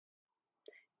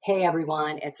Hey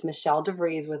everyone, it's Michelle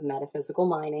DeVries with Metaphysical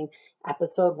Mining.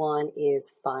 Episode 1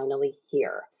 is finally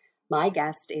here. My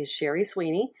guest is Sherry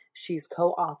Swiney. She's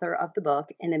co-author of the book,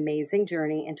 An Amazing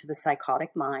Journey into the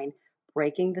Psychotic Mind,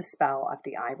 Breaking the Spell of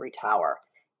the Ivory Tower.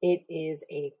 It is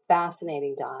a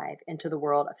fascinating dive into the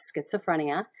world of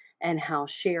schizophrenia and how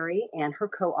Sherry and her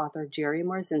co-author Jerry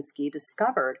Marzinski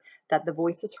discovered that the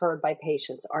voices heard by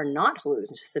patients are not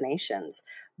hallucinations,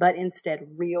 but instead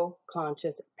real,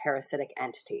 conscious, parasitic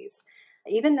entities.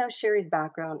 Even though Sherry's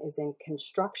background is in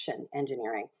construction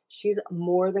engineering, she's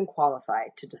more than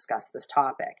qualified to discuss this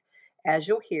topic. As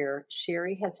you'll hear,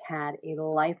 Sherry has had a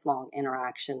lifelong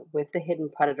interaction with the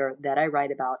hidden predator that I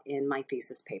write about in my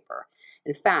thesis paper.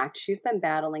 In fact, she's been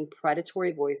battling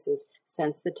predatory voices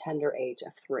since the tender age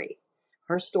of 3.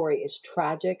 Her story is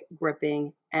tragic,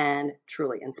 gripping, and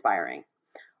truly inspiring.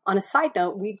 On a side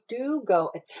note, we do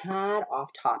go a tad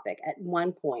off topic at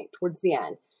one point towards the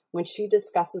end when she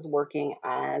discusses working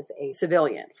as a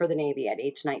civilian for the Navy at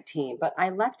age 19, but I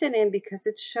left it in because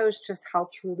it shows just how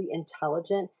truly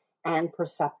intelligent and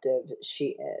perceptive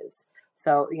she is.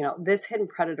 So, this hidden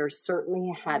predator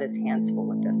certainly had his hands full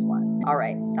with this one. All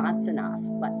right, that's enough.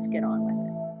 Let's get on with it.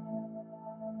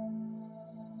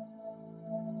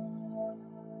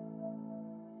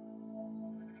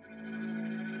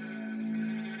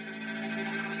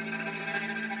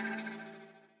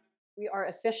 We are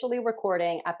officially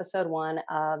recording episode 1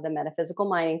 of the Metaphysical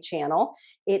Mining channel.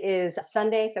 It is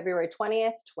Sunday, February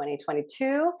 20th,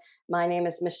 2022. My name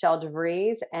is Michelle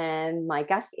DeVries, and my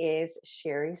guest is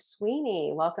Sherry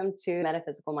Swiney. Welcome to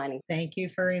Metaphysical Mining. Thank you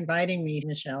for inviting me,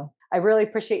 Michelle. I really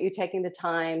appreciate you taking the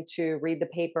time to read the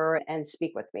paper and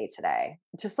speak with me today.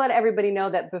 Just let everybody know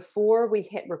that before we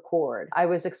hit record, I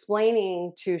was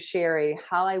explaining to Sherry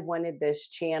how I wanted this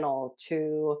channel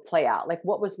to play out. Like,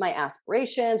 what was my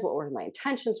aspirations? What were my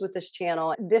intentions with this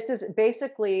channel? This is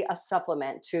basically a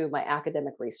supplement to my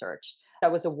academic research. I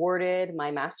was awarded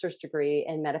my master's degree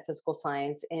in metaphysical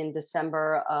science in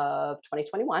December of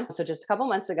 2021. So just a couple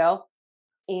months ago.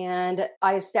 And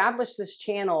I established this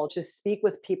channel to speak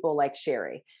with people like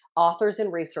Sherry, authors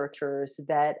and researchers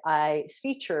that I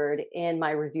featured in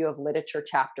my review of literature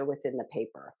chapter within the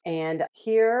paper. And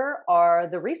here are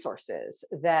the resources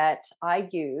that I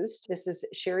used. This is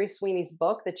Sherry Swiney's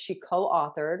book that she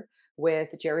co-authored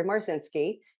with Jerry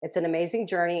Marzinski. It's an amazing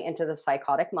journey into the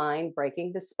psychotic mind,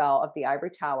 breaking the spell of the ivory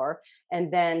tower.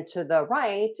 And then to the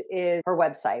right is her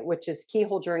website, which is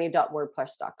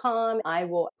keyholejourney.wordpress.com. I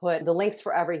will put the links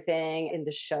for everything in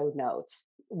the show notes.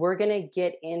 We're going to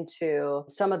get into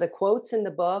some of the quotes in the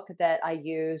book that I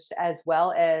used, as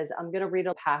well as I'm going to read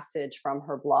a passage from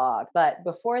her blog. But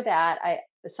before that,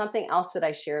 something else that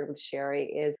I shared with Sherry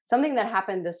is something that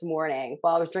happened this morning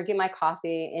while I was drinking my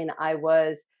coffee and I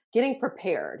was getting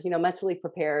prepared, mentally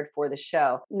prepared for the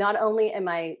show. Not only am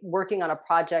I working on a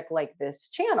project like this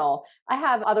channel, I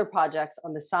have other projects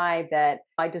on the side that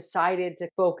I decided to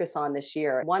focus on this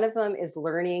year. One of them is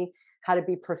learning how to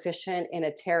be proficient in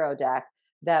a tarot deck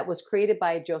that was created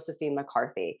by Josephine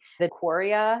McCarthy. The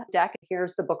QUAREIA deck,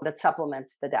 here's the book that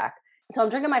supplements the deck. So I'm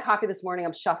drinking my coffee this morning,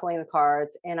 I'm shuffling the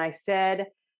cards, and I said,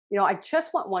 I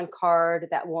just want one card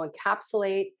that will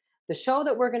encapsulate the show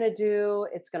that we're going to do.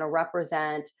 It's going to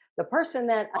represent the person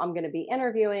that I'm going to be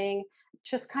interviewing,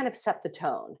 just kind of set the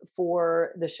tone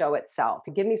for the show itself,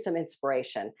 give me some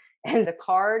inspiration. And the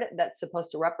card that's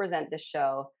supposed to represent the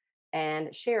show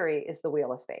and Sherry is the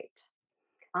Wheel of Fate.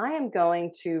 I am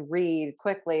going to read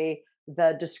quickly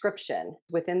the description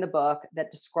within the book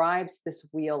that describes this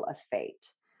Wheel of Fate.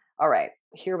 All right,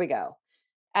 here we go.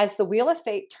 As the Wheel of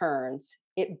Fate turns,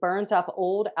 it burns up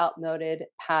old, outmoded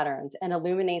patterns and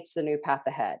illuminates the new path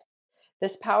ahead.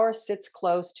 This power sits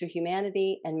close to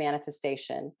humanity and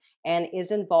manifestation and is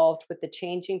involved with the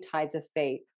changing tides of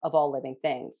fate of all living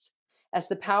things. As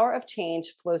the power of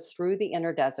change flows through the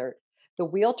inner desert, the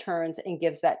wheel turns and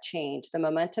gives that change the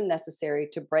momentum necessary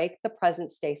to break the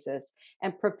present stasis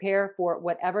and prepare for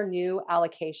whatever new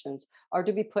allocations are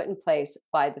to be put in place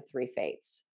by the three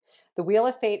fates. The Wheel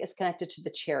of Fate is connected to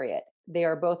the Chariot. They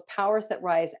are both powers that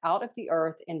rise out of the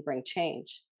earth and bring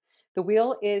change. The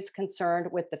wheel is concerned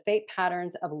with the fate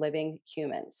patterns of living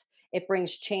humans. It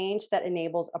brings change that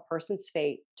enables a person's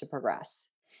fate to progress.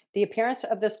 The appearance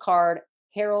of this card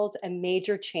heralds a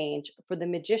major change for the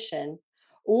magician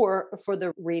or for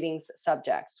the reading's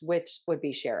subjects, which would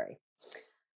be Sherry.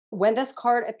 When this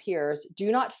card appears,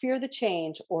 do not fear the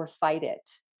change or fight it.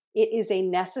 It is a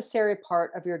necessary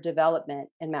part of your development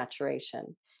and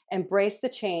maturation. Embrace the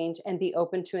change and be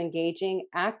open to engaging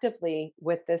actively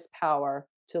with this power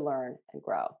to learn and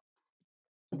grow.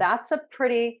 That's a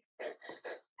pretty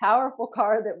powerful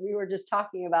card that we were just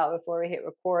talking about before we hit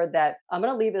record, that I'm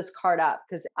going to leave this card up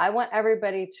because I want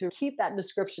everybody to keep that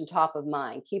description top of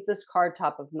mind, keep this card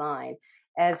top of mind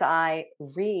as I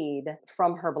read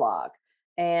from her blog.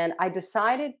 And I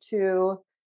decided to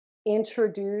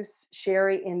introduce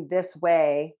Sherry in this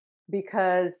way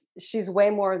because she's way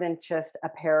more than just a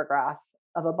paragraph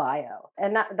of a bio.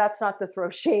 And that's not to throw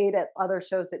shade at other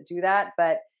shows that do that,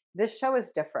 but this show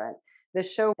is different.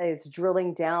 This show is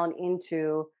drilling down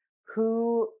into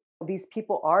who these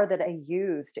people are that I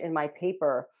used in my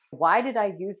paper. Why did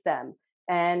I use them?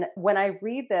 And when I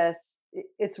read this,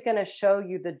 it's going to show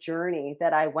you the journey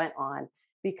that I went on,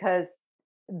 because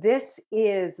this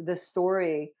is the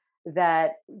story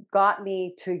that got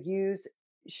me to use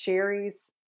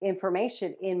Sherry's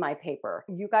information in my paper.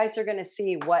 You guys are going to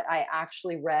see what I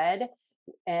actually read.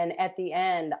 And at the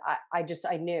end, I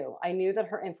knew that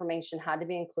her information had to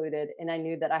be included, and I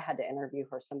knew that I had to interview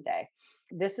her someday.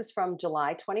 This is from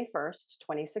July 21st,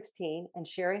 2016, and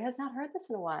Sherry has not heard this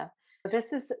in a while.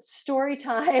 This is story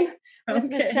time with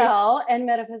Okay. Michelle and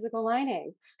metaphysical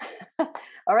mining.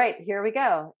 All right, here we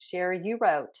go. Sherry, you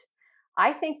wrote,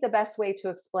 I think the best way to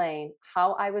explain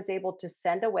how I was able to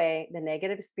send away the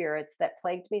negative spirits that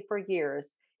plagued me for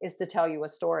years is to tell you a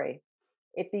story.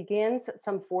 It begins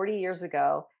some 40 years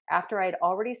ago, after I'd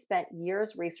already spent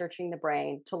years researching the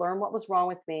brain to learn what was wrong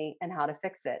with me and how to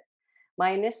fix it. My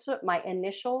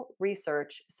initial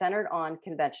research centered on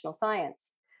conventional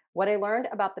science. What I learned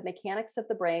about the mechanics of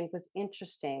the brain was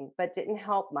interesting, but didn't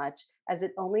help much, as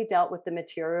it only dealt with the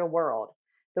material world.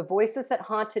 The voices that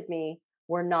haunted me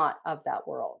were not of that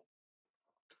world.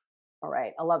 All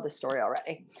right, I love this story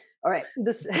already. All right,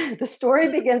 the story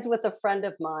begins with a friend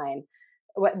of mine.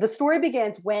 The story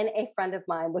begins when a friend of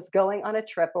mine was going on a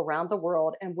trip around the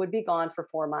world and would be gone for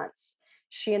 4 months.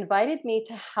 She invited me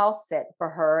to house sit for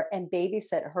her and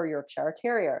babysit her Yorkshire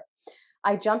Terrier.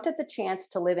 I jumped at the chance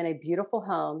to live in a beautiful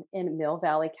home in Mill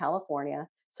Valley, California,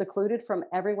 secluded from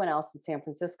everyone else in San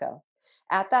Francisco.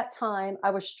 At that time,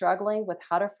 I was struggling with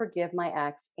how to forgive my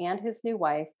ex and his new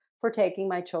wife for taking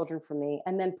my children from me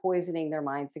and then poisoning their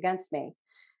minds against me.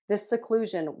 This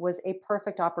seclusion was a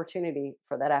perfect opportunity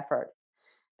for that effort.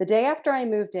 The day after I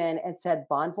moved in and said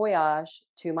bon voyage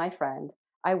to my friend,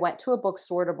 I went to a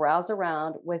bookstore to browse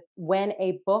around with when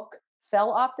a book fell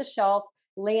off the shelf,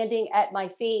 landing at my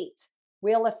feet.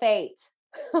 Wheel of Fate.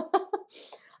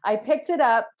 I picked it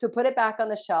up to put it back on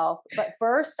the shelf, but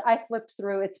first I flipped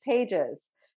through its pages.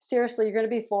 Seriously, you're going to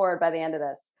be floored by the end of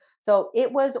this. So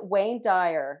it was Wayne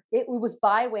Dyer. It was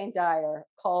by Wayne Dyer,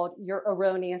 called Your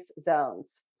Erroneous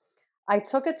Zones. I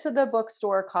took it to the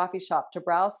bookstore coffee shop to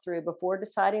browse through before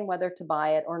deciding whether to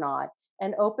buy it or not,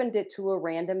 and opened it to a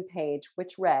random page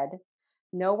which read,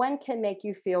 no one can make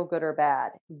you feel good or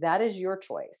bad. That is your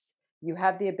choice. You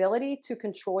have the ability to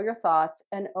control your thoughts,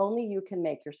 and only you can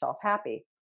make yourself happy.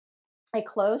 I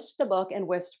closed the book and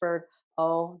whispered,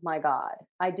 oh my God,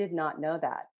 I did not know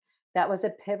that. That was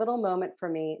a pivotal moment for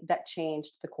me that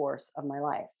changed the course of my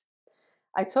life.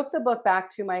 I took the book back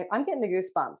to I'm getting the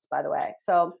goosebumps, by the way.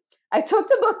 So I took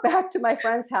the book back to my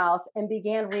friend's house and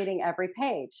began reading every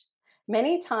page.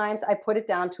 Many times I put it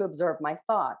down to observe my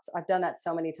thoughts. I've done that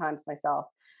so many times myself.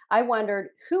 I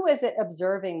wondered, who is it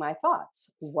observing my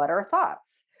thoughts? What are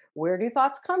thoughts? Where do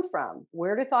thoughts come from?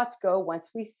 Where do thoughts go once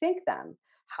we think them?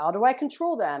 How do I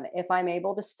control them if I'm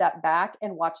able to step back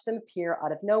and watch them appear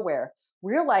out of nowhere,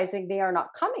 realizing they are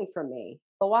not coming from me,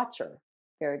 the watcher?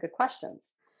 Very good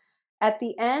questions. At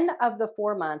the end of the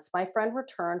 4 months, my friend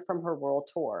returned from her world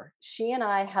tour. She and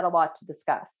I had a lot to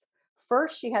discuss.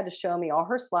 First, she had to show me all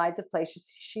her slides of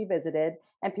places she visited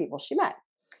and people she met.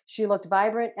 She looked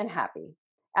vibrant and happy.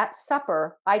 At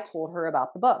supper, I told her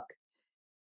about the book.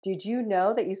 Did you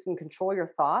know that you can control your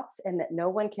thoughts and that no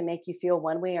one can make you feel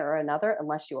one way or another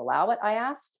unless you allow it? I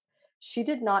asked. She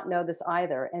did not know this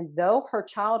either, and though her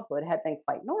childhood had been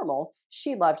quite normal,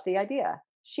 she loved the idea.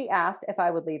 She asked if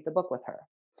I would leave the book with her.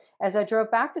 As I drove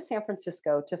back to San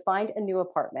Francisco to find a new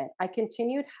apartment, I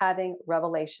continued having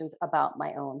revelations about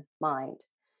my own mind.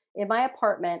 In my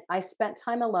apartment, I spent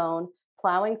time alone,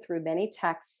 plowing through many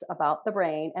texts about the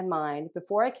brain and mind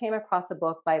before I came across a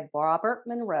book by Robert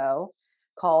Monroe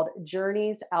called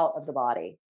Journeys Out of the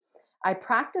Body. I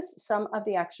practiced some of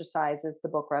the exercises the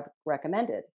book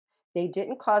recommended. They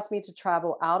didn't cause me to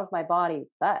travel out of my body,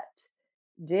 but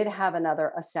did have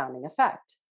another astounding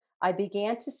effect. I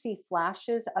began to see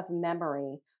flashes of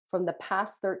memory from the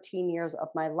past 13 years of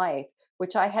my life,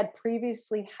 which I had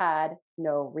previously had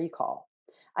no recall.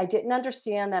 I didn't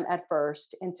understand them at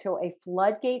first until a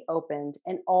floodgate opened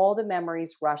and all the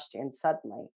memories rushed in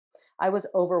suddenly. I was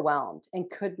overwhelmed and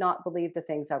could not believe the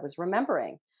things I was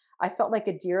remembering. I felt like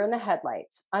a deer in the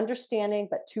headlights, understanding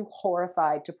but too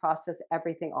horrified to process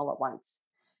everything all at once.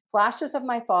 Flashes of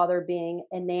my father being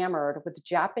enamored with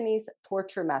Japanese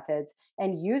torture methods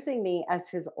and using me as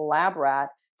his lab rat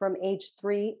from age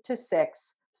 3 to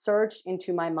 6 surged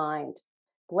into my mind.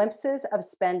 Glimpses of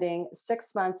spending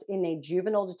 6 months in a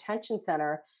juvenile detention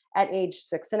center at age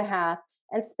 6.5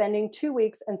 and spending 2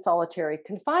 weeks in solitary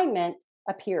confinement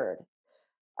appeared.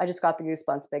 I just got the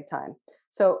goosebumps big time.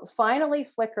 So finally,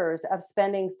 flickers of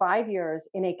spending 5 years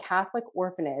in a Catholic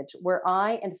orphanage where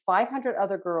I and 500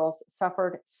 other girls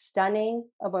suffered stunning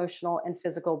emotional and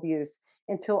physical abuse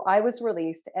until I was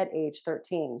released at age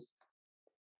 13.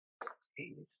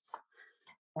 Jeez.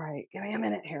 All right, give me a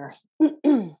minute here.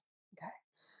 Okay.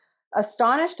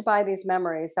 Astonished by these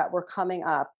memories that were coming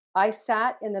up, I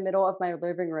sat in the middle of my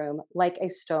living room like a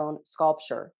stone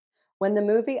sculpture. When the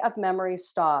movie of memories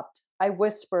stopped, I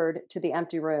whispered to the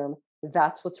empty room,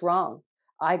 "That's what's wrong.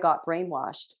 I got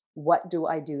brainwashed. What do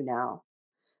I do now?"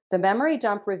 The memory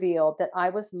dump revealed that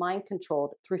I was mind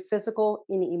controlled through physical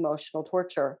and emotional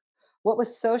torture. What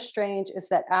was so strange is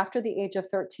that after the age of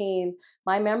 13,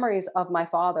 my memories of my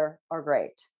father are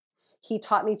great. He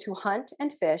taught me to hunt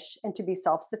and fish and to be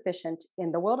self sufficient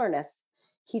in the wilderness.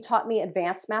 He taught me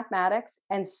advanced mathematics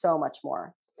and so much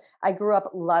more. I grew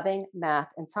up loving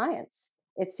math and science.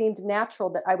 It seemed natural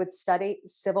that I would study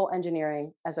civil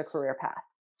engineering as a career path.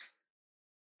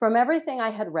 From everything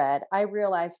I had read, I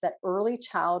realized that early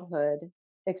childhood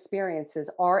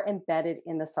experiences are embedded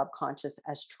in the subconscious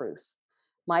as truth.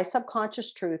 My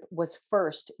subconscious truth was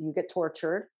first, you get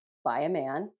tortured by a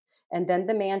man, and then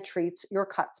the man treats your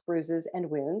cuts, bruises, and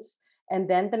wounds, and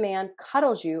then the man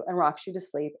cuddles you and rocks you to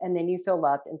sleep, and then you feel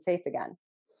loved and safe again.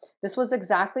 This was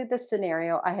exactly the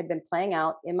scenario I had been playing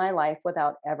out in my life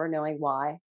without ever knowing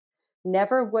why.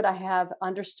 Never would I have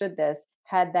understood this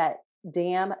had that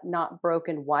dam not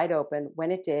broken wide open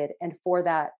when it did, and for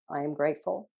that I am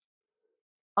grateful.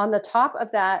 On the top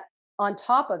of that, on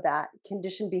top of that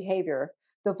conditioned behavior,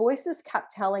 the voices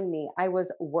kept telling me I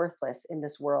was worthless in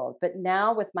this world. But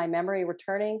now, with my memory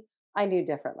returning, I knew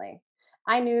differently.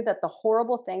 I knew that the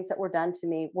horrible things that were done to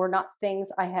me were not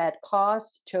things I had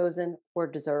caused, chosen, or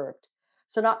deserved.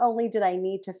 So not only did I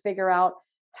need to figure out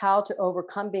how to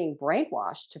overcome being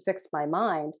brainwashed to fix my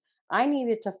mind, I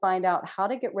needed to find out how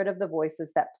to get rid of the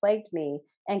voices that plagued me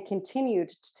and continued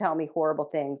to tell me horrible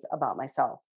things about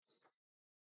myself.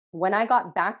 When I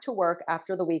got back to work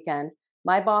after the weekend,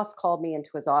 my boss called me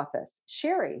into his office.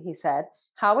 "Sherry," he said,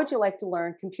 "how would you like to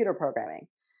learn computer programming?"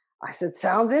 I said,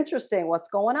 "Sounds interesting. What's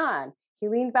going on?" He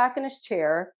leaned back in his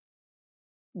chair.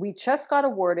 "We just got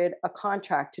awarded a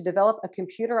contract to develop a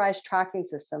computerized tracking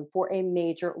system for a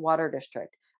major water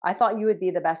district. I thought you would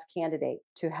be the best candidate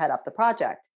to head up the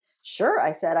project." "Sure,"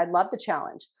 I said, "I'd love the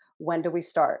challenge." "When do we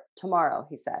start?" "Tomorrow,"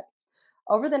 he said.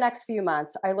 Over the next few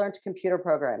months, I learned computer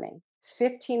programming.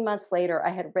 15 months later, I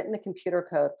had written the computer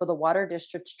code for the water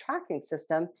district's tracking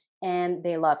system, and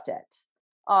they loved it.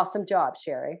 Awesome job,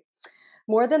 Sherry.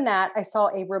 More than that, I saw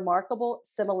a remarkable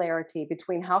similarity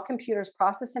between how computers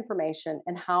process information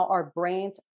and how our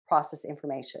brains process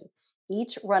information,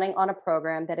 each running on a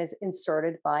program that is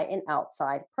inserted by an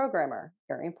outside programmer.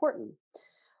 Very important.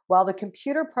 While the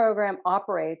computer program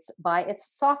operates by its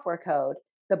software code,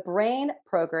 the brain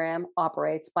program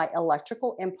operates by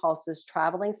electrical impulses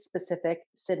traveling specific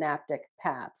synaptic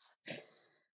paths.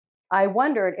 I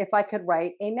wondered if I could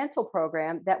write a mental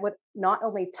program that would not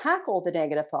only tackle the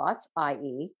negative thoughts,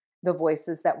 i.e., the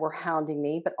voices that were hounding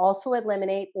me, but also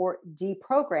eliminate or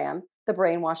deprogram the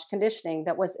brainwash conditioning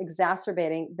that was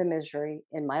exacerbating the misery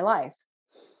in my life.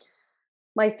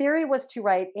 My theory was to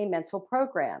write a mental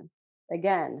program.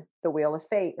 Again, the wheel of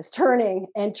fate is turning,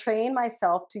 and train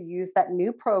myself to use that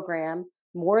new program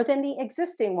more than the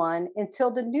existing one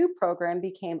until the new program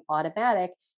became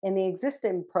automatic and the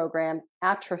existing program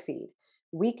atrophied,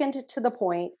 weakened to the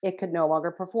point it could no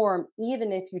longer perform,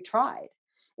 even if you tried.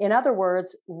 In other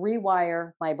words,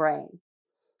 rewire my brain.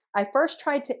 I first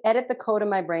tried to edit the code in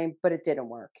my brain, but it didn't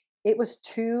work. It was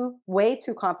way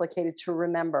too complicated to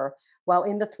remember while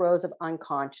in the throes of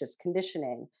unconscious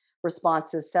conditioning,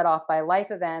 responses set off by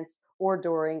life events or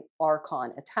during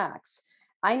Archon attacks.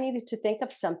 I needed to think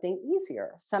of something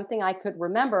easier, something I could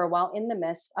remember while in the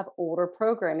midst of older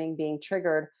programming being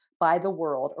triggered by the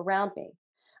world around me.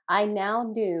 I now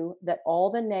knew that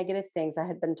all the negative things I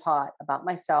had been taught about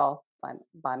myself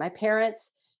by my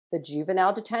parents, the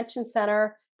juvenile detention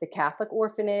center, the Catholic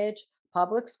orphanage,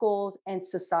 public schools, and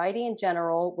society in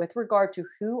general with regard to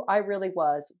who I really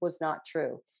was not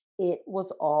true. It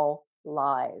was all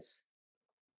lies.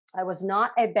 I was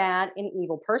not a bad and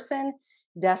evil person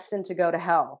destined to go to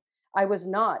hell. I was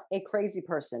not a crazy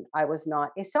person. I was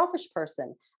not a selfish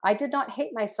person. I did not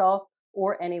hate myself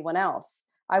or anyone else.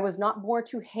 I was not born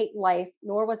to hate life,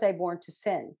 nor was I born to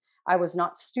sin. I was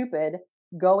not stupid,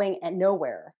 going and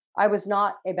nowhere. I was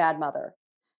not a bad mother.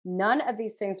 None of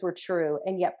these things were true.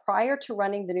 And yet, prior to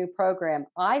running the new program,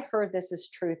 I heard this as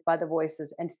truth by the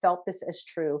voices and felt this as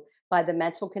true by the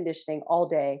mental conditioning all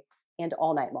day and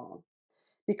all night long.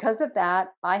 Because of that,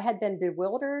 I had been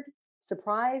bewildered,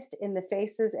 surprised in the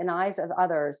faces and eyes of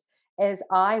others as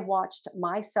I watched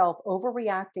myself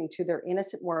overreacting to their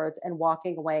innocent words and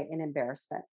walking away in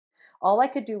embarrassment. All I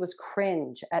could do was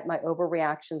cringe at my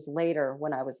overreactions later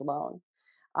when I was alone.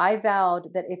 I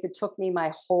vowed that if it took me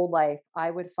my whole life,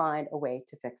 I would find a way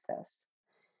to fix this.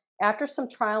 After some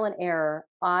trial and error,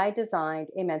 I designed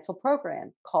a mental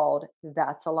program called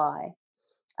That's a Lie.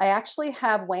 I actually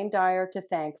have Wayne Dyer to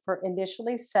thank for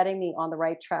initially setting me on the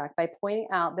right track by pointing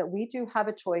out that we do have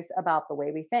a choice about the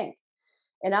way we think.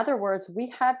 In other words, we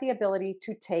have the ability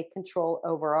to take control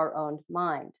over our own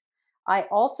mind. I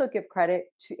also give credit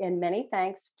to and many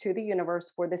thanks to the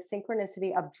universe for the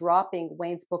synchronicity of dropping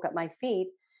Wayne's book at my feet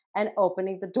and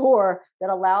opening the door that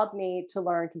allowed me to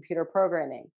learn computer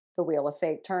programming. The wheel of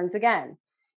fate turns again.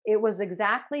 It was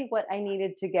exactly what I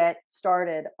needed to get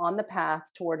started on the path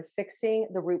toward fixing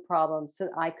the root problems so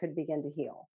that I could begin to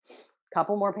heal.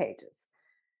 Couple more pages.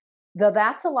 The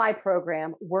That's a Lie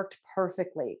program worked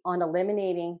perfectly on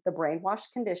eliminating the brainwash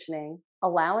conditioning,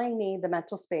 allowing me the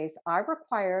mental space I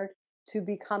required to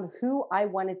become who I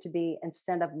wanted to be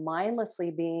instead of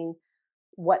mindlessly being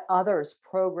what others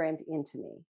programmed into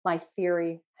me. My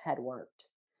theory had worked.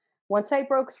 Once I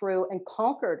broke through and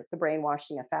conquered the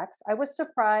brainwashing effects, I was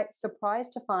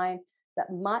surprised to find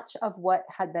that much of what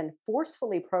had been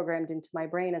forcefully programmed into my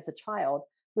brain as a child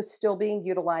was still being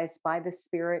utilized by the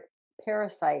spirit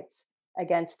parasites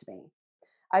against me.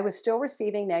 I was still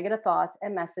receiving negative thoughts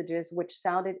and messages which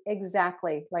sounded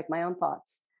exactly like my own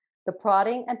thoughts. The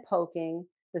prodding and poking,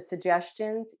 the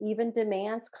suggestions, even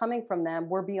demands coming from them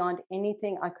were beyond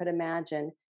anything I could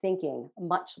imagine thinking,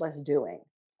 much less doing.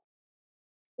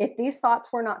 If these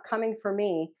thoughts were not coming from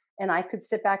me and I could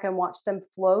sit back and watch them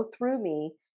flow through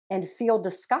me and feel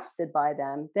disgusted by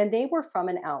them, then they were from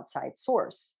an outside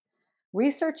source.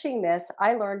 Researching this,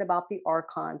 I learned about the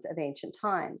archons of ancient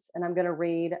times. And I'm going to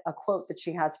read a quote that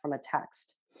she has from a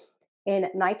text. In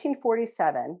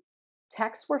 1947,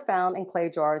 texts were found in clay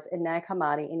jars in Nag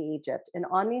Hammadi in Egypt. And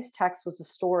on these texts was a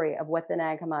story of what the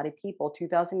Nag Hammadi people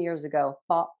 2,000 years ago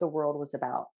thought the world was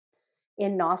about.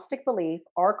 In Gnostic belief,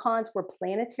 archons were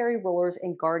planetary rulers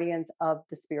and guardians of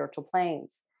the spiritual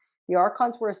planes. The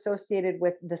archons were associated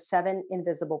with the seven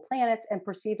invisible planets and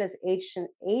perceived as ancient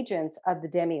agents of the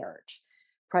demiurge,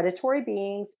 predatory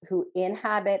beings who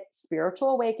inhabit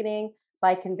spiritual awakening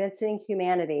by convincing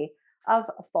humanity of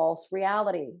false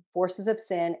reality, forces of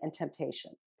sin, and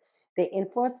temptation. They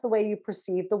influence the way you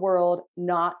perceive the world,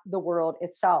 not the world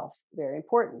itself. Very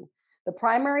important. The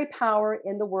primary power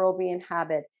in the world we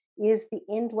inhabit is the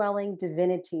indwelling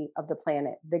divinity of the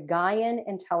planet, the Gaian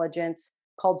intelligence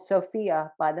called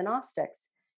Sophia by the Gnostics.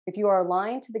 If you are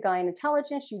aligned to the Gaian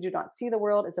intelligence, you do not see the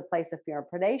world as a place of fear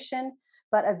and predation,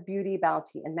 but of beauty,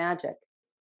 bounty, and magic.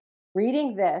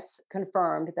 Reading this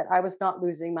confirmed that I was not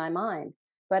losing my mind,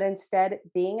 but instead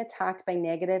being attacked by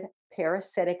negative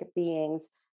parasitic beings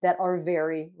that are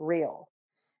very real.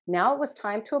 Now it was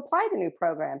time to apply the new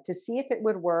program to see if it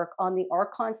would work on the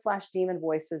archon/demon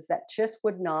voices that just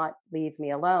would not leave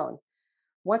me alone.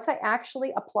 Once I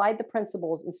actually applied the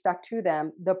principles and stuck to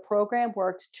them, the program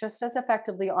worked just as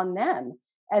effectively on them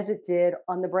as it did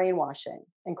on the brainwashing.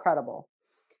 Incredible.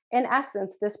 In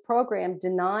essence, this program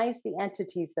denies the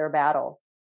entities their battle.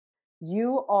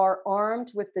 You are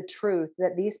armed with the truth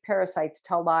that these parasites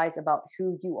tell lies about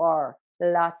who you are,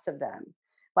 lots of them.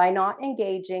 By not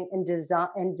engaging and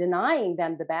denying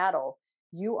them the battle,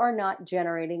 you are not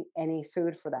generating any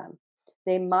food for them.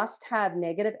 They must have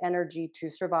negative energy to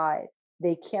survive.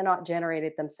 They cannot generate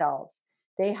it themselves.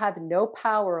 They have no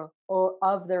power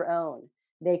of their own.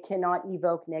 They cannot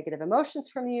evoke negative emotions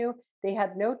from you. They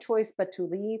have no choice but to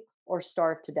leave or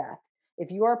starve to death.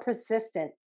 If you are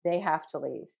persistent, they have to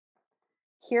leave.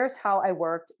 Here's how I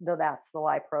worked the That's the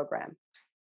Lie program.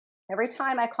 Every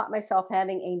time I caught myself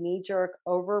having a knee jerk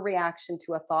overreaction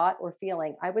to a thought or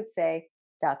feeling, I would say,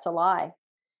 That's a lie.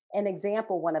 An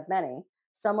example, one of many,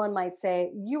 someone might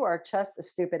say, You are just a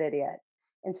stupid idiot.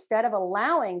 Instead of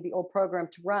allowing the old program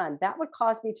to run, that would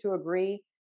cause me to agree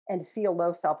and feel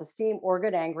low self esteem or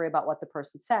get angry about what the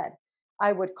person said.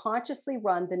 I would consciously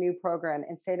run the new program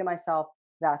and say to myself,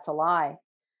 That's a lie.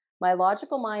 My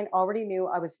logical mind already knew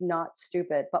I was not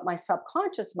stupid, but my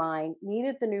subconscious mind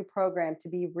needed the new program to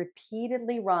be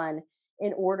repeatedly run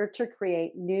in order to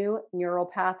create new neural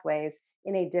pathways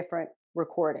in a different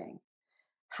recording.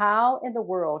 How in the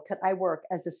world could I work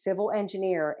as a civil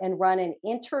engineer and run an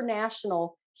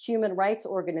international human rights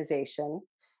organization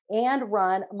and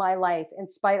run my life in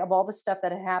spite of all the stuff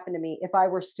that had happened to me if I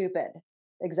were stupid?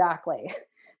 Exactly.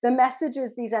 The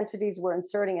messages these entities were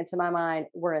inserting into my mind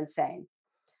were insane.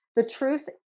 The truth,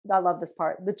 I love this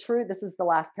part. The truth, this is the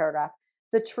last paragraph.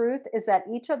 The truth is that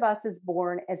each of us is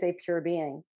born as a pure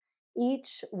being,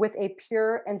 each with a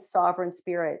pure and sovereign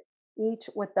spirit, each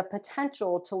with the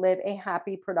potential to live a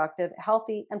happy, productive,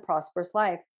 healthy, and prosperous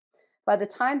life. By the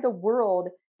time the world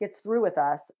gets through with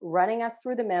us, running us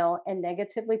through the mill and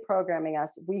negatively programming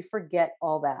us, we forget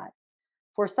all that.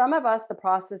 For some of us, the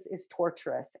process is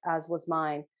torturous, as was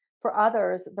mine. For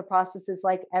others, the process is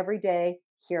like everyday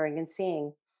hearing and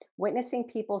seeing, witnessing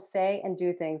people say and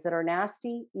do things that are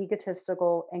nasty,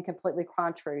 egotistical, and completely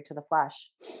contrary to the flesh.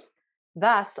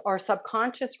 Thus, our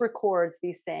subconscious records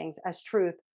these things as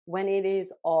truth when it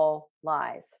is all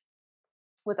lies.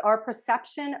 With our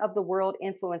perception of the world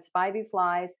influenced by these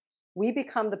lies, we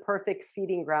become the perfect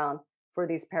feeding ground for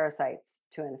these parasites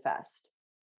to infest.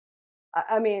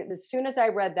 I mean, as soon as I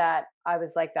read that, I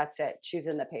was like, that's it. She's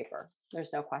in the paper.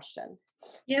 There's no question.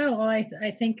 Yeah, well, I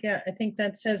think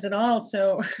that says it all.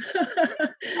 So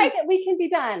Like, we can be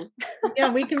done.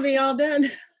 yeah, we can be all done.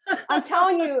 I'm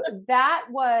telling you,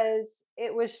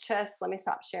 it was just, let me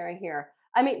stop sharing here.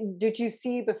 I mean, did you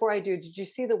see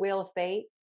the Wheel of Fate?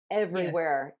 Yes.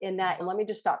 Everywhere in that. And let me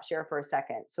just stop share for a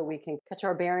second so we can catch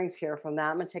our bearings here from that.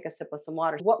 I'm going to take a sip of some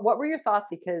water. What were your thoughts?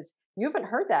 Because you haven't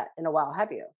heard that in a while,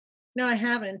 have you? No, I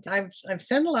haven't. I've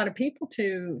sent a lot of people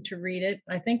to read it.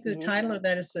 I think the Mhm. title of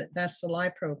that is That's the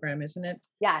Lie program, isn't it?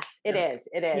 Yes, it Yeah. is.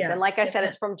 It is. Yeah. And like I Yeah, said,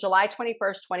 it's from July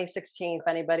 21st, 2016. If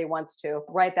anybody wants to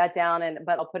write that down,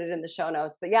 but I'll put it in the show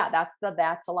notes. But yeah,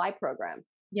 that's a lie program.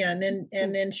 yeah,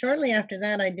 and then shortly after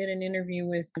that, I did an interview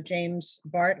with James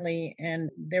Bartley,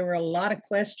 and there were a lot of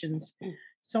questions.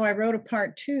 So I wrote a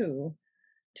part two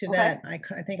to Okay. that.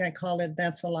 I think I called it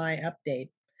 "That's a Lie"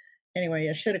 update. Anyway,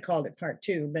 I should have called it part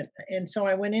two, but and so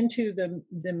I went into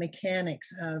the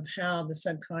mechanics of how the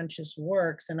subconscious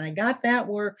works, and I got that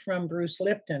work from Bruce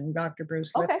Lipton, Dr.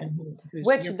 Bruce Okay. Lipton, who's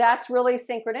Which your that's really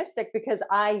synchronistic because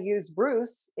I use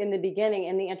Bruce in the beginning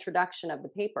in the introduction of the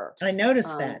paper. I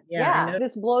noticed that. Yeah, I Yeah, know.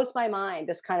 this blows my mind,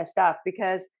 this kind of stuff,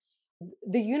 because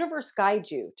the universe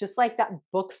guides you, just like that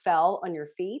book fell on your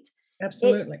feet.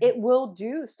 Absolutely. It will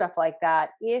do stuff like that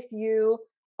if you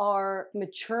are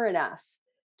mature enough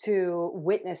to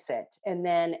witness it and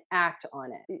then act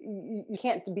on it. You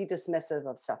can't be dismissive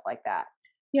of stuff like that.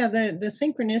 Yeah, the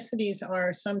synchronicities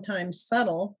are sometimes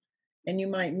subtle and you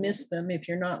might Mhm. miss them if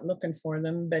you're not looking for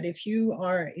them, but if you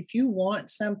want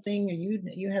something or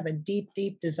you have a deep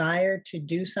desire to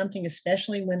do something,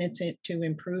 especially when to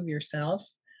improve yourself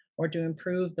or to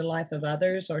improve the life of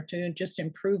others or to just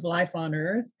improve life on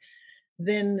earth,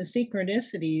 then the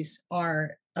synchronicities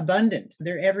are abundant.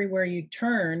 They're everywhere you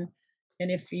turn. And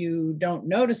if you don't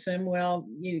notice them, well,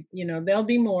 you know, there'll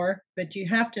be more, but you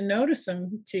have to notice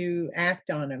them to act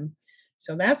on them.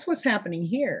 So that's what's happening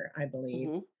here, I believe.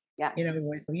 Mhm. You know,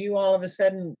 Yes. with you all of a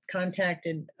sudden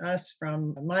contacted us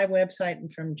from my website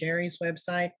and from Jerry's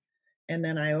website, and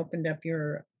then I opened up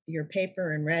your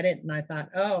paper and read it, and I thought,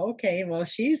 oh, okay, well,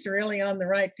 she's really on the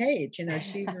right page. You know,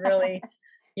 she's really,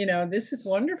 you know, this is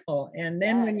wonderful. And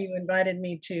then when Yes. you invited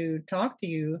me to talk to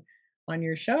you on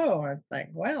your show, I was like,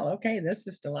 well, okay, this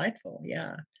is delightful.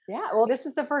 Yeah. Yeah, well, this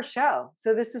is the first show,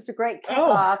 so this is a great Oh,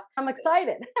 kickoff. I'm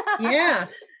excited. yeah.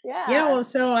 Yeah, Yeah. well,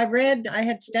 so I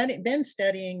had been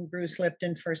studying Bruce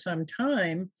Lipton for some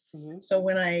time. Mhm. So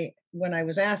when I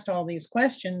was asked all these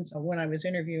questions when I was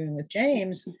interviewing with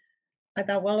James, I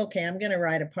thought, well, okay, I'm going to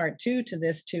write a part two to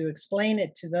this to explain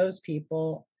it to those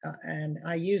people. And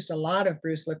I used a lot of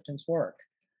Bruce Lipton's work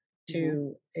Mhm.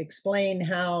 to explain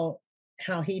how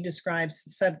he describes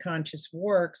subconscious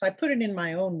works. I put it in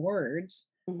my own words.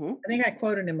 Mhm. I think I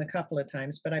quoted him a couple of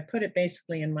times, but I put it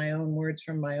basically in my own words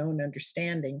from my own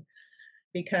understanding.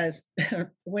 Because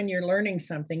when you're learning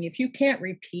something, if you can't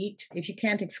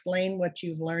explain what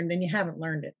you've learned, then you haven't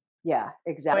learned it. Yeah, I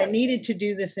exactly. needed to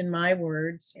do this in my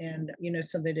words, and you know,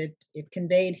 so that it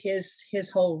conveyed his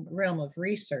whole realm of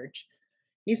research.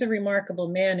 He's a remarkable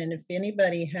man, and if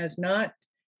anybody has not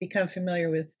become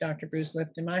familiar with Dr. Bruce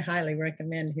Lipton, I highly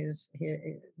recommend his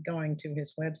going to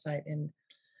his website. And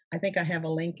I think I have a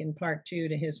link in part two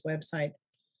to his website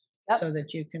Yep. so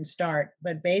that you can start.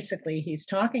 But basically, he's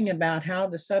talking about how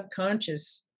the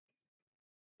subconscious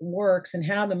works and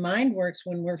how the mind works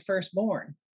when we're first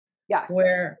born, Yes.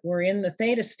 where we're in the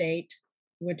theta state,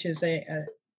 which is a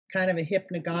kind of a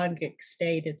hypnagogic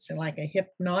state. It's like a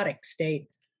hypnotic state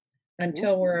Mhm.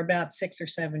 until we're about 6 or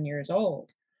 7 years old.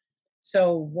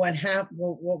 So what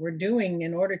we're doing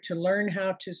in order to learn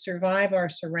how to survive our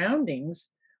surroundings,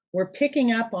 we're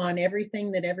picking up on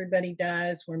everything that everybody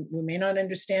does. We may not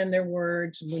understand their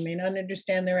words, we may not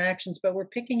understand their actions, but we're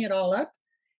picking it all up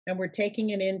and we're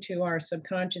taking it into our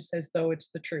subconscious as though it's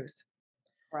the truth.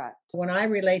 Correct. When I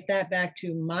relate that back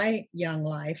to my young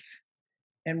life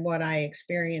and what I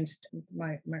experienced,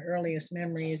 my earliest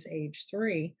memory is age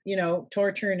 3,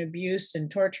 torture and abuse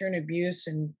and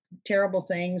terrible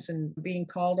things and being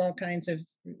called all kinds of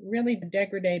really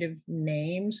degradative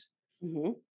names.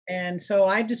 Hmm. And so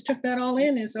I just took that all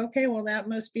in as okay, well, that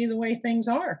must be the way things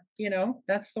are.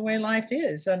 That's the way life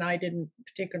is. And I didn't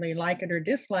particularly like it or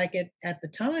dislike it at the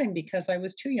time because I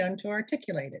was too young to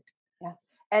articulate it. Yeah.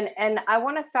 And I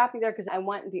want to stop you there because I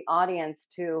want the audience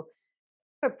to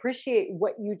appreciate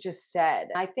what you just said.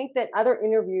 I think that other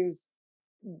interviews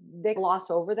they gloss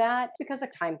over that because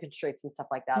of time constraints and stuff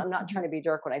like that. I'm not trying Mhm. to be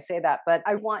jerk when I say that, but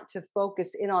I want to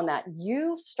focus in on that.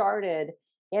 You started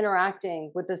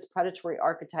interacting with this predatory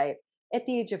archetype at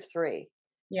the age of 3,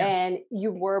 Yeah. and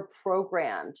you were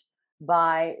programmed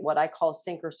by what I call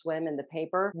sink or swim in the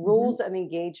paper Hmm. rules of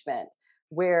engagement,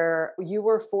 where you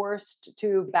were forced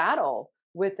to battle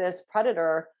with this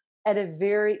predator at a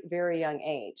very, very young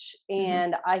age. Hmm.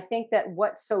 And I think that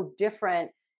what's so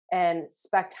different and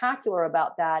spectacular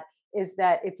about that is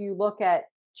that if you look at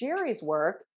Jerry's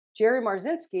work, Jerry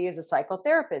Marzinski is a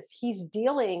psychotherapist. He's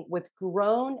dealing with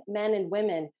grown men and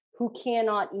women who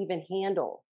cannot even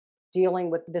handle dealing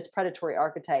with this predatory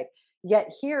archetype.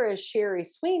 Yet here is Sherry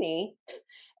Sweeney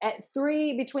at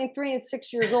between 3 and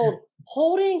 6 years old,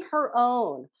 holding her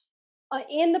own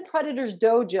in the predator's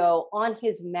dojo on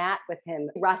his mat with him,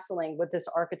 wrestling with this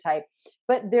archetype.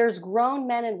 But there's grown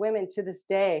men and women to this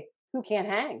day who can't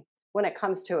hang when it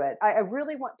comes to it. I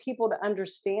really want people to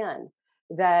understand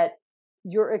that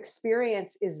your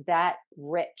experience is that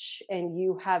rich and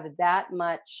you have that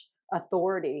much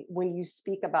authority when you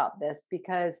speak about this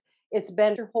because it's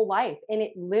been your whole life and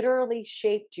it literally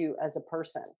shaped you as a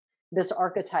person. This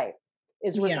archetype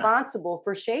is Yeah. responsible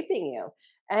for shaping you.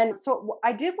 And so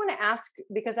I did want to ask,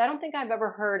 because I don't think I've ever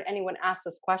heard anyone ask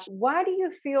this question. Why do you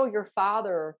feel your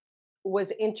father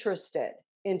was interested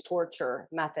in torture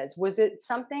methods? Was it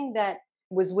something that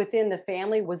was within the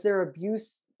family? Was there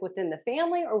abuse within the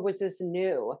family or was this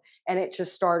new and it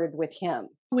just started with him?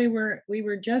 We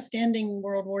were just ending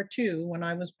World War II when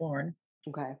I was born.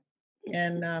 Okay.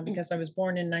 And because I was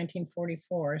born in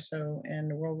 1944,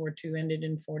 and World War II ended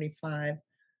in 45,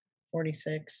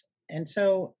 46. And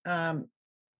so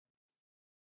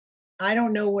I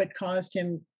don't know what caused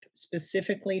him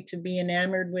specifically to be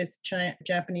enamored with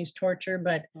Japanese torture,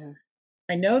 but Yeah.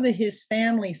 I know that his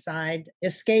family side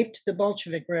escaped the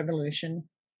Bolshevik Revolution.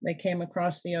 They came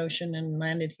across the ocean and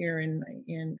landed here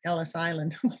in Ellis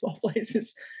Island, of all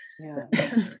places. Yeah.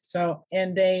 So,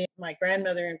 my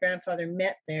grandmother and grandfather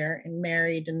met there and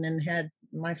married, and then had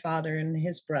my father and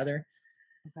his brother.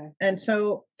 Okay. And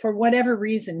so, for whatever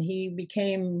reason, he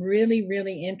became really,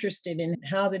 really interested in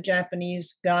how the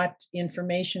Japanese got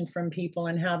information from people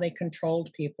and how they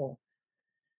controlled people.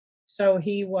 So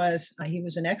he was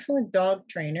an excellent dog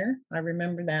trainer. I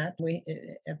remember that. We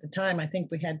at the time I think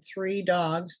we had 3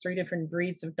 dogs, 3 different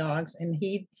breeds of dogs, and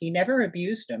he never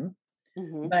abused them,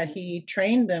 Hmm. but he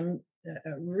trained them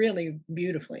really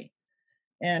beautifully.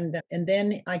 And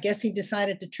then I guess he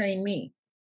decided to train me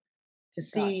to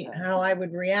see Gotcha. how I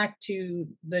would react to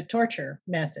the torture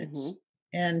Hmm. methods.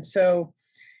 And so,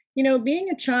 being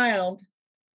a child,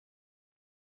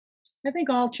 I think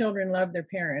all children love their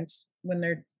parents when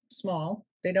they're small.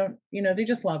 They don't, they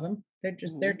just love them. They're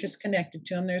Hmm. just connected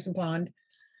to them. There's a bond.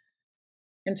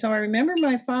 And so I remember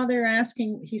my father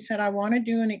asking, he said, I want to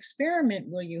do an experiment.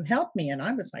 Will you help me? And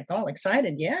I was like all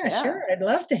excited. Yeah, Yeah. sure. I'd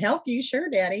love to help you. Sure,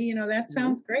 Daddy. That Hmm.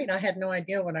 sounds great. I had no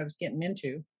idea what I was getting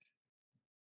into.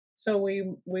 So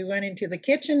we went into the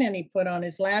kitchen and he put on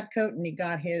his lab coat and he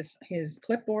got his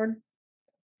clipboard.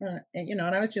 And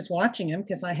I was just watching him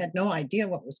because I had no idea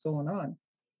what was going on.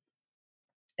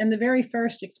 And the very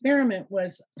first experiment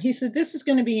was, he said, this is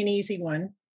going to be an easy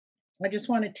one. I just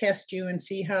want to test you and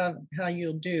see how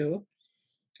you'll do.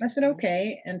 I said,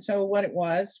 okay. And so what it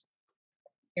was,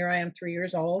 here I am 3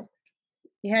 years old.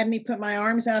 He had me put my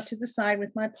arms out to the side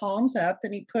with my palms up,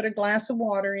 and he put a glass of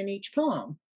water in each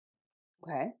palm.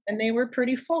 Okay. And they were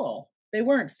pretty full. They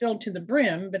weren't filled to the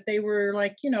brim, but they were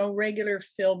like, regular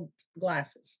filled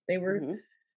glasses. They were Hmm.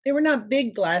 they were not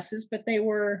big glasses, but they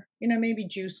were, maybe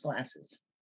juice glasses.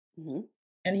 Hmm.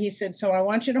 And he said, so I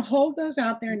want you to hold those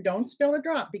out there and don't spill a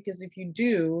drop, because if you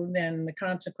do, then the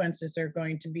consequences are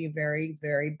going to be very,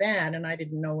 very bad. And I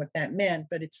didn't know what that meant,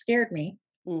 but it scared me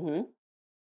Hmm.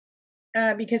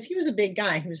 because he was a big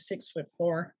guy. He was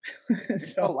 6'4". Oh,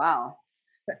 So, wow.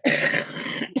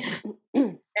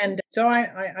 and so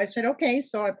I said, okay.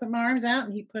 So I put my arms out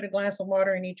and he put a glass of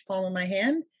water in each palm of my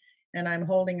hand and I'm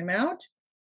holding him out.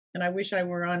 And I wish I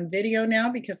were on video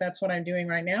now because that's what I'm doing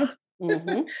right now.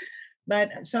 Hmm.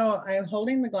 But so I'm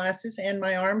holding the glasses and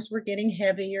my arms were getting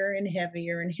heavier and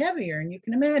heavier and heavier. And you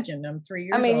can imagine I'm 3 I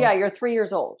years mean, old. yeah, you're 3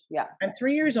 years old. Yeah. I'm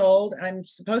 3 years old. I'm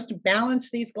supposed to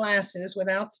balance these glasses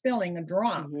without spilling a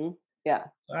drop. Hmm. Yeah.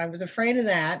 So I was afraid of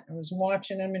that. I was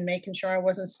watching them and making sure I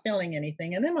wasn't spilling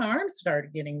anything. And then my arms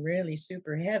started getting really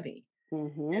super heavy.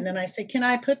 Hmm. And then I said, can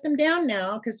I put them down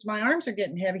now? Because my arms are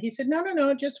getting heavy. He said, no, no,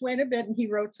 no, just wait a bit. And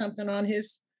he wrote something on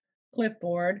his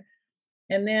clipboard.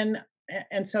 And then,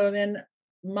 and so then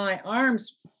my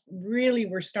arms really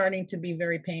were starting to be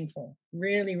very painful,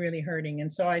 really, really hurting.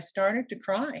 And so I started to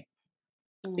cry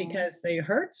Hmm. because they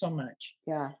hurt so much.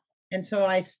 Yeah. And so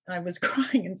I was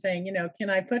crying and saying, can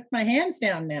I put my hands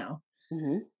down now,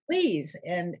 Hmm. please?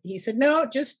 And he said, no,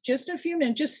 just a few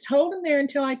minutes, just hold them there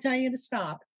until I tell you to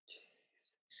stop.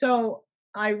 So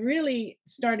I really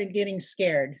started getting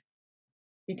scared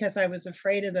because I was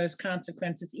afraid of those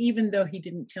consequences, even though he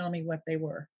didn't tell me what they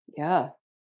were. Yeah.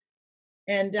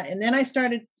 And then I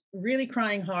started really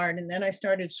crying hard, and then I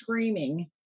started screaming.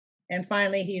 And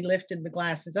finally, he lifted the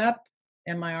glasses up,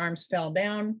 and my arms fell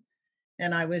down,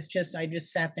 and I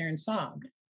just sat there and sobbed.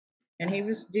 And he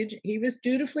was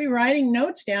dutifully writing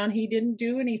notes down. He didn't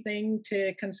do anything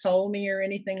to console me or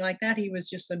anything like that. He was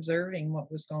just observing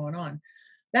what was going on.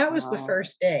 That was the Wow.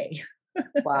 first day.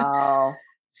 Wow.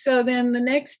 So then the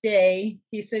next day,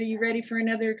 he said, "Are you ready for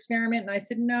another experiment?" And I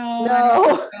said, "No, I don't think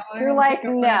No, so. I you're don't think like, I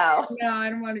want to no. do. No, I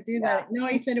don't want to do Yeah. that." No,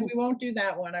 he said, "We won't do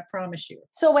that one. I promise you."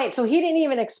 So wait, so he didn't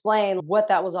even explain what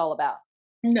that was all about.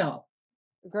 No,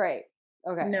 Great.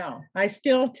 Okay. no. I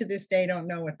still to this day don't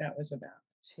know what that was about.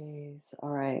 Jeez. All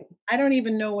right. I don't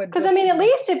even know what Because I books mean, he at read.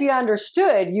 least if you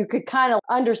understood, you could kind of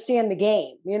understand the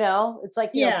game, you know? It's like,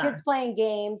 Yeah, kids playing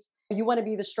games, you want to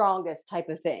be the strongest type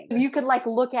of thing. You could like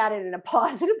look at it in a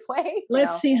positive way,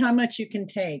 let's see how much you can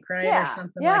take, right, or Yeah.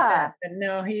 something like that. Yeah. But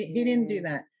no, he didn't do Jeez.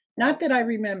 that. Not That's that I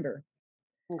remember.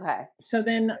 okay. So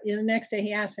then the next day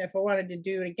he asked me if I wanted to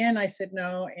do it again. I said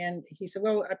no. And he said,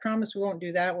 well, I promise we won't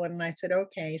do that one. And I said,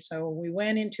 okay. So we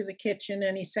went into the kitchen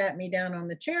and he sat me down on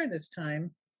the chair this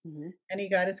time Hmm. and he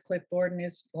got his clipboard and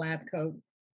his lab coat.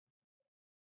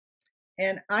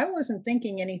 And I wasn't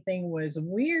thinking anything was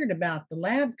weird about the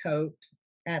lab coat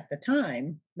at the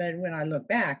time. But when I look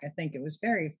back, I think it was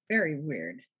very, very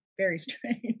weird, very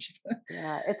strange.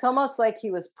 Yeah. It's almost like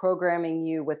he was programming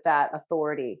you with that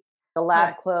authority. The Uh,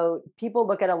 lab coat, people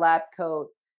look at a lab coat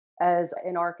as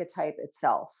an archetype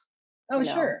itself, oh, you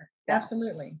know? sure. Yeah.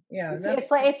 Absolutely. Yeah. It's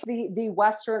like it's the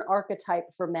Western archetype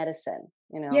for medicine,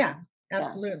 you know? Yeah, Yeah.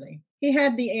 absolutely. He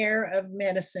had the air of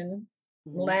medicine,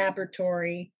 Mhm.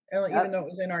 laboratory, even Yep. though it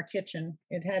was in our kitchen,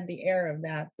 it had the air of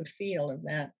that, the feel of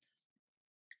that.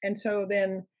 And so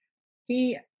then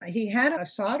he he had a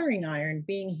soldering iron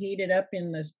being heated up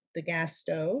in the gas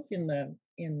stove in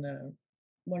the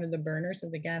one of the burners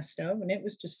of the gas stove, and it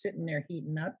was just sitting there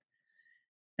heating up.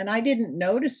 And I didn't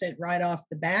notice it right off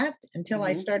the bat until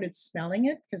I Mhm. started smelling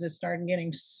it because it started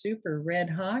getting super red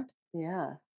hot.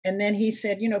 Yeah. And then he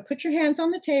said, put your hands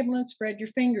on the table and spread your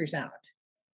fingers out.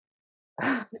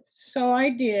 So I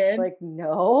did. Like,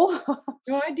 no.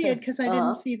 No, I did because I didn't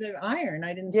Uh-huh. see the iron.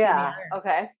 I didn't see the Yeah. iron.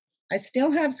 Okay. I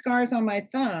still have scars on my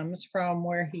thumbs from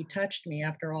where he touched me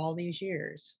after all these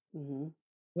years Mhm.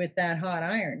 with that hot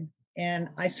iron. And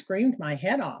I screamed my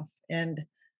head off. And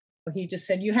he just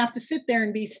said, you have to sit there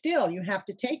and be still. You have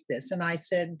to take this. And I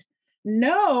said,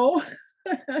 no.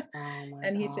 Oh my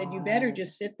And he said, you better god.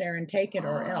 just sit there and take it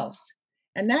or else.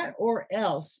 And that or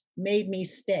else made me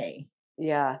stay.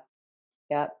 Yeah.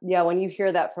 Yeah. Yeah, when you hear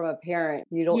that from a parent,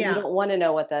 you Yeah. don't wanna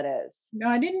know what that is, No,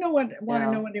 I didn't you want to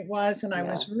know know? what it was, and I Yeah.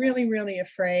 was really, really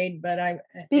afraid. And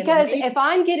it Because made, if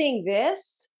I'm getting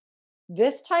this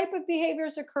type of behavior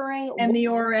is occurring, and the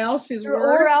or else is or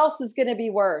worse. else is gonna be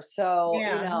worse. So,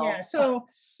 Yeah, yeah. So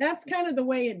that's kind of the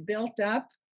way it built up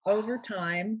over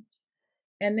time.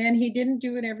 And then he didn't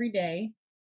do it every day.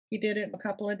 He did it a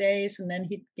couple of days, and then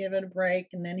he'd give it a break,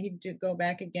 and then go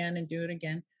back again and do it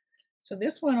again. So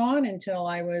this went on until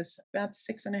I was about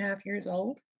 6.5 years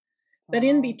old. But Wow.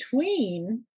 in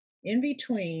between,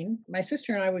 my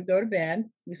sister and I would go to bed.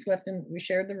 We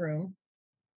shared the room.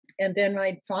 And then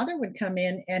my father would come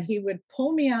in and he would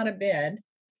pull me out of bed,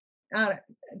 out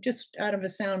just out of a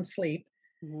sound sleep.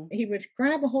 Hmm. He would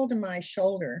grab a hold of my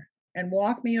shoulder and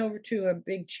walk me over to a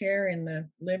big chair in the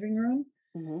living room.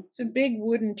 Hmm. It's a big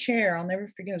wooden chair. I'll never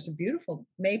forget. It was a beautiful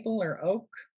maple or oak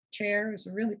chair. It was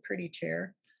a really pretty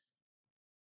chair.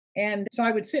 And so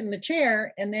I would sit in the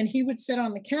chair and then he would sit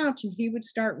on the couch and he would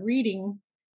start reading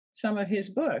some of his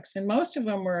books. And most of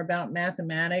them were about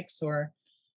mathematics or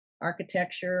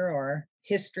architecture or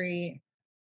history,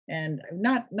 and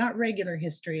not regular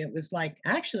history. It was like,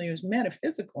 actually it was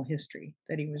metaphysical history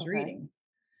that he was Okay. reading.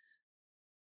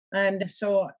 And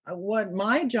so what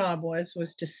my job was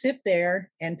to sit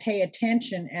there and pay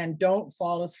attention and don't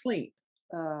fall asleep.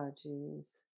 Oh,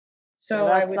 geez. Well, So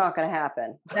I that's would not going to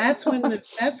happen. that's when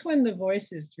the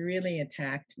voices really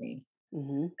attacked me.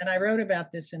 Hmm. And I wrote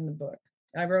about this in the book.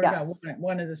 I wrote about Yes.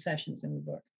 one of the sessions in the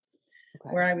book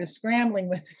where Okay. I was scrambling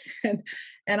with it.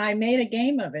 And I made a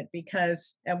game of it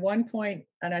because at one point,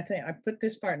 and I think I put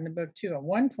this part in the book too, at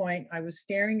one point I was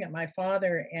staring at my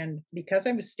father, and because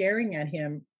I was staring at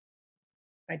him,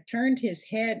 I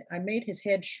made his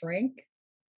head shrink.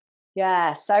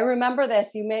 Yes, I remember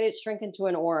this. You made it shrink into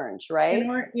an orange, right?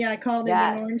 Yeah, I called it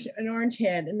Yes. an orange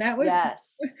head. And that was,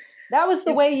 Yes. That was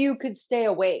the it, way you could stay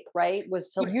awake, right?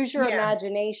 Was to yeah, use your yeah,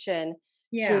 imagination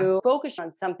yeah, to focus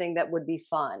on something that would be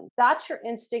fun. That's your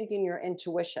instinct and your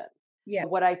intuition. yeah.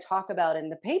 What I talk about in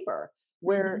the paper, Hmm.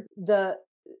 where the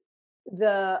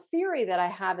theory that I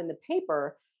have in the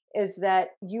paper is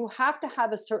that you have to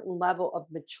have a certain level of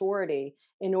maturity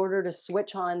in order to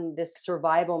switch on this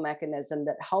survival mechanism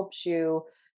that helps you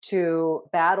to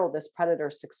battle this predator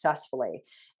successfully.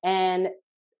 And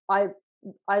I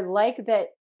I like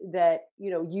that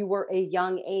you were a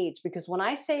young age, because when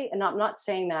I say, and I'm not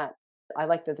saying that I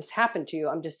like that this happened to you,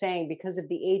 I'm just saying because of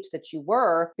the age that you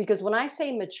were, because when I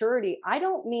say maturity, I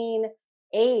don't mean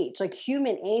age, like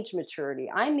human age maturity.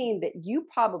 I mean that you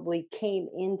probably came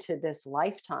into this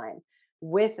lifetime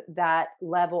with that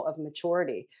level of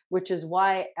maturity, which is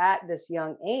why at this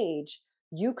young age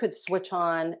you could switch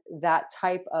on that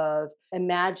type of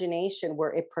imagination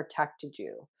where it protected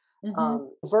you, Hmm.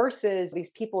 versus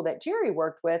these people that Jerry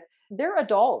worked with. They're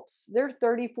adults, they're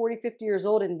 30, 40, 50 years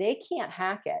old, and they can't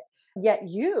hack it. Yet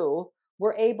you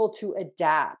were able to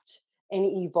adapt and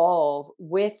evolve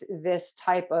with this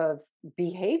type of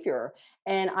behavior.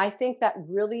 And I think that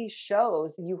really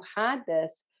shows you had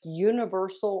this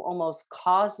universal, almost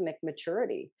cosmic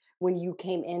maturity when you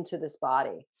came into this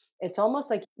body. It's almost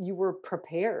like you were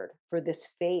prepared for this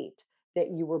fate that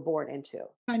you were born into.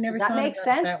 I Does never that thought make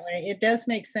about it that sense? way. It does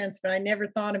make sense, but I never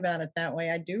thought about it that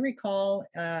way. I do recall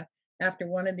after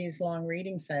one of these long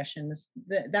reading sessions,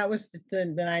 that was the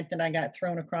night that I got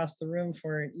thrown across the room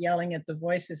for yelling at the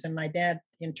voices, and my dad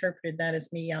interpreted that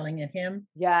as me yelling at him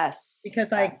Yes.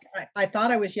 because Yes. I thought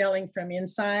I was yelling from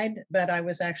inside, but I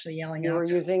was actually yelling You were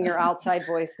outside. using your outside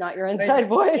voice, not your I was- inside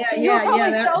voice. yeah, And you were yeah,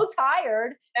 yeah. probably so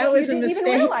tired That that you was a didn't even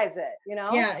mistake. realize it?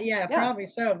 Yeah, yeah, Yeah. probably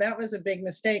so. That was a big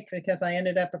mistake because I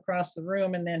ended up across the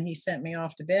room and then he sent me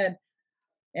off to bed.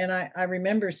 And I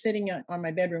remember sitting on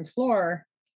my bedroom floor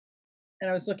and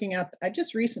I was looking out. I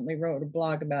just recently wrote a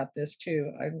blog about this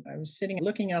too. I was sitting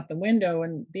looking out the window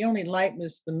and the only light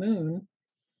was the moon.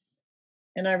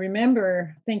 And I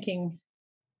remember thinking,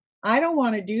 I don't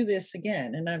want to do this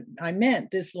again. And I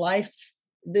meant this Yeah.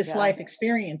 life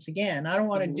experience again. I don't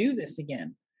want to Hmm. do this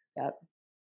again. Yep.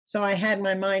 So I had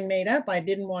my mind made up. I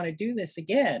didn't want to do this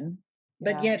again.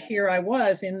 But Yeah. yet here I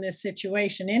was in this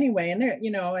situation anyway. And there,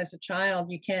 as a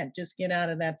child, you can't just get out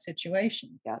of that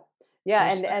situation. Yeah. Yeah.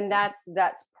 You're stuck And there.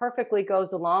 that's perfectly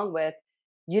goes along with,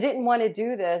 you didn't want to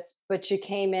do this, but you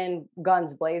came in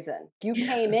guns blazing. You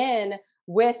came in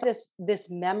with this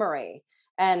memory.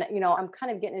 And I'm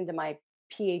kind of getting into my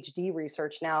PhD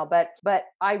research now, but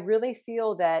I really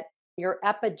feel that you're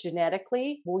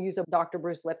epigenetically, we'll use a Dr.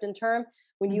 Bruce Lipton term,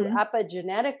 when you Hmm.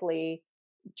 epigenetically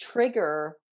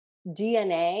trigger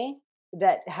DNA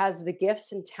that has the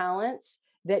gifts and talents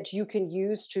that you can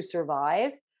use to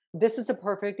survive. This is a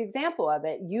perfect example of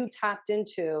it. You tapped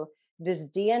into this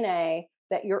DNA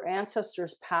that your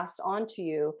ancestors passed on to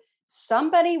you.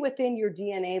 Somebody within your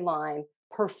DNA line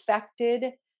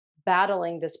perfected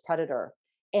battling this predator,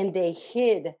 and they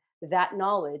hid that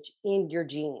knowledge in your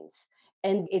genes.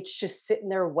 And it's just sitting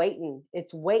there waiting.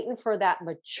 It's waiting for that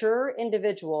mature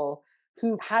individual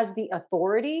who has the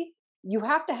authority. You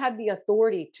have to have the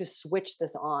authority to switch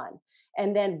this on.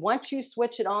 And then once you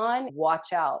switch it on,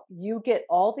 watch out. You get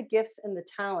all the gifts and the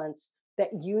talents that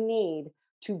you need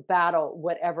to battle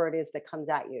whatever it is that comes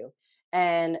at you.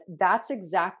 And that's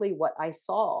exactly what I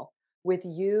saw with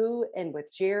you and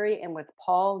with Jerry and with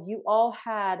Paul, you all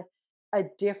had a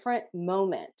different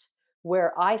moment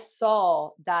where I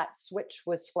saw that switch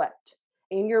was flipped.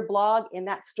 In your blog, in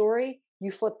that story,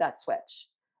 you flipped that switch.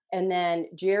 And then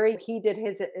Jerry, he did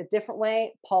his a different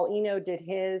way. Paul Eno did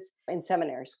his in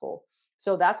seminary school.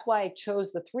 So that's why I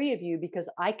chose the three of you, because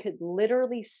I could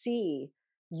literally see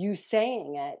you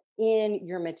saying it in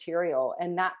your material.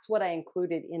 And that's what I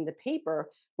included in the paper,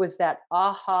 was that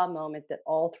aha moment that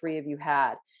all three of you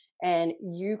had. And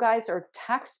you guys are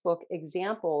textbook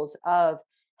examples of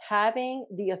having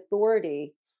the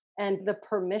authority and the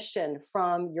permission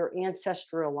from your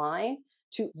ancestral line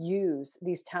to use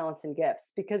these talents and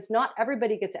gifts, because not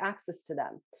everybody gets access to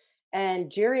them.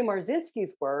 And Jerry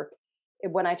Marzinski's work,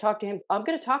 when I talk to him, I'm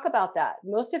going to talk about that.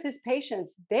 Most of his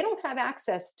patients, they don't have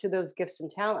access to those gifts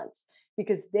and talents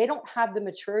because they don't have the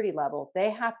maturity level. They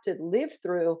have to live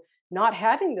through not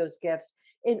having those gifts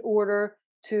in order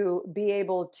to be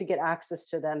able to get access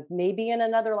to them, maybe in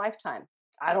another lifetime.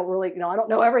 I don't really, I don't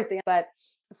know everything, but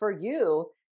for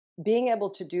you, being able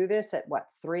to do this at what,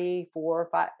 3, 4,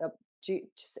 5,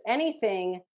 just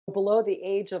anything below the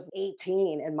age of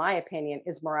 18, in my opinion,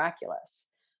 is miraculous.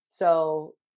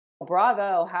 So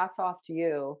bravo, hats off to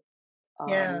you.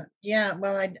 Yeah, yeah.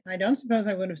 Well, I don't suppose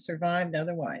I would have survived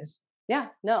otherwise. Yeah,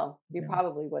 no, you No,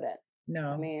 probably wouldn't. I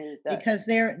no, mean, because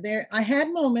I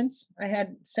had moments. I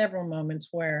had several moments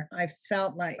where I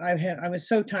felt like I was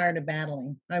so tired of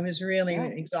battling. I was really yeah,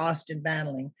 exhausted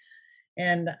battling,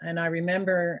 and I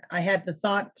remember I had the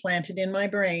thought planted in my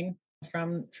brain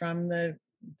from the,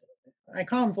 I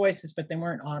call them voices, but they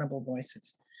weren't audible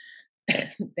voices.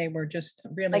 They were just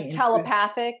really intrusive.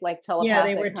 like Yeah,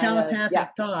 they were telepathic kind of, telepathic yeah,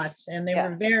 thoughts, and they yeah,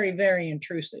 were very, very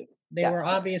intrusive. They were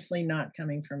yes. obviously not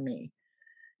coming from me.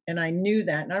 And I knew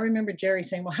that. And I remember Jerry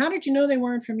saying, "Well, how did you know they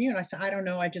weren't from you?" And I said, "I don't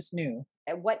know. I just knew."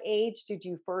 At what age did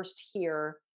you first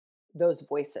hear those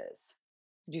voices?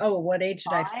 Did you say Oh, what age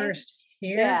did I 5? first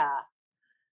hear? Yeah.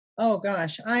 Oh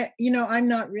gosh, I'm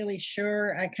not really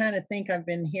sure. I kind of think I've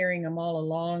been hearing them all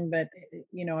along, but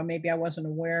maybe I wasn't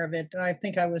aware of it. I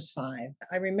think I was 5.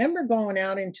 I remember going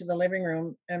out into the living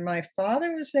room, and my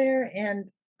father was there, and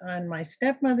my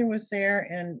stepmother was there,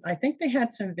 and I think they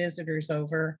had some visitors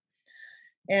over.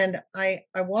 And I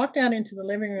walked out into the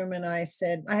living room and I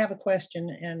said, "I have a question."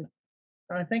 And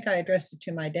I think I addressed it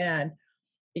to my dad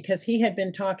because he had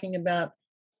been talking about,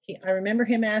 I remember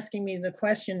him asking me the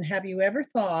question, "Have you ever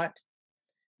thought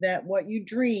that what you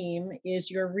dream is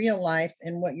your real life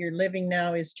and what you're living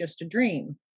now is just a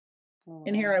dream?" Oh,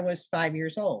 And here wow. I was 5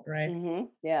 years old, right?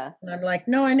 Yeah. And I'm like,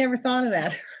 "No, I never thought of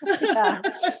Yeah.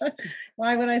 that."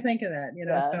 Why would I think of that?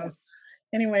 So Yes.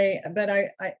 anyway, but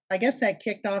I guess that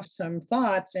kicked off some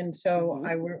thoughts, and so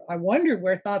Mhm. I wondered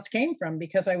where thoughts came from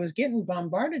because I was getting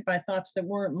bombarded by thoughts that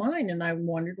weren't mine, and I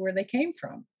wondered where they came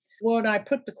from. When I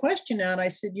put the question out, I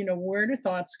said, "Where do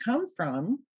thoughts come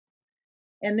from?"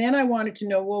 And then I wanted to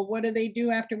know, well, what do they do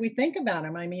after we think about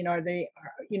them? I mean,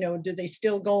 do they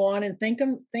still go on and think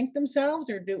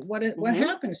themselves, or what Mhm.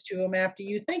 happens to them after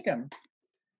you think them?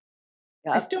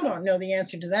 I Yep. still don't know the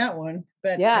answer to that one,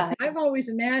 but Yeah. I've always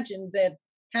imagined that,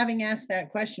 having asked that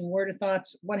question,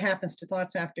 what happens to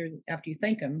thoughts after you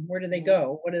think them? Where do they Mhm.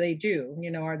 go? What do they do?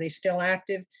 Are they still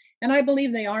active? And I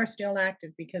believe they are still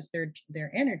active because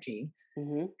they're energy.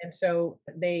 Mhm. And so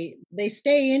they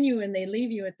stay in you and they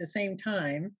leave you at the same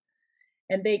time.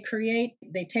 And they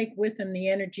take with them the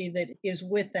energy that is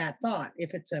with that thought.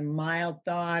 If it's a mild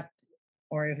thought,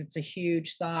 or if it's a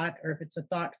huge thought, or if it's a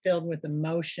thought filled with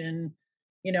emotion,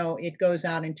 it goes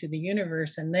out into the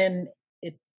universe, and then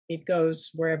it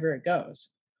goes wherever it goes.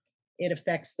 It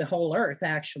affects the whole earth,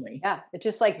 actually. Yeah. It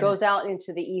just like Yeah. goes out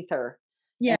into the ether.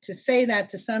 Yeah. To say that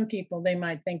to some people, they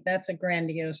might think that's a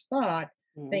grandiose thought,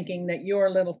 Mhm. thinking that your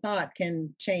little thought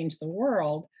can change the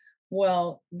world.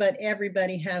 Well, but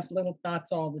everybody has little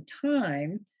thoughts all the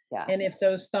time. And if Yes.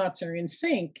 those thoughts are in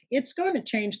sync, it's going to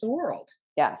change the world,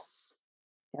 Yes.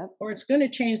 Yep. or it's going to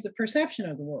change the perception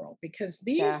of the world, because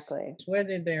these, Exactly.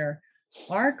 whether they're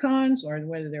archons or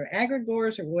whether they're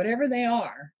egregores or whatever they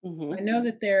are, I Mhm. know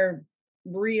that they're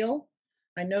real.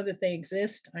 I know that they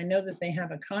exist. I know that they have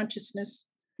a consciousness.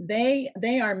 They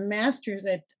are masters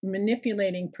at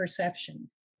manipulating perception.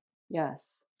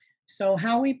 Yes. So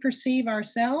how we perceive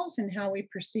ourselves and how we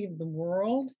perceive the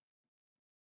world,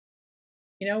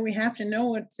 we have to know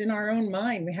what's in our own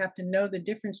mind. We have to know the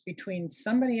difference between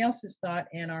somebody else's thought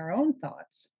and our own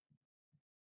thoughts,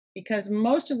 because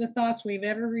most of the thoughts we've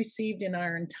ever received in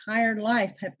our entire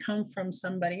life have come from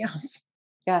somebody else.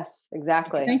 Yes. If you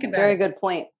Exactly. think about Very it, good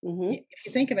point. Mhm.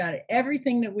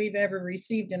 everything that we've ever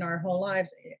received in our whole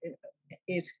lives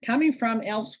is coming from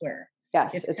elsewhere.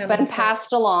 Yes, It's it's coming been from,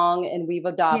 passed along and we've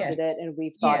adopted yes, it and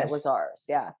we've thought it yes, was ours.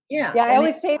 Yeah. yeah, Yeah, I and it,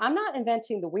 always say I'm not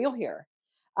inventing the wheel here.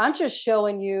 I'm just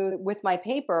showing you with my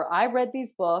paper. I read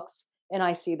these books and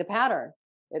I see the pattern.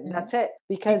 mhm, That's it.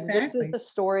 Because this is exactly. the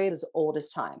story as old as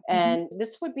time. Mhm. And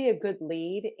this would be a good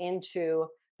lead into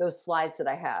those slides that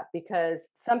I have because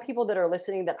some people that are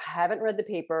listening that haven't read the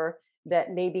paper,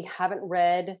 that maybe haven't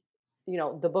read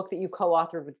the book that you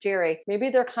co-authored with Jerry, maybe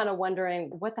they're kind of wondering,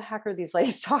 what the heck are these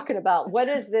ladies talking about? What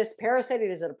is this parasite?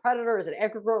 Is it a predator? Is it an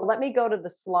egregore? Let me go to the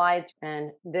slides.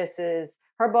 And this is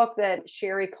her book that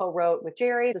Sherry co-wrote with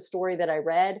Jerry. The story that I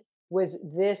read was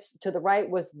this. To the right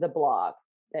was the blog,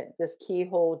 that this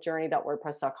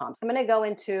keyholejourney.wordpress.com. I'm going to go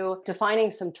into defining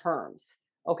some terms.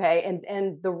 Okay.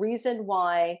 And the reason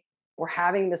why we're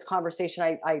having this conversation,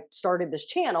 I started this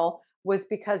channel was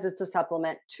because it's a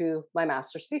supplement to my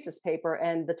master's thesis paper.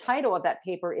 And the title of that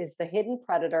paper is The Hidden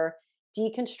Predator: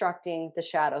 Deconstructing the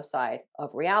Shadow Side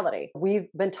of Reality. We've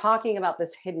been talking about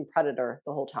this hidden predator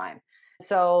the whole time.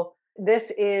 So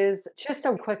this is just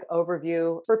a quick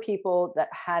overview for people that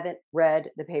haven't read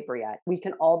the paper yet. We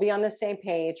can all be on the same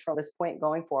page from this point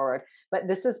going forward, but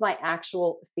this is my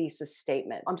actual thesis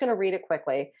statement. I'm going to read it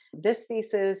quickly. This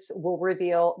thesis will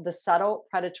reveal the subtle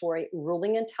predatory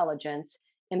ruling intelligence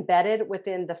embedded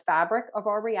within the fabric of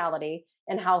our reality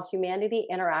and how humanity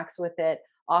interacts with it,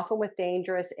 often with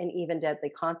dangerous and even deadly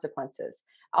consequences.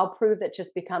 I'll prove that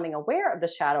just becoming aware of the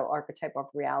shadow archetype of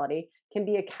reality can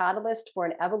be a catalyst for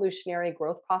an evolutionary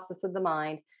growth process of the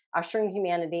mind, ushering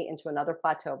humanity into another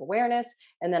plateau of awareness.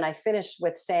 And then I finished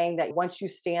with saying that once you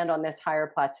stand on this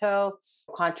higher plateau,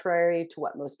 contrary to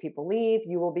what most people believe,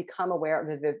 you will become aware of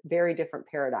a very different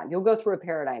paradigm. You'll go through a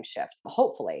paradigm shift,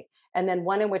 hopefully, and then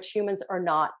one in which humans are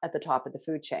not at the top of the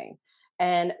food chain.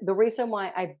 And the reason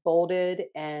why I bolded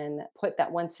and put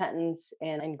that one sentence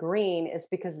in green is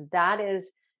because that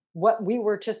is what we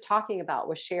were just talking about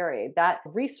with Sherry. That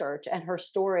research and her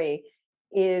story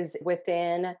is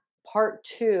within part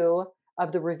 2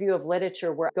 of the review of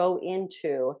literature, where I go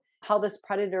into how this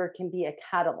predator can be a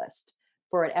catalyst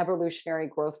for an evolutionary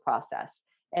growth process,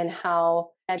 and how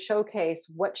I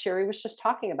showcase what Sherry was just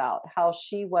talking about, how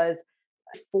she was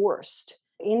forced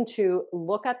into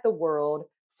look at the world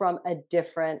from a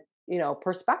different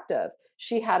perspective.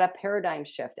 She had a paradigm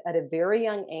shift at a very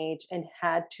young age and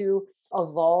had to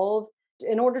evolve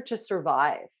in order to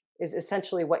survive, is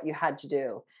essentially what you had to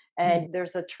do. Mm. And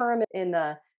there's a term in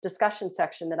the discussion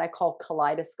section that I call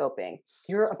kaleidoscoping.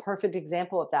 You're a perfect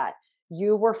example of that.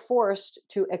 You were forced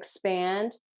to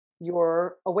expand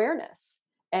your awareness,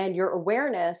 and your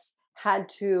awareness had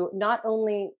to not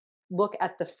only look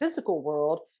at the physical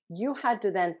world, you had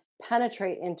to then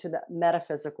penetrate into the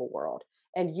metaphysical world.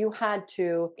 And you had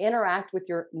to interact with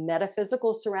your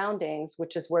metaphysical surroundings,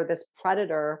 which is where this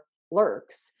predator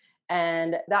lurks.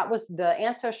 And that was the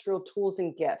ancestral tools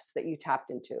and gifts that you tapped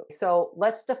into. So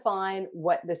let's define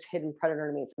what this hidden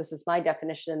predator means. This is my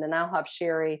definition, and then I'll have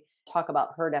Sherry talk about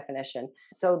her definition.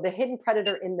 So the hidden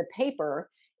predator in the paper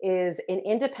is an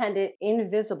independent,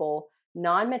 invisible,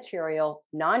 non-material,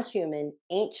 non-human,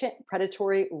 ancient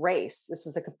predatory race. This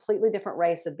is a completely different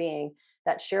race of being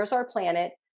that shares our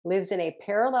planet, lives in a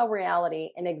parallel reality,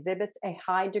 and exhibits a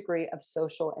high degree of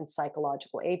social and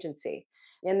psychological agency.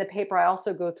 In the paper, I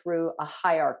also go through a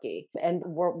hierarchy, and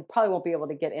we probably won't be able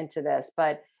to get into this,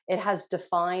 but it has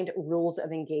defined rules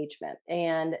of engagement.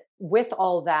 And with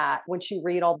all that, once you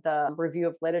read all the review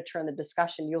of literature and the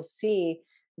discussion, you'll see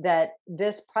that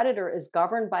this predator is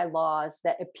governed by laws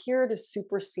that appear to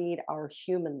supersede our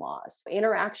human laws.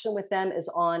 Interaction with them is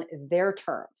on their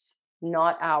terms,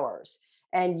 not ours.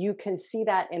 And you can see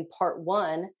that in part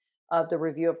 1 of the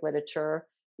review of literature,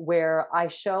 where I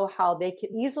show how they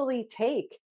can easily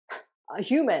take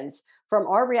humans from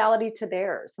our reality to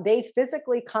theirs. They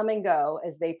physically come and go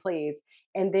as they please,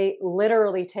 and they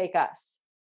literally take us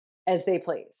as they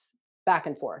please, back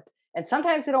and forth. And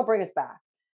sometimes they don't bring us back.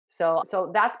 So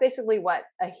that's basically what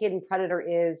a hidden predator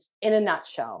is in a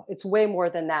nutshell. It's way more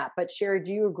than that. But Sherry,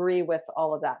 do you agree with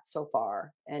all of that so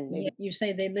far? And Yeah, maybe, you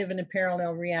say they live in a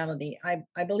parallel reality.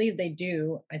 I believe they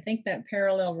do. I think that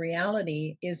parallel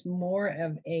reality is more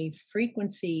of a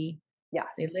frequency. They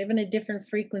yes, live in a different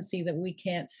frequency that we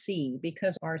can't see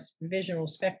because our visual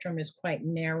spectrum is quite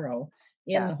narrow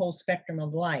in yeah, the whole spectrum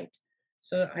of light.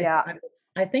 So yeah,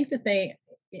 I think that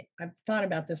I've thought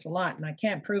about this a lot and I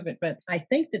can't prove it, but I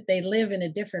think that they live in a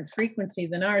different frequency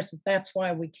than ours. That's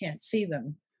why we can't see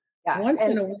them. yes. Once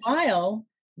in And a while,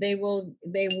 they will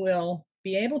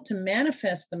be able to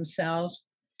manifest themselves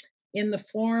in the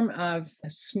form of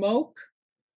smoke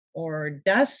or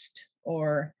dust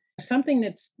or something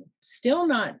that's still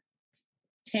not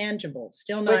tangible,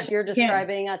 still not, Which you're can't.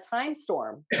 describing a time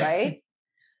storm, right?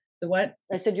 The what?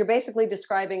 I said, you're basically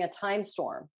describing a time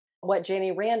storm. What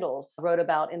Janie Randalls wrote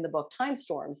about in the book Time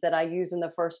Storms that I use in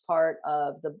the first part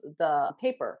of the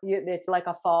paper. It's like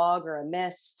a fog or a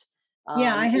mist.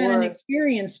 Yeah, I had an Or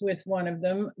experience with one of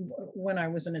them when I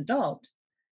was an adult,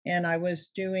 and I was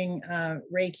doing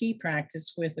Reiki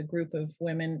practice with a group of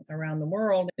women around the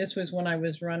world. This was when I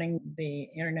was running the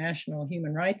International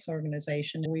Human Rights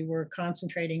Organization. We were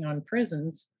concentrating on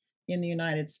prisons in the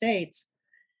United States.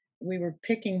 We were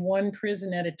picking one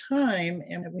prison at a time,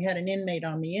 and we had an inmate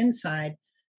on the inside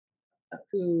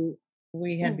who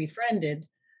we had befriended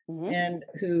Mhm. and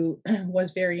who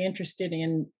was very interested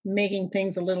in making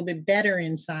things a little bit better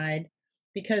inside,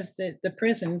 because the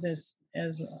prisons,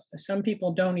 as some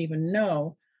people don't even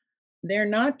know, they're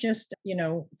not just,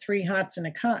 three hots and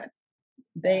a cot.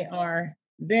 They are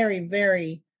very,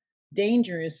 very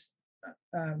dangerous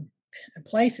um,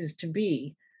 places to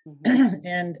be. Mhm.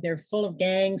 And they're full of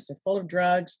gangs, they're full of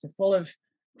drugs, they're full of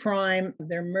crime,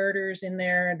 there are murders in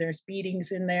there, there's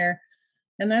beatings in there.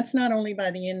 And that's not only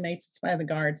by the inmates, it's by the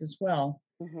guards as well.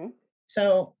 Mhm.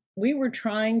 So we were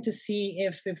trying to see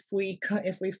if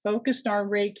we focused our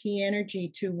Reiki energy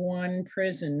to one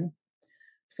prison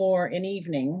for an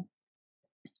evening,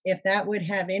 if that would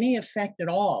have any effect at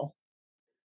all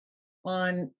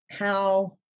on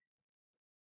how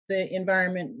the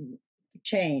environment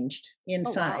changed Oh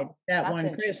inside wow, that that's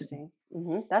one prison. interesting.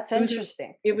 That's It was a,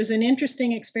 interesting. it was an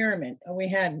interesting experiment. We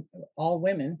had all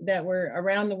women that were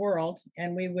around the world,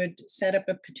 and we would set up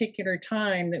a particular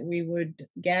time that we would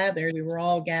gather. We were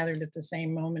all gathered at the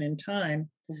same moment in time,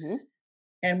 Mhm.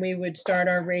 and we would start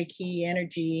our Reiki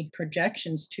energy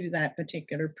projections to that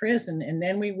particular prison. And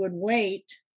then we would wait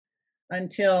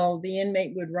until the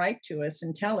inmate would write to us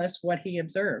and tell us what he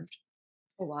observed.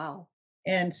 Oh wow.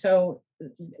 And so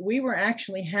we were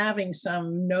actually having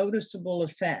some noticeable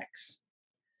effects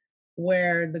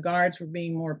where the guards were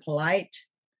being more polite.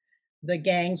 The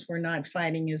gangs were not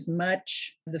fighting as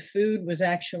much. The food was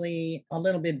actually a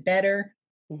little bit better.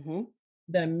 Mhm.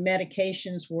 The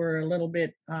medications were a little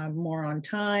bit more on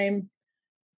time.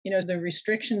 The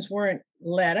restrictions weren't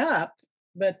let up,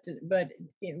 but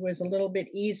it was a little bit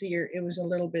easier. It was a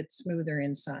little bit smoother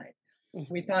inside. Mhm.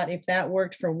 We thought, if that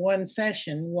worked for one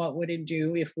session, what would it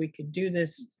do if we could do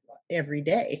this every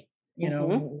day?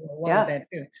 Mhm. What would Yeah. that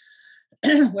do?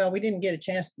 Well, we didn't get a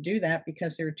chance to do that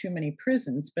because there were too many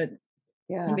prisons, but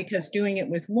Yeah. because doing it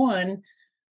with one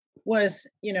was,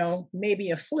 maybe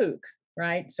a fluke,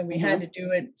 right? So we had Mhm. to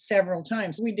do it several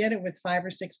times. We did it with 5 or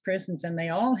 6 prisons, and they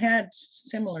all had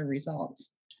similar results.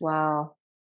 Wow.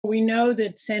 We know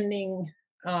that sending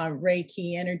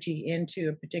Reiki energy into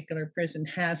a particular prison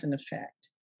has an effect.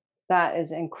 That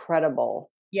is incredible.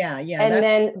 Yeah, yeah, And that's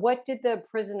then what did the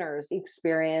prisoners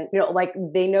experience? Like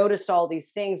they noticed all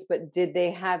these things, but did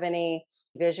they have any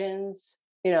visions?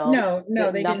 no,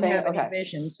 no, they didn't Nothing. have any Okay.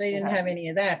 visions. They didn't Okay. have any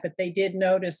of that, but they did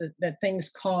notice that things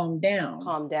calmed down.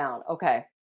 Calm down. Okay.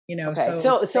 Okay.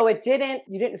 So So you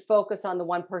didn't focus on the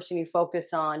one person, you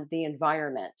focus on the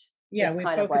environment. yeah, It's we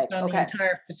kind of like, focused on the okay,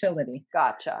 entire facility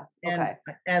gotcha. and Okay.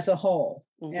 as a whole.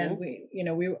 And Hmm.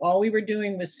 we were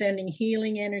doing was sending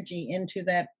healing energy into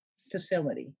that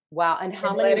facility Wow. And how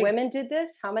and many letting. women did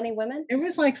this? How many women? It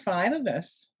was like 5 of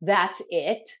us. That's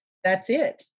it. That's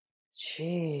it.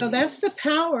 So that's the Jeez.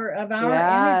 power of our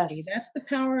energy. Yes. That's the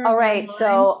power All of our right. minds.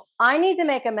 So I need to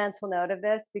make a mental note of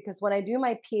this because when I do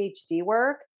my PhD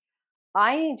work,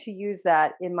 I need to use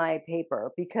that in my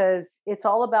paper because it's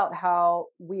all about how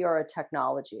we are a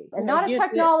technology and Well, not a get the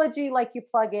technology like you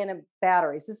plug in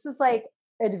batteries. This is like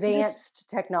this advanced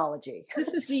technology.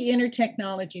 this is the inner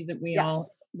technology that we all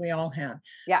Yes. we all have.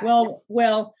 Yes.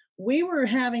 Well, we were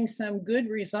having some good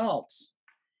results,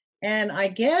 and I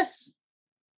guess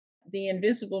the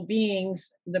invisible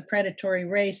beings, the predatory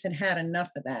race, had had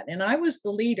enough of that. And I was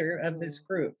the leader of this Mm,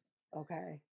 group.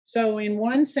 okay. So in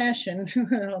one session,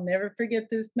 I'll never forget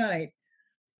this night.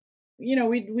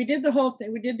 We did the whole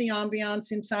thing. We did the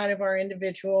ambiance inside of our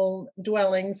individual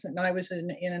dwellings, and I was in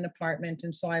an apartment,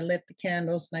 and so I lit the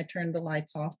candles and I turned the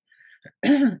lights off,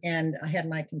 and I had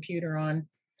my computer on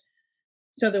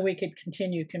so that we could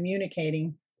continue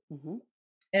communicating. Hmm.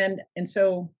 And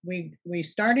so we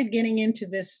started getting into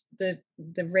the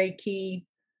Reiki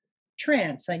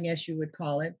trance, I guess you would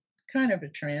call it, kind of a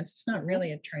trance. It's not Hmm.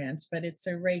 really a trance, but it's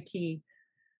a Reiki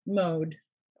mode.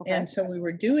 Okay. And so we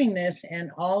were doing this, and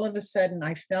all of a sudden,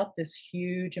 I felt this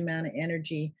huge amount of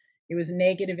energy. It was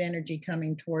negative energy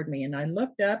coming toward me. And I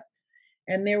looked up,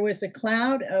 and there was a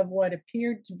cloud of what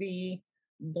appeared to be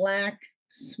black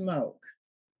smoke,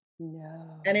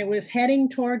 and it No. was heading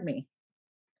toward me.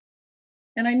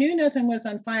 And I knew nothing was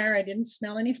on fire. I didn't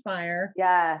smell any fire.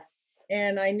 Yes.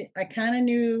 And I kind of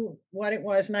knew what it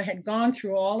was. And I had gone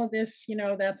through all of this,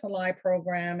 that's a lie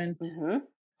program. And, Mhm.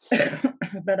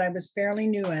 but I was fairly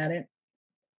new at it.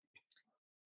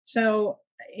 So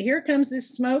here comes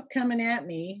this smoke coming at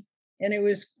me. And it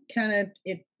was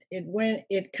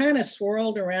it kind of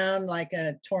swirled around like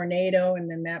a tornado. And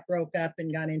then that broke up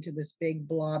and got into this big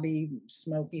blobby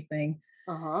smoky thing.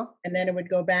 Uh-huh. And then it would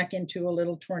go back into a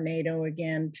little tornado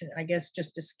again, I guess,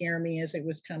 just to scare me as it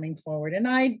was coming forward. And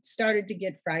I started to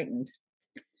get frightened.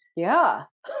 Yeah.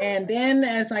 And then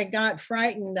as I got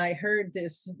frightened, I heard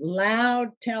this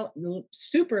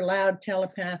super loud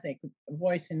telepathic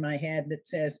voice in my head that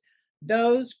says,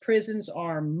 "Those prisons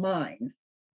are mine."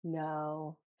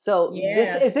 No. So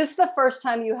Yeah. is this the first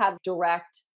time you have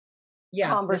direct Yeah.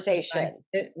 conversation?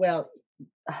 Well,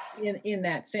 in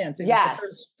that sense, it was Yes.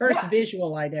 the first Yeah.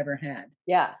 visual I'd ever had.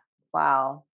 Yeah.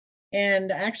 Wow.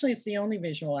 And actually, it's the only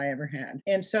visual I ever had.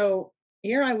 And so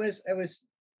here I was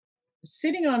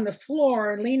sitting on the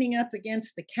floor, leaning up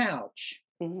against the couch,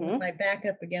 with Mhm. my back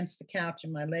up against the couch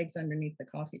and my legs underneath the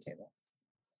coffee table.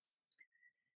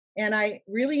 And I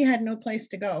really had no place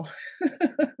to go.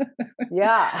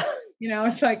 Yeah.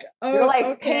 It's like, You're oh, like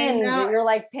okay, pinned. now, You're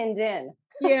like pinned in.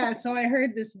 yeah. So I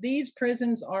heard these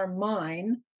prisons are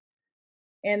mine.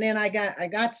 And then I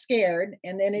got scared,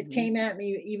 and then it Mhm. came at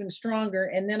me even stronger.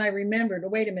 And then I remembered,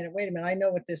 wait a minute, I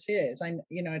know what this is.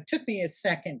 It took me a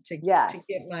second to get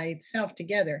Yes. myself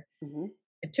together. Mhm.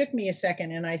 It took me a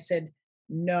second, and I said,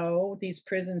 "No, these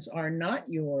prisons are not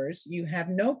yours. You have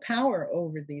no power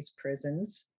over these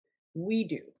prisons. We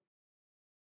do."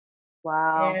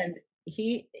 Wow. And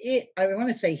I want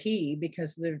to say he,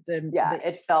 because Yeah,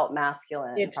 it felt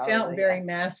masculine it felt probably. Yeah. very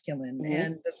masculine, Mhm.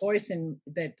 and the voice in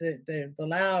that the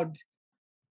loud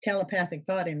telepathic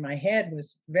thought in my head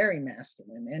was very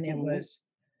masculine, and it Mhm. was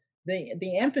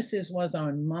the emphasis was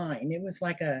on mine. It was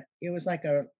like a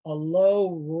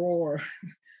low roar of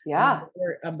Yeah.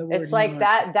 the word It's like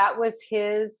mine. that was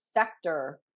his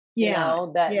sector, Yeah,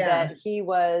 yeah, that he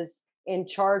was in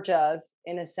charge of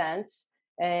in a sense.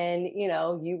 And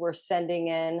you were sending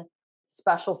in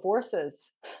special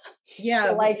forces to yeah,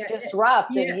 like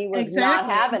disrupt, and yeah, he was not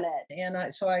exactly. having it. And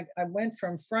I went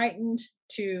from frightened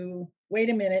to, wait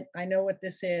a minute, I know what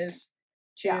this is,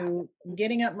 Yeah. to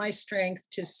getting up my strength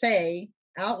to say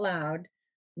out loud,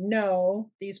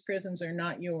 no, these prisons are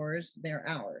not yours, they're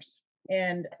ours.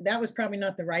 And that was probably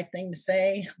not the right thing to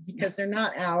say because they're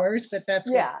not ours, but that's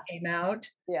what Yeah. came out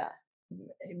Yeah.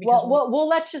 because Well, we, we'll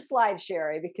let you slide,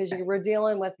 Sherry, because you were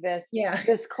dealing with this yeah,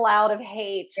 this cloud of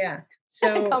hate yeah.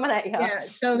 So, coming at you. yeah,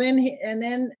 so then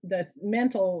the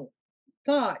mental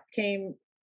thought came.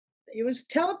 It was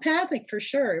telepathic for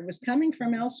sure. It was coming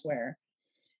from elsewhere.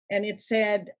 And it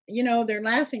said, they're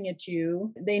laughing at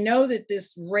you. They know that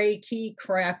this Reiki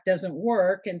crap doesn't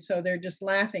work. And so they're just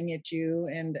laughing at you.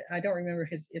 And I don't remember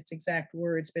its exact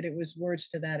words, but it was words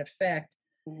to that effect.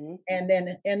 Mhm. And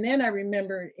then I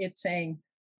remember it saying,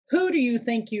 "Who do you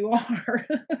think you are?"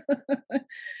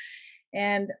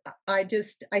 And I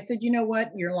said, "You know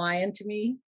what? You're lying to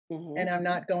me, and Mhm. I'm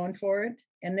not going for it."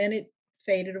 And then it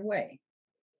faded away.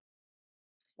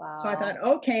 So I thought,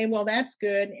 Wow. okay, well, that's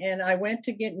good. And I went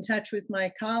to get in touch with my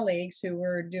colleagues who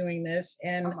were doing this,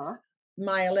 and Uh-huh.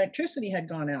 my electricity had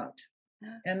gone out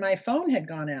and my phone had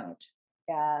gone out.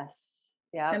 Yes.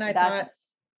 Yep. And I thought,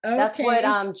 That's what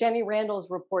okay, Jenny Randall's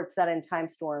reports that in time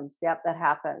storms. Yep, that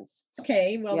happens.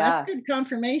 okay, well, that's Yeah. good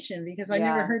confirmation because I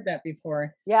never Yeah. heard that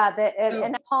before. Yeah, that So,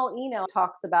 and Paul Eno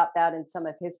talks about that in some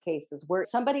of his cases where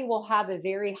somebody will have a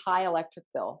very high electric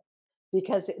bill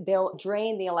because they'll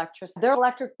drain the electricity. Their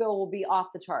electric bill will be off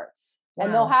the charts.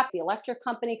 And they'll wow. have the electric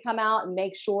company come out and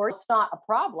make sure it's not a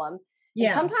problem. And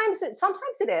Yeah, sometimes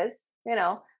it is,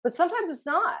 but sometimes it's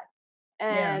not.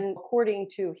 yeah. And according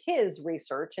to his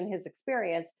research and his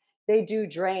experience, they do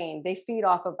drain, they feed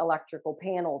off of electrical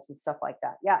panels and stuff like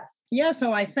that. Yes. Yeah,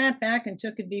 so I sat back and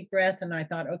took a deep breath and I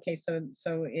thought, okay, so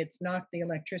it's knocked the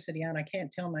electricity out. I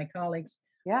can't tell my colleagues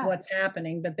Yeah. what's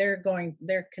happening, but they're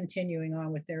continuing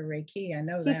on with their Reiki. I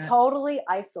know He that. totally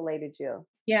isolated you,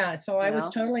 Yeah, so I you was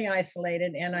know? totally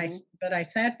isolated, Mhm. but I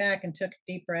sat back and took a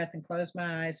deep breath and closed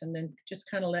my eyes and then just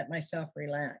kind of let myself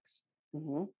relax.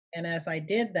 Mhm. And as I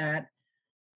did that,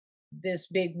 this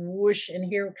big whoosh, and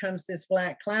here comes this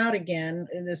black cloud again,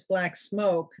 this black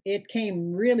smoke. It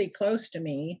came really close to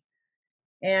me.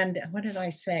 And what did I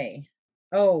say?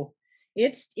 Oh,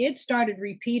 it started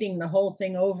repeating the whole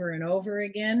thing over and over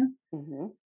again.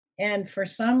 Mhm. And for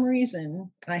some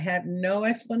reason, I have no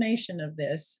explanation of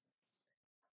this.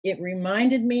 It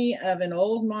reminded me of an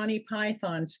old Monty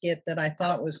Python skit that I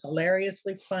thought was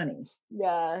hilariously funny.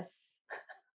 Yes.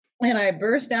 And I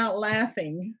burst out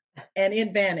laughing and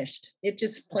it vanished. It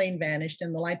just plain vanished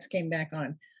and the lights came back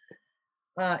on.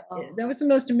 Oh, That was the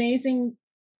most amazing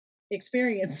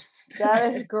experience.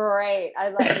 that is great. I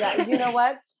love that. You know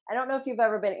what? I don't know if you've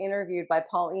ever been interviewed by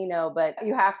Paul Eno, but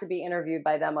you have to be interviewed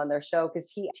by them on their show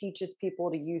because he teaches people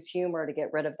to use humor to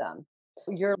get rid of them.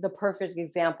 You're the perfect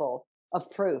example of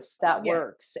proof that Yeah.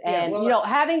 works. Yeah. And, Well,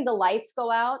 having the lights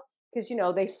go out, because,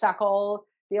 they suck all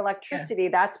the yeah. electricity,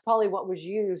 that's probably what was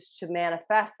used to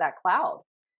manifest that cloud.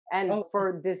 And Oh,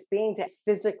 for this being to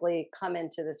physically come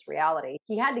into this reality,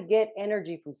 he had to get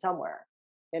energy from somewhere,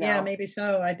 you yeah, know? maybe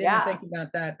so. I didn't Yeah. think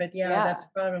about that, but yeah, Yeah. that's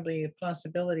probably a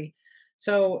possibility.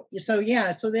 So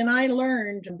yeah, so then I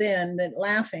learned then that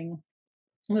laughing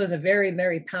was a very,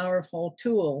 very powerful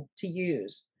tool to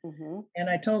use. Hmm. And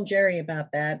I told Jerry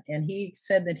about that, and he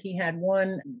said that he had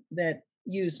one that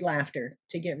used laughter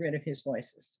to get rid of his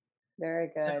voices. Very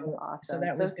good. So Awesome.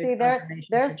 that So was good see there confirmation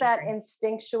for there's that Jerry.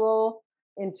 instinctual,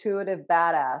 intuitive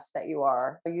badass that you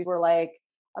are. You were like,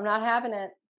 I'm not having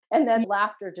it. And then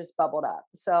laughter just bubbled up.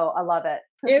 So I love it.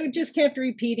 It just kept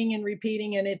repeating and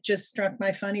repeating, and it just struck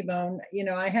my funny bone.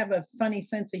 I have a funny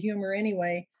sense of humor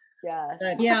anyway. Yes.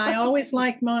 But yeah, I always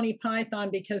liked Monty Python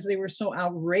because they were so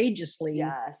outrageously,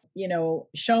 Yes.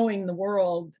 showing the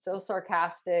world. So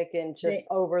sarcastic and just They,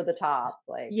 over the top.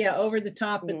 Like, yeah, over the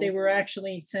top, but they mhm. were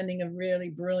actually sending a really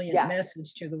brilliant Yes.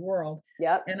 message to the world.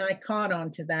 Yep. And I caught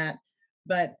on to that.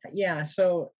 But yeah,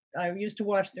 so I used to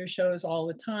watch their shows all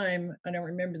the time. I don't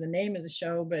remember the name of the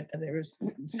show, but there was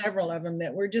several of them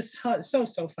that were just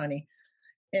so funny.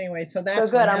 Anyway, so So that's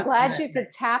what good. I'm happened glad that you night.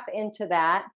 could tap into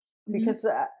that Mhm. because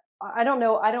I don't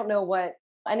know what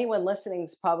anyone listening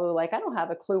is probably like, I don't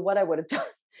have a clue what I would have done.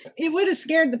 It would have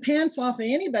scared the pants off of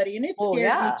anybody, and it Oh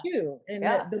scared me yeah. too. And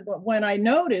Yeah. when I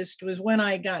noticed was when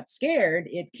I got scared,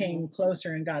 it Mhm. came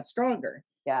closer and got stronger.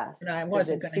 And I Yes, because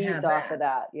wasn't it going to feeds have off of that.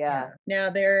 that. Yeah. Yeah.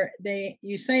 Now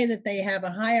you say that they have a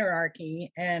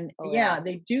hierarchy, and Oh yeah, yeah.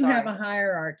 they do have Sorry. a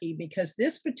hierarchy because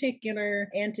this particular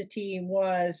entity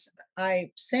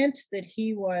I sensed that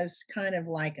he was kind of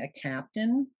like a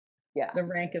captain, Yeah. the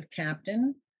rank of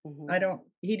captain. Hmm.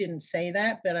 He didn't say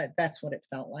that, but that's what it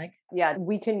felt like. Yeah.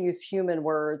 We can use human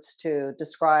words to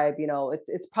describe,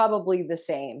 it's probably the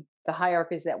same. The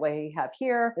hierarchies that we have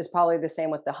here is probably the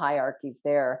same with the hierarchies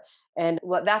there. And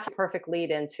that's a perfect lead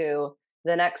into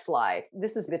the next slide.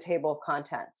 This is the table of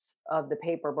contents of the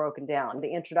paper broken down,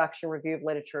 the introduction, review of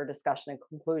literature, discussion, and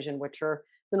conclusion, which are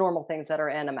the normal things that are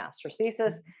in a master's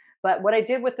thesis. Mhm. But what I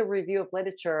did with the review of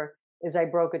literature is I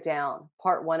broke it down,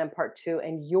 part one and part two,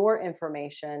 and your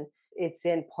information, it's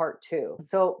in part two.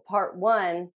 So part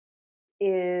one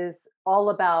is all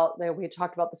about, we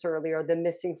talked about this earlier, the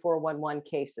missing 411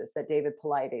 cases that David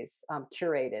Paulides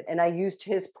curated. And I used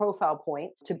his profile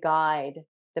points to guide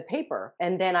the paper.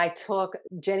 And then I took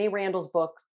Jenny Randall's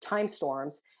book, Time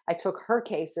Storms, I took her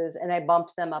cases and I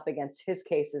bumped them up against his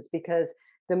cases because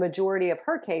the majority of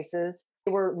her cases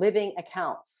were living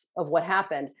accounts of what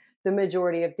happened. The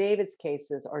majority of David's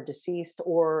cases are deceased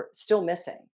or still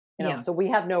missing. Yeah. So we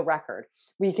have no record.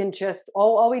 We can just,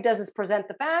 all he does is present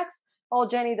the facts. All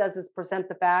Jenny does is present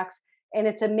the facts. And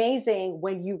it's amazing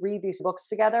when you read these books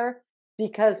together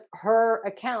because her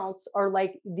accounts are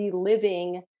like the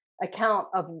living account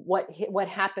of what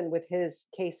happened with his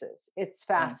cases. It's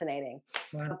Wow. fascinating.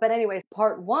 Wow. But anyways,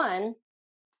 part one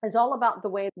is all about the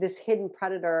way this hidden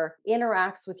predator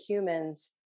interacts with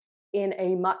humans in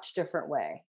a much different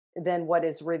way than what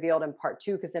is revealed in part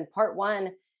two. Because in part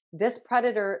one, this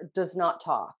predator does not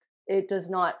talk. It does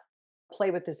not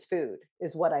play with his food,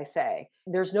 is what I say.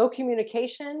 There's no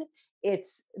communication.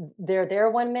 It's they're there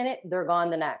 1 minute, they're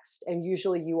gone the next. And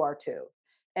usually you are too.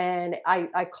 And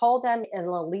I call them an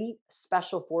elite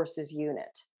special forces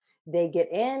unit. They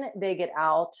get in, they get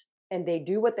out, and they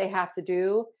do what they have to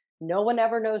do. No one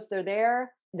ever knows they're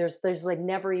there. There's like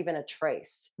never even a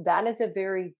trace. That is a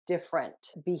very different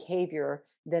behavior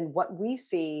than what we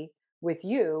see with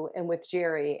you and with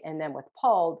Jerry and then with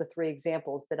Paul, the three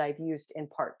examples that I've used in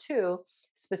part two.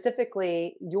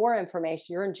 Specifically, your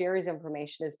information, your and Jerry's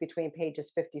information is between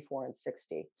pages 54 and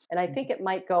 60. And I think Mhm. it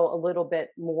might go a little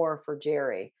bit more for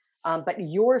Jerry. But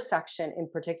your section in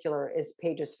particular is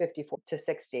pages 54 to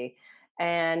 60.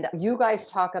 And you guys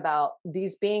talk about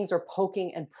these beings are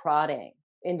poking and prodding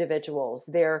individuals.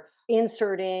 They're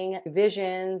inserting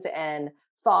visions and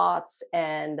thoughts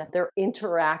and they're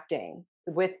interacting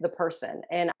with the person.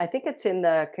 And I think it's in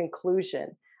the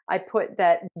conclusion. I put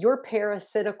that your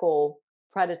parasitical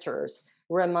predators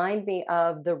remind me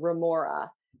of the remora,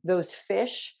 those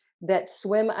fish that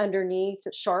swim underneath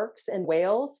sharks and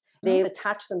whales. They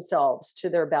attach themselves to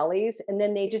their bellies and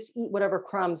then they just eat whatever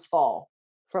crumbs fall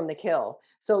from the kill.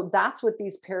 So that's what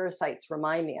these parasites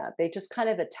remind me of. They just kind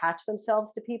of attach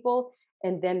themselves to people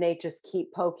and then they just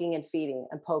keep poking and feeding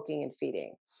and poking and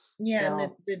feeding. Yeah,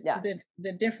 and So, yeah,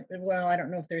 the different. Well, I don't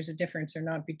know if there's a difference or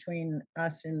not between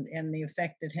us and the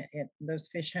effect that those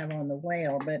fish have on the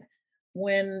whale. But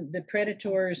when the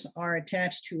predators are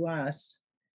attached to us,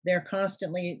 they're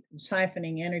constantly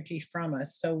siphoning energy from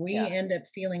us, so we yeah, end up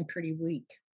feeling pretty weak.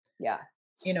 yeah.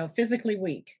 Physically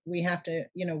weak. We have to.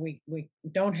 We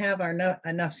don't have our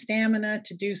enough stamina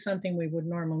to do something we would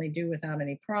normally do without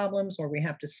any problems, or we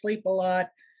have to sleep a lot.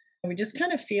 We just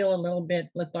kind of feel a little bit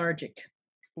lethargic.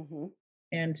 Hmm.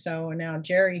 And so now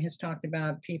Jerry has talked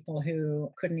about people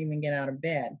who couldn't even get out of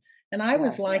bed. And I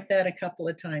was like Yes. that a couple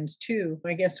of times too.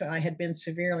 I guess I had been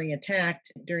severely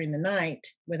attacked during the night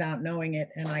without knowing it.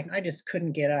 And I just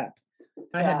couldn't get up.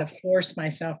 I had to Yeah. force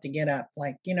myself to get up.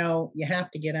 Like, you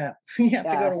have to get up. You have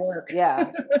to go to Yes. work. Yeah. you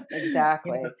know,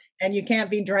 Exactly. and you can't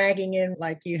be dragging in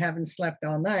like you haven't slept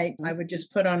all night. I would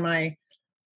just put on my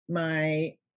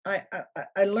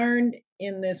I learned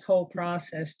in this whole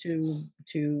process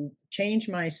to change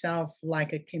myself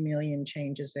like a chameleon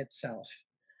changes itself.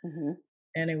 Hmm.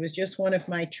 And it was just one of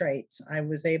my traits. I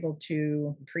was able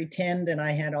to pretend that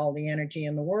I had all the energy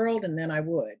in the world, and then I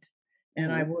would.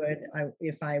 And Hmm.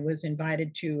 if I was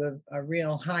invited to a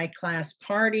real high class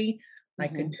party, I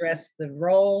Hmm. could dress the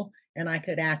role and I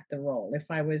could act the role. If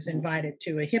I was Hmm. invited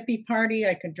to a hippie party,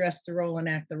 I could dress the role and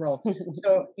act the role.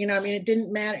 So, I mean, it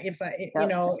didn't matter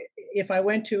Yep. if I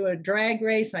went to a drag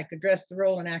race, I could dress the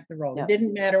role and act the role. It Yep.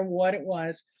 didn't matter what it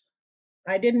was.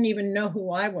 I didn't even know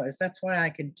who I was. That's why I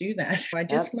could do that. I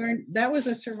just Yep. learned that was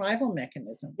a survival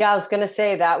mechanism. Yeah, I was going to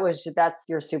say that's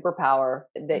your superpower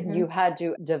that Hmm. you had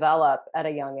to develop at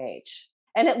a young age.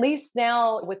 And at least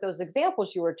now with those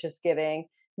examples you were just giving,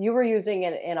 you were using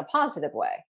it in a positive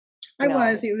way, I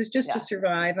was. know. It was just to Yeah.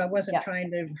 survive. I wasn't Yeah.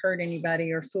 trying to hurt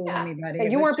anybody or fool Yeah. anybody. Yeah,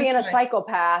 It you was weren't just being a my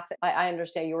psychopath. I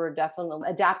understand you were definitely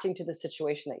adapting to the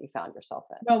situation that you found yourself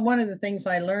in. Well, one of the things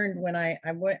I learned when I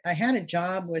had a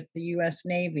job with the U.S.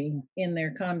 Navy in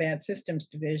their Combat Systems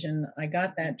Division. I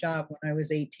got Mhm. that job when I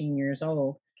was 18 years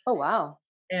old, Oh, wow.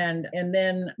 and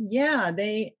then yeah,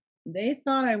 they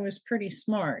thought I was pretty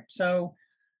smart. So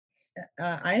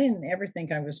I didn't ever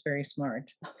think I was very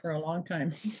smart for a long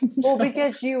time. Well, So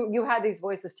because you had these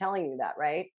voices telling you that,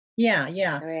 right? yeah,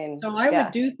 yeah. I mean, So I would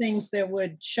yeah. do things that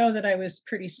would show that I was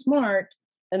pretty smart,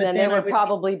 And but then they then I would would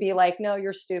probably be like, "No,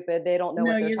 you're stupid. They don't know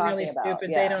no, what they're you're really talking about."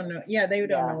 stupid. They Yeah. don't know. Yeah, they don't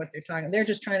know Yeah. what they're talking. They're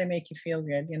just trying to make you feel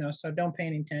good, so don't pay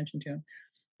any attention to them.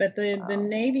 But the Wow.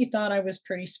 Navy thought I was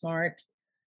pretty smart,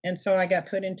 and so I got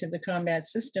put into the Combat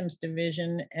Systems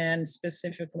Division and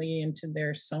specifically into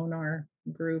their sonar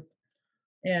group.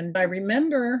 And I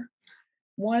remember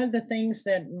one of the things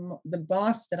that the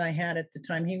boss that I had at the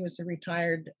time, he was a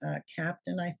retired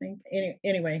captain, I think.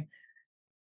 Anyway,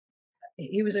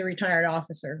 he was a retired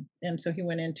officer, and so he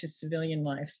went into civilian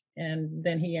life, and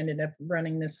then he ended up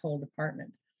running this whole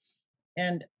department.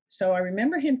 And so I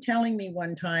remember him telling me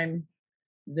one time,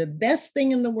 the best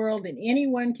thing in the world that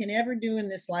anyone can ever do in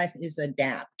this life is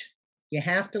adapt. You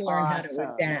have to learn how to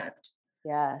Awesome. adapt.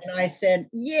 And I Yes. said,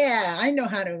 yeah, I know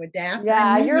how to adapt. I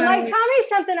Yeah, knew you're how like, to. "Tell me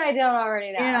something I don't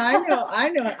already Yeah, know." I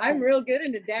know. I'm real good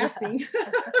at Yeah. adapting.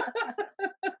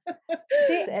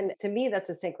 See, and to me, that's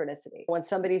a synchronicity. When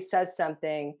somebody says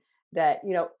something that,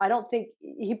 I don't think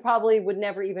he probably would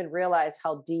never even realize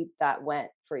how deep that went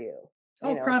for you,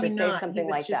 Oh, to probably say not. He something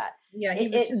was like just, that. yeah, he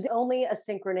was It just, only a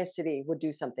synchronicity would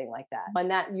do something like that. And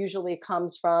that usually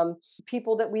comes from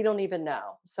people that we don't even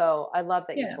know. So I love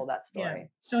that you yeah, told that yeah. story.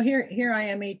 So here I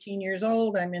am, 18 years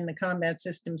old. I'm in the Combat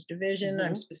Systems Division. I'm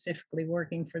Hmm. specifically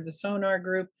working for the sonar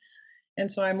group. And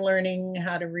so I'm learning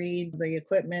how to read the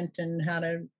equipment and how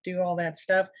to do all that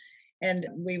stuff. And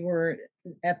we were,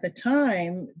 at the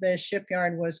time, the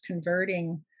shipyard was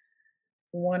converting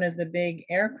one of the big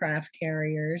aircraft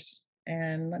carriers.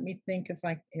 And let me think, it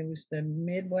was the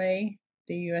Midway,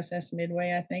 the USS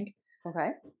Midway, I think.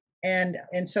 Okay. And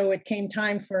so it came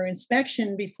time for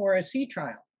inspection before a sea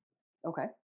trial. Okay.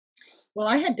 Well,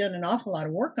 I had done an awful lot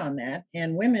of work on that,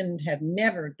 and women have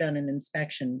never done an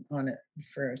inspection on it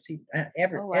for a sea, Oh,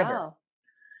 ever. wow.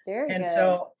 Very And good.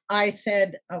 so I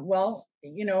said, well,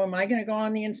 am I going to go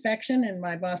on the inspection? And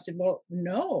my boss said, well,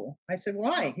 no. I said,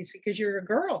 why? He said, because you're a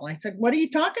girl. I said, what are you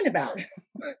talking about?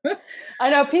 I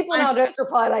know people I, nowadays are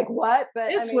probably like, what? But I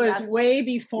this mean, was that's, way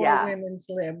before yeah. women's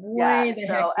lib, Yeah. way the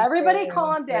heck So before everybody women's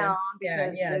calm lib. down Yeah,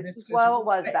 because yeah. this is what it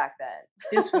was back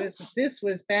then. This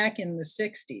was back in the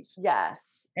 60s.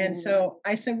 Yes. And so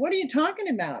I said, what are you talking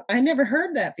about? I never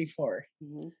heard that before.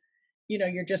 Mm-hmm.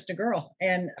 You're just a girl.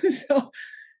 And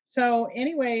so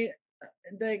anyway,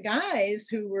 the guys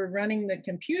who were running the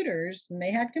computers, and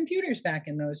they had computers back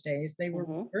in those days, they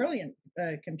were brilliant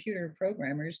computer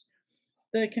programmers.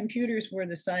 The computers were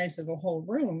the size of a whole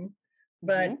room,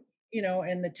 but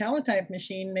and the teletype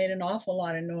machine made an awful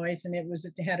lot of noise, and it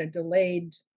had a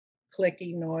delayed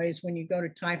clicky noise. When you go to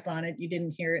type on it, you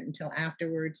didn't hear it until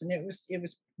afterwards, and it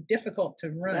was difficult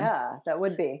to run. Yeah, that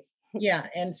would be. Yeah,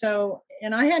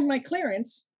 and I had my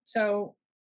clearance, so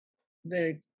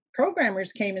the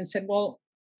programmers came and said, well,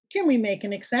 can we make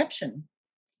an exception?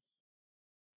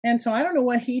 And so I don't know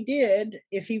what he did,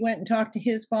 if he went and talked to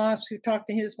his boss, who talked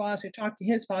to his boss, who talked to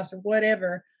his boss, or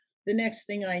whatever. The next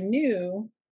thing I knew,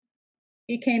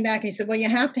 he came back and he said, well, you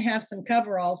have to have some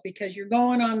coveralls because you're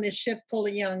going on this ship full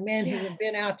of young men who have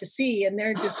been out to sea, and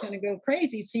they're just going to go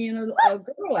crazy seeing a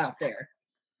girl out there.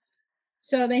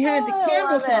 So they had to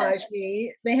camouflage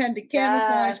me. They had to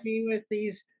camouflage me with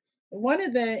these. One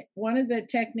of the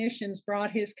technicians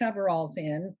brought his coveralls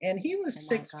in, and he was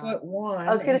 6'1". I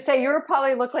was going to say, you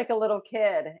probably look like a little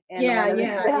kid. Yeah,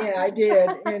 I did.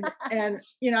 And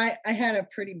I had a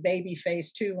pretty baby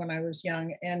face too when I was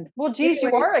young. And well, geez,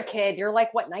 you are a kid. You're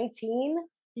like, what, 19?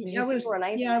 I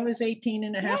was 18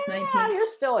 and a half, 19. You're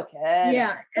still a kid.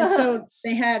 Yeah. And so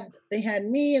they had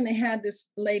me, and they had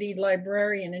this lady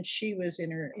librarian, and she was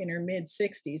in her mid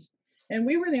 60s. And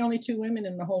we were the only two women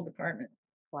in the whole department.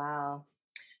 Wow.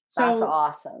 So that's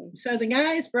awesome. So the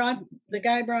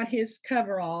guy brought his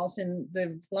coveralls, and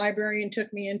the librarian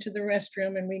took me into the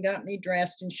restroom, and we got me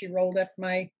dressed, and she rolled up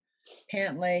my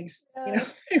pant legs.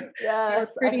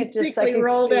 Yes, pretty thickly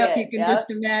rolled up. You can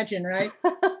just imagine, right?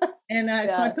 And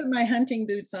so I put my hunting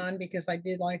boots on because I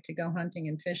did like to go hunting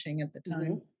and fishing at the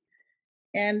time.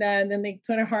 And then they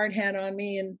put a hard hat on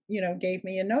me and, gave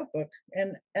me a notebook.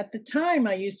 And at the time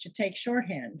I used to take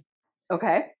shorthand.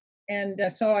 Okay. And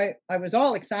so I was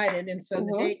all excited. And so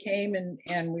the day came,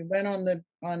 and we went on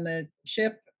the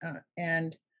ship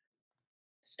and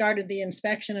started the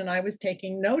inspection, and I was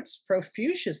taking notes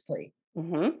profusely.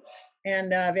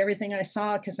 And of everything I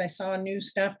saw, because I saw new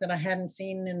stuff that I hadn't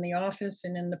seen in the office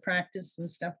and in the practice and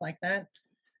stuff like that.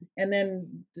 And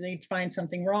then they'd find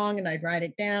something wrong, and I'd write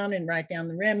it down and write down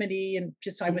the remedy, and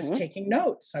just I was taking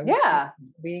notes. I was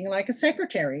being like a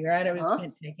secretary, right? I was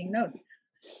taking notes.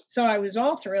 So I was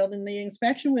all thrilled, and the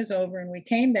inspection was over, and we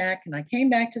came back, and I came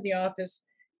back to the office,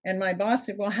 and my boss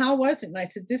said, well, how was it? And I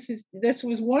said, this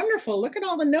was wonderful. Look at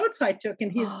all the notes I took.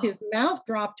 And his mouth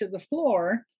dropped to the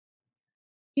floor.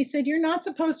 He said, you're not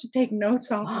supposed to take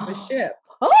notes off of a ship.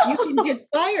 You can get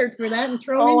fired for that and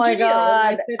thrown in jail.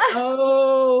 God. And I said,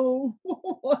 oh.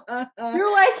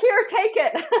 You're like, here, take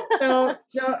it.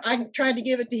 So I tried to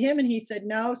give it to him, and he said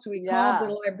no. So we called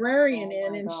the librarian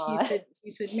in, and he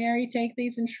said, Mary, take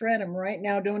these and shred them right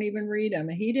now. Don't even read them.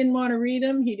 And he didn't want to read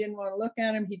them. He didn't want to look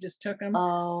at them. He just took them.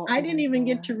 I didn't even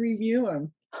get to review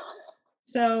them.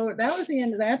 So that was the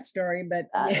end of that story. But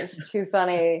that is too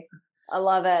funny. I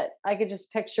love it. I could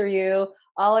just picture you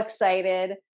all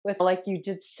excited with like, you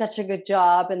did such a good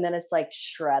job. And then it's like,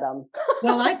 shred them.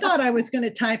 Well, I thought I was going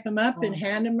to type them up and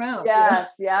hand them out.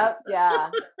 Yes. Yep. Yeah.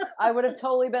 I would have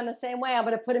totally been the same way. I'm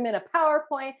going to put them in a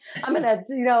PowerPoint. I'm going to,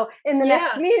 in the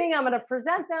next meeting, I'm going to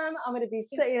present them. I'm going to be,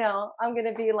 I'm going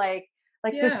to be like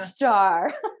the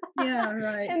star. Yeah.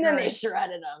 Right. And then they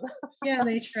shredded them. Yeah.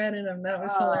 They shredded them. That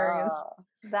was hilarious.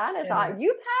 That is awesome.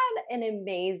 You've had an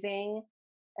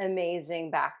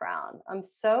amazing background. I'm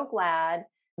so glad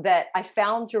that I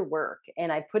found your work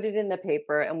and I put it in the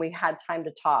paper and we had time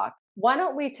to talk. Why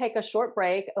don't we take a short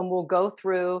break and we'll go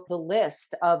through the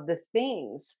list of the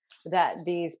things that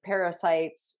these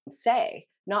parasites say,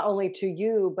 not only to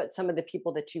you, but some of the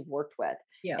people that you've worked with.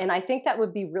 Yeah. And I think that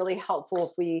would be really helpful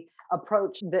if we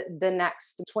approach the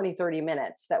next 20, 30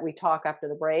 minutes that we talk after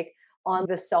the break on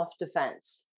the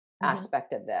self-defense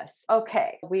aspect of this.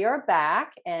 Okay, we are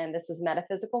back, and this is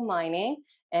Metaphysical Mining,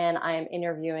 and I am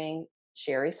interviewing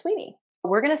Sherry Swiney.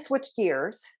 We're going to switch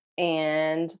gears,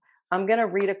 and I'm going to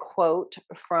read a quote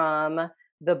from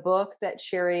the book that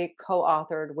Sherry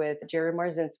co-authored with Jerry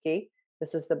Marzinski.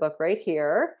 This is the book right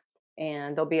here,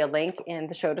 and there'll be a link in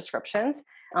the show descriptions.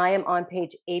 I am on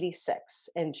page 86.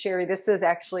 And Sherry, this is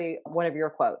actually one of your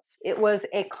quotes. It was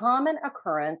a common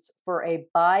occurrence for a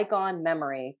bygone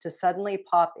memory to suddenly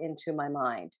pop into my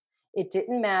mind. It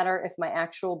didn't matter if my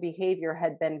actual behavior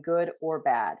had been good or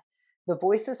bad. The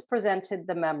voices presented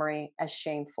the memory as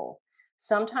shameful.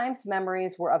 Sometimes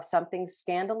memories were of something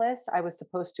scandalous I was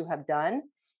supposed to have done.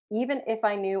 Even if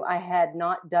I knew I had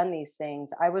not done these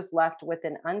things, I was left with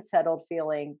an unsettled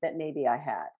feeling that maybe I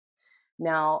had.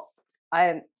 Now,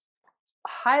 I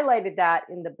highlighted that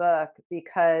in the book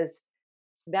because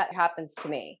that happens to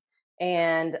me.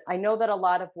 And I know that a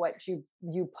lot of what you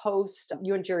post,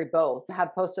 you and Jerry both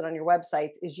have posted on your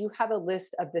websites, is you have a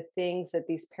list of the things that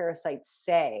these parasites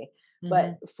say. But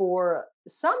Hmm. for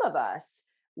some of us,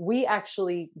 we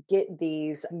actually get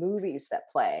these movies that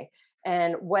play.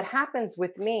 And what happens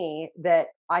with me that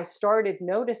I started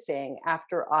noticing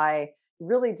after I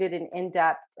really did an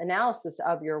in-depth analysis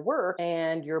of your work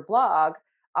and your blog,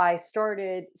 I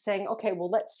started saying, okay, well,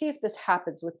 let's see if this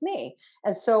happens with me.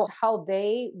 And so, how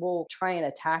they will try and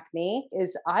attack me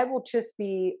is I will just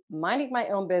be minding my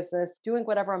own business, doing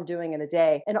whatever I'm doing in a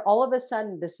day. And all of a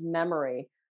sudden, this memory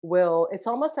it's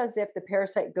almost as if the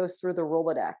parasite goes through the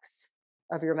Rolodex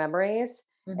of your memories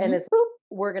and Hmm. is, boop,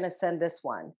 we're going to send this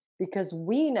one because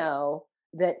we know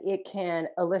that it can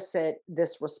elicit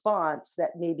this response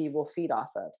that maybe we'll feed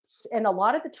off of. And a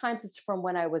lot of the times it's from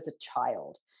when I was a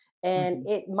child. And Hmm.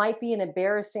 it might be an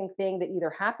embarrassing thing that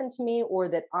either happened to me or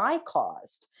that I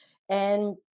caused.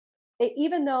 And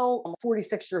even though I'm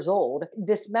 46 years old,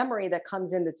 this memory that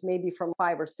comes in that's maybe from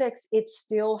 5 or 6, it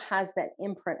still has that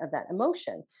imprint of that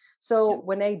emotion. Yeah. So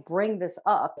when they bring this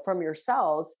up from your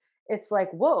cells, it's like,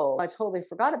 whoa, I totally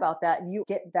forgot about that. And you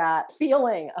get that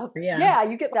feeling of, Yeah. yeah,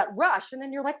 you get that rush. And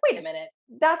then you're like, wait a minute,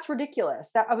 that's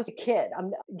ridiculous. That I was a kid.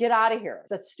 Get out of here.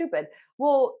 That's stupid.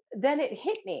 Well, then it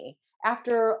hit me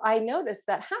after I noticed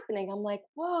that happening. I'm like,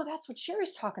 whoa, that's what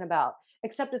Sherry's talking about.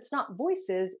 Except it's not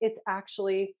voices, it's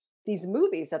actually these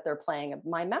movies that they're playing of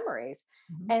my memories.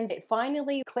 Mhm. And it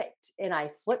finally clicked and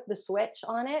I flipped the switch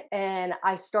on it and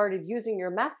I started using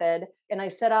your method. And I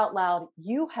said out loud,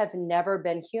 you have never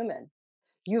been human.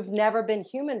 You've never been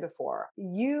human before.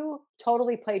 You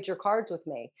totally played your cards with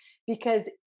me because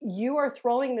you are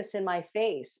throwing this in my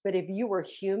face. But if you were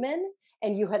human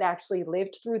and you had actually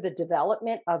lived through the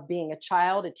development of being a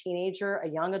child, a teenager, a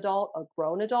young adult, a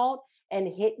grown adult, and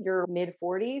hit your mid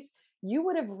 40s, you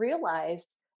would have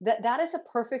realized that that is a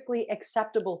perfectly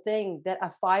acceptable thing that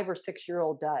a 5 or 6 year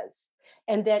old does.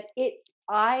 And that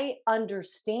I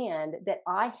understand that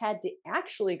I had to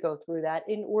actually go through that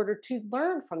in order to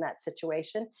learn from that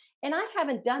situation. And I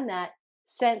haven't done that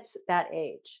since that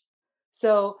age.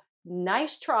 So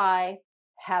nice try.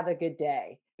 Have a good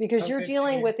day because Oh, you're good for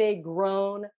dealing you. with a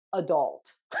grown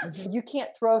adult. Mhm. You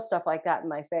can't throw stuff like that in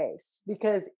my face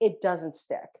because it doesn't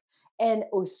stick. And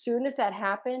as soon as that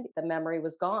happened, the memory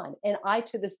was gone. And I,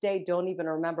 to this day, don't even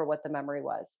remember what the memory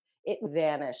was. It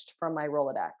vanished from my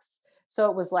Rolodex. So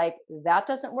it was like, that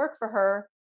doesn't work for her.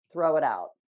 Throw it out.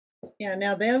 Yeah.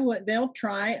 Now they'll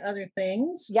try other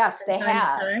things Yes, from they time to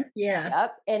have. time. Yeah.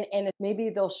 Yep. And maybe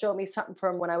they'll show me something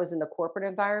from when I was in the corporate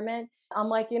environment. I'm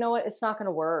like, you know what? It's not going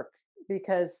to work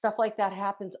because stuff like that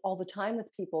happens all the time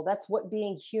with people. That's what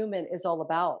being human is all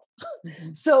about.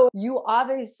 Mhm. So you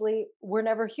obviously were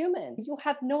never human. You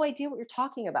have no idea what you're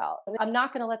talking about. I'm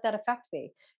not going to let that affect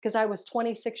me because I was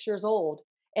 26 years old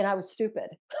and I was stupid.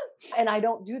 And I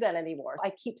don't do that anymore. I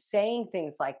keep saying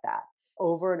things like that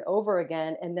over and over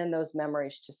again. And then those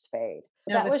memories just fade.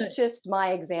 Now That the was just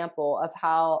my example of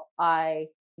how I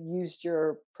used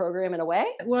your program in a way.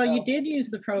 well, you So, did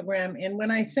use the program, and when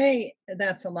I say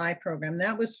that's a lie program,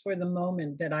 that was for the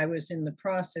moment that I was in the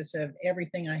process of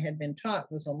everything I had been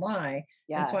taught was a lie,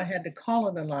 and so I had to yes. call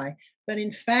it a lie. But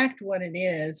in fact, what it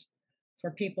is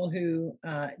for people who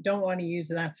don't want to use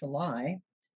that's a lie,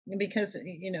 because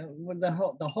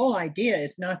the whole idea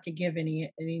is not to give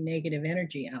any negative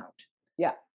energy out.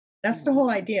 Yeah. That's the Mhm. whole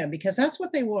idea because that's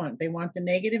what they want. They want the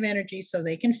negative energy so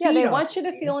they can Yeah, feed they off want of you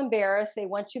to you. feel embarrassed. They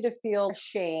want you to feel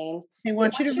ashamed. They They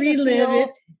want you to want you to relive it.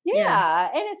 feel, Yeah. yeah.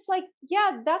 And it's like,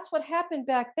 yeah, that's what happened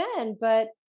back then, but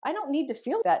I don't need to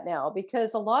feel that now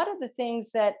because a lot of the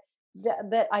things that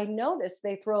I notice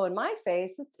they throw in my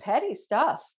face, it's petty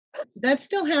stuff. That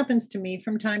still happens to me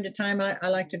from time to time. I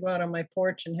like to go out on my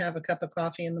porch and have a cup of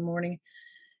coffee in the morning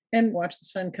and watch the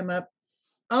sun come up.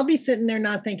 I'll be sitting there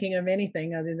not thinking of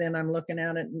anything other than I'm looking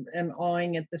out at and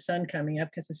awing at the sun coming up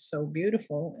because it's so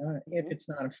beautiful. If Mhm. it's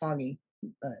not a foggy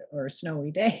or a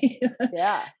snowy day,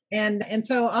 Yeah. and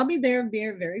so I'll be there,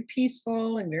 very very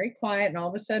peaceful and very quiet, and all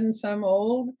of a sudden some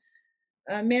old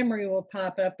a memory will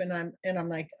pop up and I'm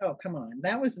like, oh come on,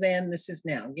 that was then, this is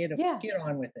now, Yeah. get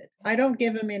on with it. I don't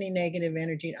give them any negative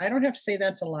energy. I don't have to say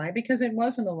that's a lie because it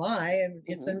wasn't a lie, and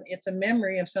Hmm. it's a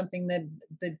memory of something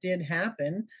that did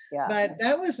happen, Yeah. but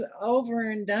that was over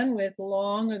and done with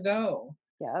long ago.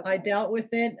 Yep. I dealt with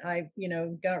it. I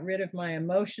got rid of my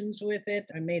emotions with it.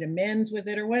 I made amends with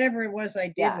it, or whatever it was I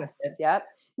did with Yes. it. Yep.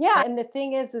 Yeah. And the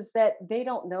thing is that they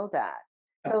don't know that.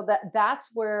 So that's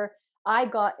where I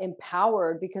got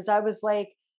empowered because I was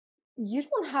like, you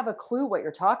don't have a clue what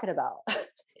you're talking about.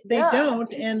 They Yeah.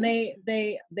 don't, and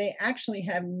they actually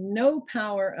have no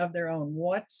power of their own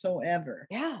whatsoever.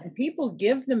 Yeah. And people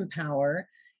give them power,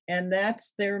 and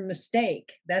that's their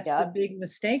mistake. That's the Yep. big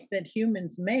mistake that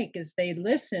humans make is they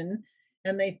listen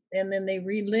and then they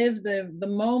relive the Yep.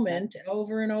 moment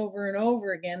over and over and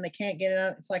over again. They can't get it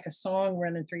out. It's like a song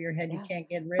running through your head. You Yeah. can't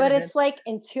get rid But of it. it's like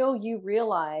until you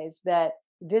realize that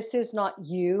this is not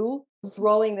you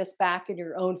throwing this back in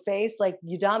your own face, like,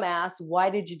 you dumbass,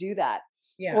 why did you do that?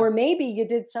 Yeah. Or maybe you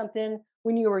did something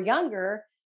when you were younger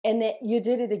and that you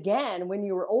did it again when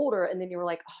you were older. And then you were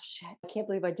like, oh shit, I can't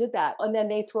believe I did that. And then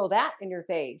they throw that in your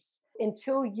face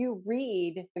until you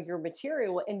read your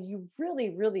material and you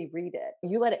really, really read it.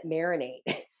 You let it marinate.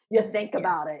 You think Yeah,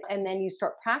 about it and then you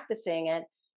start practicing it.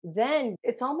 Then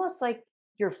it's almost like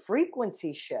your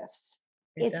frequency shifts.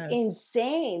 it It's does.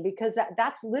 insane because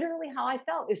that's literally how I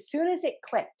felt. As soon as it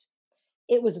clicked,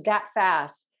 it was that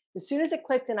fast. As soon as it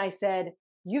clicked and I said,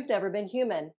 you've never been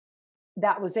human,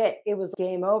 that was it. It was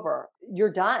game over.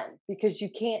 You're done because you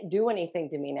can't do anything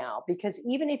to me now. Because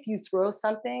even if you throw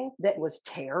something that was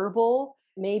terrible,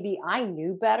 maybe I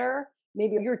knew better.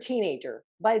 Maybe you're a teenager.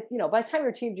 By the time you're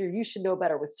a teenager, you should know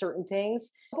better with certain things.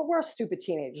 But we're stupid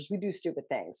teenagers. We do stupid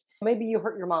things. Maybe you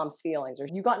hurt your mom's feelings or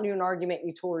you got into an argument and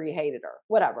you told her you hated her.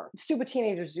 Whatever. Stupid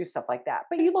teenagers do stuff like that.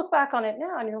 But you look back on it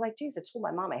now and you're like, geez, I told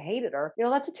my mom I hated her.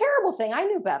 That's a terrible thing. I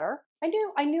knew better.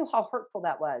 I knew how hurtful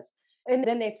that was. And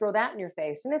then they throw that in your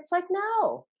face. And it's like,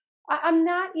 no, I'm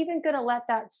not even going to let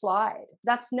that slide.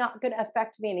 That's not going to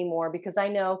affect me anymore because I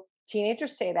know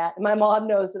teenagers say that. And my mom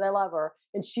knows that I love her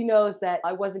and she knows that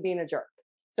I wasn't being a jerk.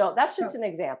 So that's Oh, just an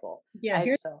example. yeah,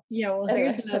 here's So yeah, well,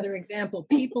 here's anyways. another example.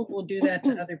 People will do that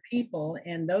to other people,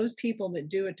 and those people that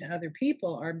do it to other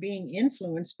people are being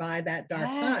influenced by that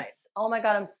dark side. Yes. Oh my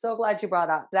God. I'm so glad you brought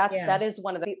up that. Yeah. That is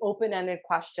one of the open-ended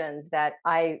questions that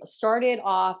I started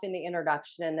off in the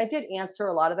introduction. And I did answer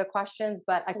a lot of the questions,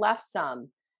 but I left some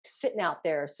sitting out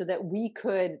there so that we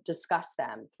could discuss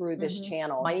them through this Hmm.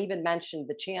 channel. I even mentioned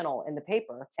the channel in the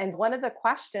paper. And one of the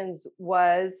questions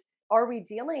was, are we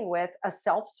dealing with a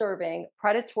self-serving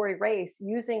predatory race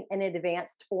using an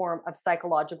advanced form of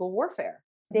psychological warfare?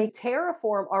 They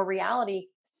terraform our reality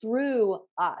through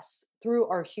us, through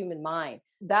our human mind.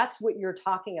 That's what you're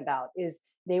talking about is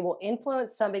they will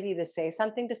influence somebody to say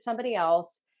something to somebody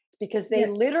else because they Yeah,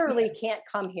 literally yeah, can't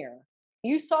come here.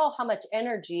 You saw how much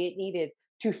energy it needed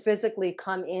to physically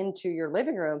come into your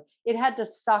living room. It had to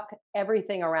suck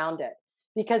everything around it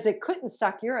because it couldn't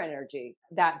suck your energy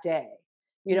that day.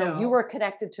 You no, were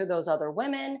connected to those other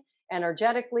women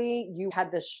energetically. You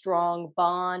had this strong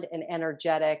bond and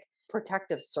energetic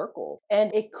protective circle,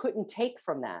 and it couldn't take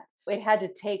from that. It had to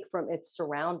take from its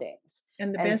surroundings.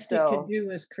 and the And best it could so, do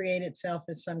was create itself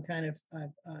as some kind of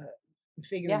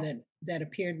figure yeah, that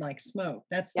appeared like smoke.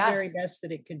 That's the very yes. best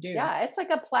that it could do. Yeah, it's like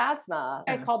a plasma.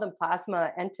 I Yeah. call them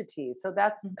plasma entities. So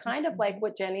that's Mhm, kind of like mhm.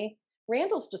 what Jenny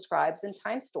Randles describes in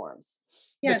Time Storms.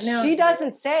 Yeah. But Now, she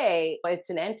doesn't say it's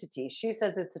an entity. She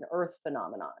says it's an earth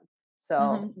phenomenon. So,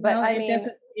 mhm. but Well, I mean,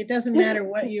 it doesn't matter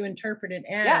what you interpit it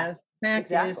yeah, as. The fact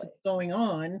is, exactly. it's going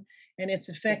on, and it's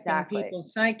affecting Exactly.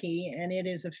 people's psyche, and it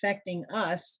is affecting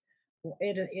us.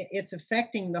 It's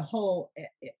affecting the whole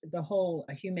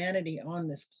humanity on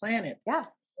this planet. Yeah.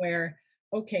 Where,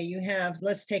 okay, you have,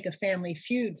 let's take a family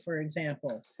feud for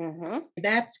example. Hmm.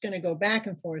 That's going to go back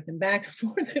and forth and back and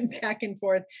forth and back and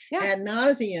forth Yeah. ad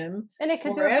nauseum And it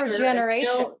could do it for forever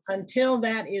generations. until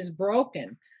that is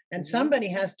broken. And Hmm. somebody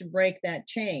has to break that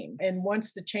chain. And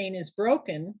once the chain is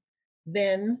broken,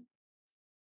 then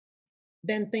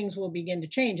things will begin to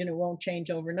change, and it won't change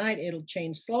overnight. It'll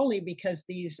change slowly because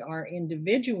these are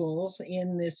individuals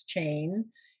in this chain,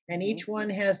 and Hmm. each one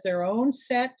has their own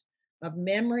set of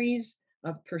memories,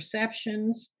 of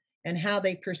perceptions, and how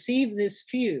they perceive this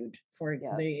feud. For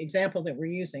Yep. the example that we're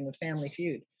using, a family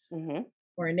feud Hmm.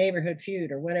 or a neighborhood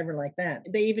feud or whatever like that.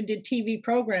 They even did TV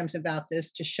programs about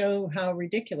this to show how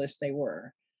ridiculous they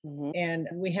were. Hmm. And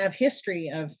we have history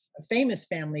of famous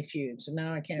family feuds. And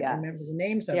now I can't remember the Yes.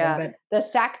 names of them, Yeah. but The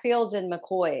Sackfields and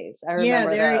McCoys. I yeah,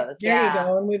 remember those. there you Yeah.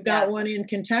 go. And we've got Yeah. one in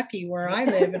Kentucky where I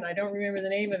live, and I don't remember the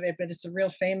name of it, but it's a real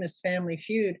famous family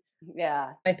feud.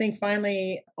 Yeah. I think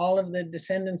finally all of the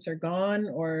descendants are gone,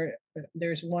 or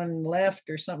there's one left,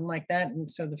 or something like that, and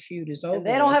so the feud is And over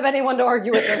they don't with. have anyone to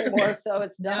argue with anymore. So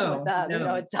it's done with No, them.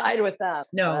 no, It died with them.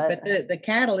 no. But But the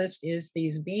catalyst is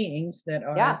these beings that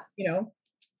yeah. are,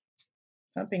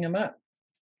 pumping them up.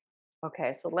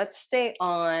 Okay. So let's stay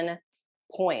on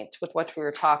point with what we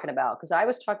were talking about. Because I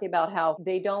was talking about how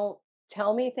they don't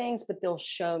tell me things, but they'll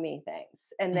show me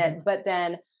things. And Hmm. that, but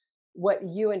then what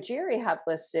you and Jerry have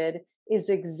listed is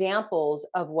examples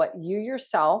of what you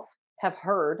yourself have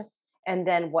heard and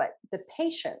then what the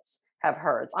patients have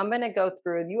heard. I'm going to go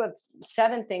through, you have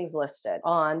 7 things listed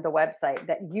on the website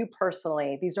that you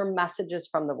personally, these are messages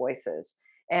from the voices.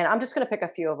 And I'm just going to pick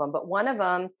a few of them, but one of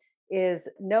them is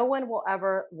no one will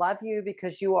ever love you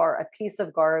because you are a piece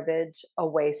of garbage, a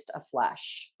waste of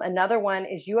flesh. Another one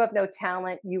is you have no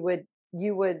talent. You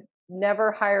would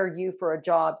never hire you for a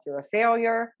job. You're a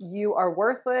failure. You are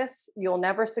worthless. You'll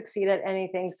never succeed at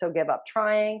anything. So give up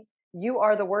trying. You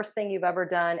are the worst thing you've ever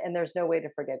done. And there's no way to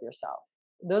forgive yourself.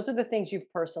 Those are the things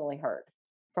you've personally heard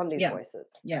from these Yeah.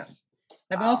 voices. Yeah.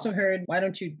 I've Wow. also heard, why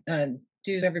don't you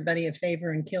do everybody a favor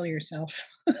and kill yourself?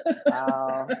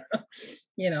 Wow.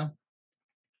 You know,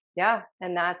 Yeah.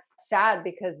 And that's sad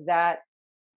because that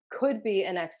could be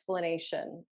an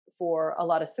explanation for a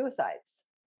lot of suicides,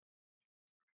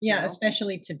 you yeah, know?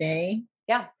 especially today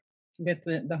Yeah. with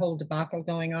the whole debacle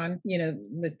going on, you know,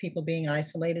 with people being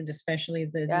isolated, especially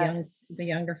the Yes.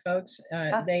 younger folks.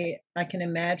 Yeah. I can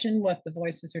imagine what the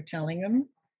voices are telling them,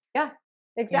 Yeah. you know.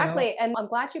 Exactly. And I'm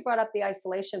glad you brought up the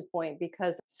isolation point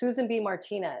because Susan B.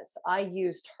 Martinez, I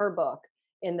used her book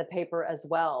in the paper as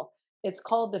well. It's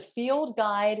called The Field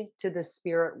Guide to the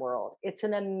Spirit World. It's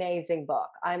an amazing book.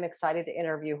 I'm excited to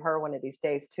interview her one of these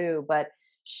days too. But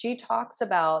she talks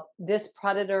about this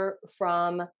predator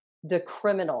from the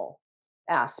criminal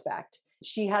aspect.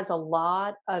 She has a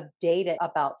lot of data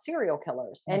about serial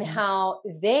killers and Mhm. how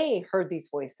they heard these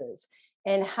voices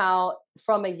and how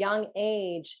from a young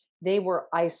age they were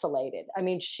isolated. I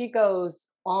mean, she goes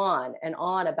on and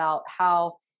on about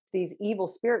how these evil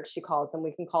spirits, she calls them,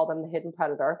 we can call them the hidden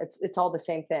predator. It's all the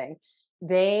same thing.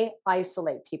 They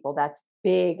isolate people. That's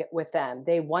big with them.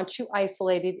 They want you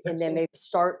isolated and then they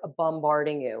start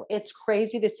bombarding you. It's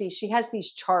crazy to see. She has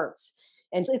these charts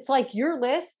and it's like your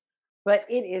list, but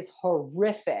it is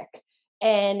horrific.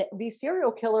 And these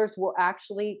serial killers will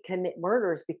actually commit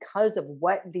murders because of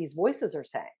what these voices are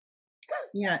saying.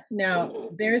 Yeah. Now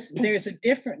there's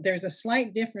a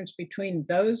slight difference between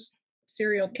those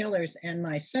serial killers and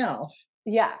myself,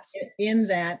 Yes. in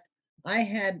that I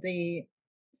had the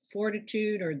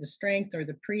fortitude or the strength or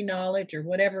the pre-knowledge or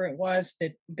whatever it was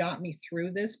that got me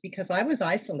through this, because I was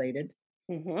isolated,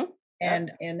 Mm-hmm.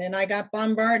 Yep. and then I got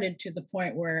bombarded to the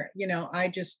point where, you know, I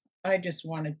just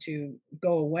wanted to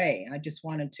go away. I just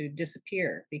wanted to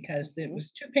disappear because it Mm-hmm.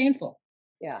 was too painful.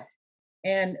 Yeah.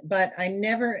 And but I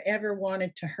never ever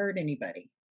wanted to hurt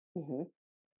anybody. Mm-hmm.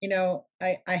 You know,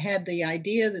 I had the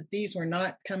idea that these were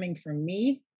not coming from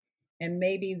me, and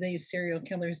maybe these serial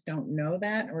killers don't know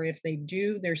that, or if they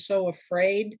do, they're so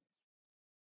afraid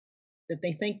that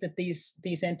they think that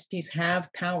these entities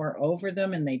have power over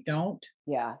them and they don't.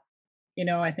 Yeah. You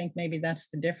know, I think maybe that's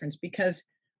the difference, because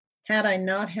had I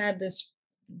not had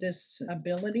this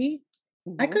ability, I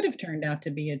Mm-hmm. could have turned out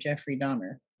to be a Jeffrey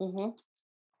Dahmer Mm-hmm.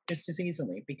 just as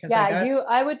easily, because I Yeah. got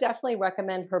I would definitely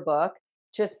recommend her book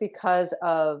just because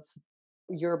of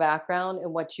your background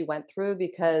and what you went through.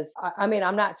 Because I mean,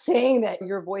 I'm not saying that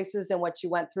your voices and what you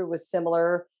went through was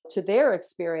similar to their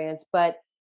experience, but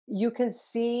you can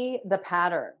see the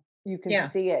pattern. You can yeah.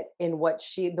 see it in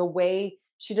the way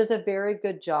she does a very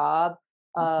good job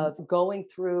Mhm, of going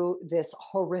through this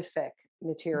horrific mhm,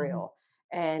 material.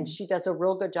 And mhm. she does a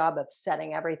real good job of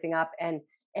setting everything up and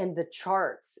the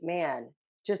charts, man,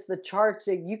 just the charts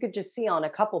that you could just see on a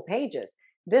couple pages.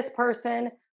 This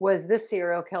person was this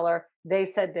serial killer. They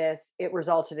said this, it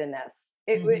resulted in this.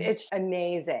 Mhm. It's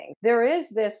amazing. There is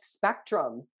this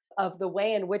spectrum of the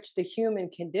way in which the human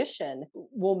condition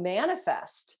will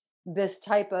manifest this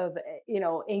type of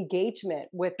engagement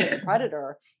with this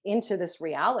predator into this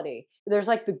reality. There's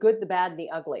like the good, the bad, and the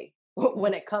ugly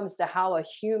when it comes to how a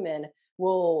human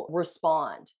will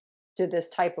respond to this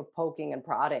type of poking and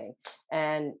prodding.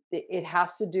 And it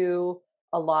has to do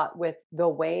a lot with the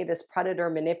way this predator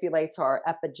manipulates our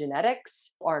epigenetics,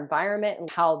 our environment, and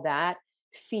how that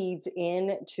feeds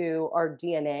into our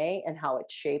DNA and how it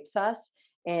shapes us.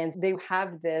 And they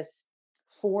have this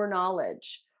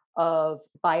foreknowledge of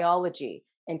biology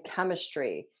and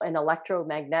chemistry and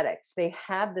electromagnetics. They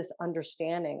have this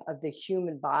understanding of the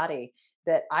human body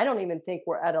that I don't even think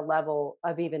we're at a level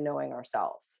of even knowing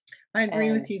ourselves. I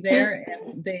agree with And you there,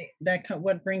 and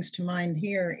what brings to mind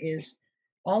here is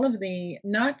all of the,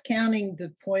 not counting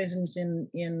the poisons in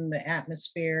the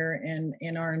atmosphere and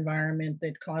in our environment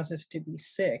that cause us to be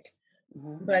sick,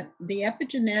 Mhm. but the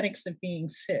epigenetics of being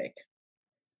sick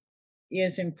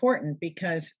is important,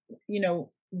 because, you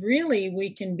know, really we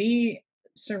can be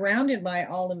surrounded by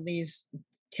all of these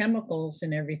chemicals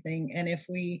and everything, and if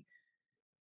we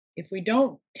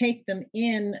don't take them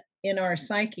in our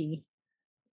psyche,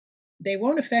 they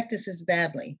won't affect us as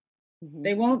badly. Hmm.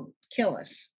 They won't kill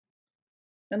us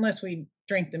unless we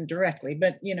drink them directly.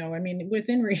 But, I mean,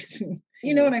 within reason,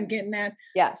 you know Hmm. what I'm getting at?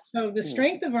 Yes. So the Mhm.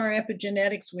 strength of our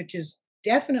epigenetics, which is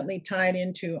definitely tied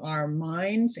into our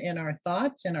minds and our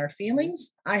thoughts and our Mhm.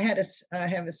 feelings. I have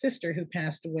a sister who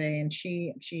passed away, and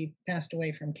she passed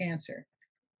away from cancer.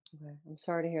 Okay. I'm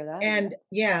sorry to hear that. And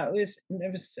yeah, it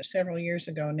was several years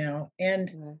ago now.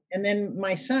 Okay. And then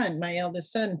my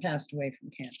eldest son, passed away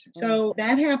from cancer. Mm. So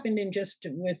that happened in just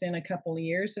within a couple of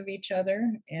years of each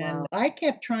other. And Wow. I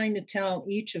kept trying to tell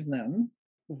each of them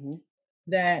Hmm.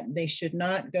 that they should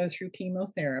not go through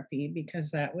chemotherapy because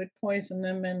that would poison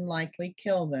them and likely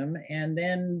kill them. And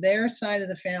then their side of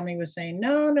the family was saying,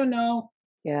 no, no, no,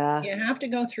 Yeah. you have to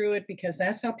go through it because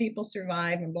that's how people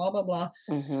survive and blah, blah, blah.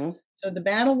 Hmm. So the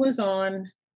battle was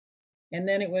on. And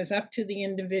then it was up to the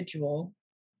individual,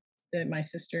 that my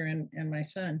sister and my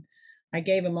son. I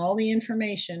gave them all the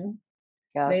information.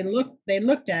 Yeah. They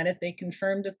looked at it, they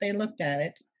confirmed that they looked at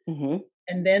it. Hmm.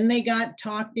 And then they got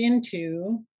talked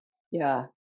into Yeah.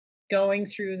 going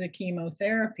through the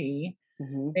chemotherapy.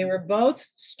 Hmm. They were both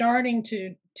starting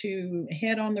to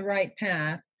head on the right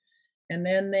path, and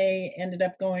then they ended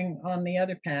up going on the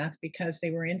other path because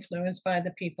they were influenced by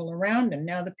the people around them.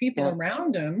 Now the people Yeah.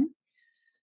 around them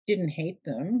didn't hate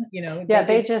them, Yeah.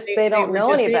 They they don't were know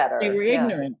just any they better. were Yeah.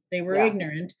 ignorant. They were Yeah.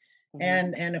 ignorant. Hmm.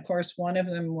 And of course one of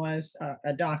them was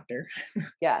a doctor,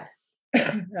 Yes.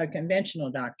 a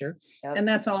conventional doctor, Yep. and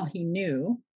that's all he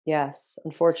knew. Yes.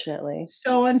 Unfortunately.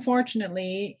 So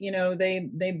unfortunately,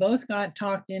 they both got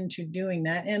talked into doing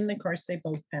that, and of course they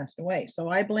both passed away. So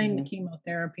I blame the Hmm.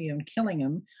 chemotherapy on killing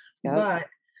them, Yep. but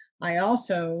I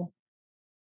also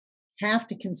have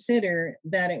to consider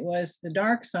that it was the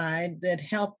dark side that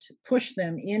helped push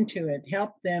them into it,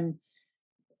 helped them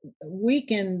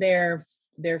weaken their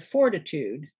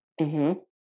fortitude, Hmm.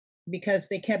 because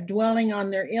they kept dwelling on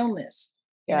their illness.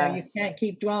 You Yes. can't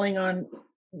keep dwelling on,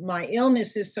 my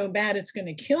illness is so bad it's going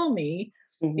to kill me,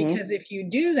 Hmm. because if you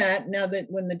do that, now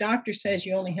that when the doctor says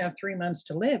you only have 3 months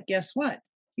to live, guess what?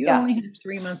 You Yeah. only have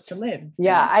 3 months to live.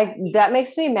 Yeah. That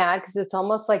makes me mad because it's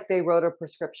almost like they wrote a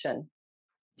prescription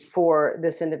for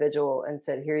this individual and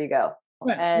said, here you go.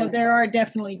 Well, And there are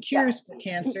definitely yeah, cures for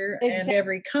cancer and exactly.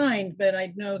 every kind, but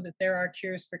I know that there are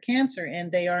cures for cancer,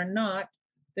 and they are not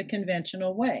the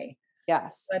conventional way.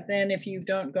 Yes. But then if you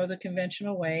don't go the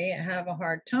conventional way, have a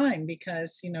hard time,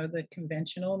 because, the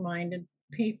conventional minded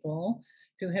people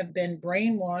who have been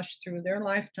brainwashed through their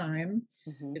lifetime,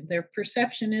 Hmm. their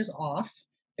perception is off.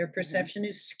 Their Hmm. perception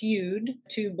is skewed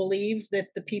to believe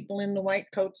that the people in the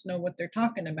white coats know what they're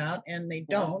talking about, and they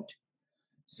Yeah. don't.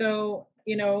 So,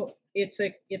 it's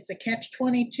a catch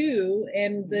 22,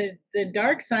 and Mhm. the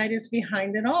dark side is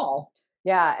behind it all.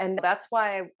 Yeah, and that's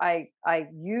why I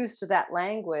used that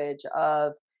language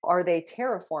of, are they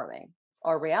terraforming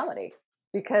our reality?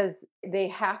 Because they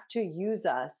have to use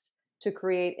us to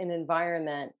create an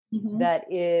environment Mhm.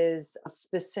 that is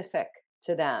specific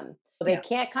to them. They Yeah.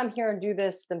 can't come here and do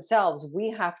this themselves. We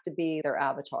have to be their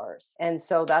avatars. And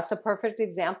so that's a perfect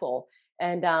example.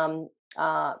 And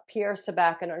Pierre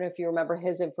Sabak, I don't know if you remember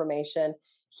his information,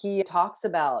 he talks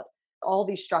about all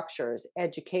these structures: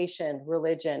 education,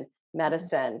 religion, Mhm.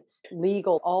 medicine,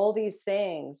 legal, all these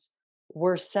things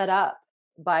were set up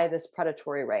by this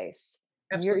predatory race.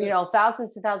 Absolutely.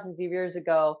 Thousands and thousands of years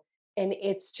ago, and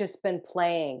it's just been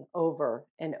playing over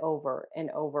and over and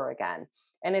over again.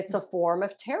 And it's a form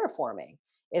of terraforming.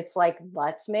 It's like,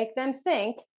 let's make them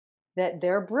think that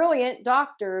they're brilliant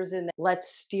doctors and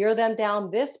let's steer them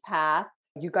down this path.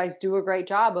 You guys do a great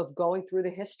job of going through the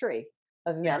history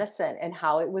of Yeah. medicine and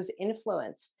how it was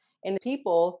influenced. And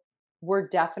people were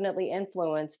definitely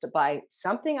influenced by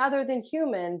something other than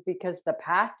human, because the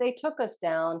path they took us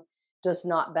down does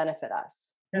not benefit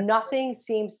us. Absolutely. Nothing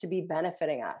seems to be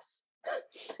benefiting us.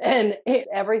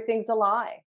 Everything's a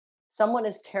lie. Someone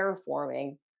is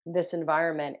terraforming this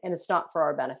environment and it's not for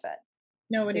our benefit.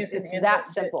 No, it It's isn't. it's And that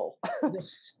simple.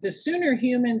 the sooner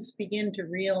humans begin to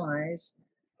realize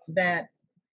that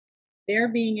they're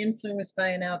being influenced by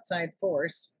an outside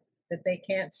force that they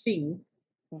can't see,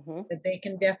 Hmm. that they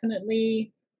can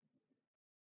definitely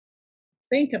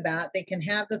think about, they can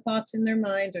have the thoughts in their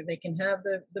minds, or they can have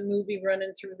the movie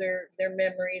running through their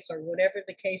memories, or whatever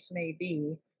the case may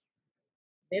be.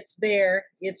 It's there,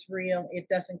 it's real, it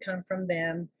doesn't come from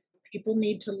them. People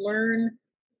need to learn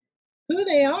who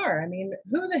they are. I mean,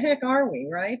 who the heck are we,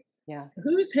 right? Yeah.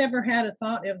 Who's ever had a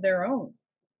thought of their own?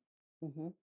 Hmm.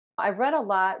 I read a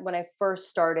lot when I first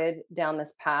started down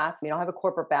this path. I have a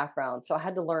corporate background, so I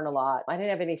had to learn a lot. I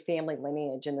didn't have any family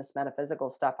lineage in this metaphysical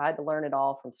stuff. I had to learn it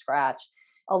all from scratch.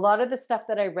 A lot of the stuff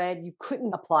that I read, you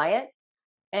couldn't apply it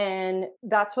And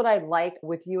that's what I like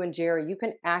with you and Jerry. You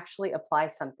can actually apply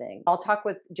something. I'll talk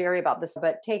with Jerry about this,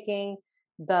 but taking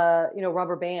the,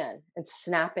 rubber band and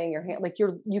snapping your hand, like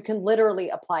you can literally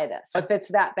apply this if it's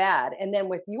that bad. And then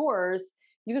with yours,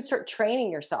 you can start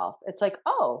training yourself. It's like,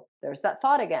 oh, there's that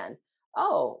thought again.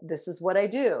 Oh, this is what I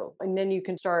do. And then you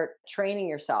can start training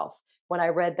yourself. When I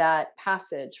read that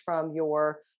passage from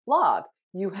your blog,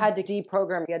 you had to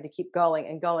deprogram, you had to keep going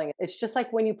and going. It's just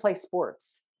like when you play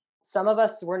sports. Some of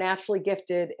us were naturally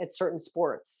gifted at certain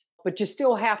sports, but you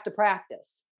still have to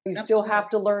practice. You still Absolutely. have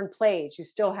to learn plays. You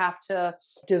still have to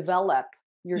develop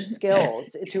your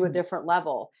skills to a different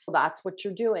level. That's what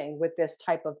you're doing with this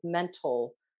type of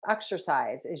mental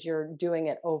exercise is you're doing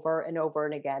it over and over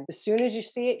and again. As soon as you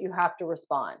see it, you have to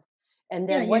respond. And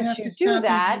Yeah, then you once have you to do stop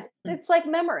that, it's like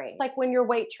memory. It's like when you're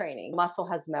weight training, muscle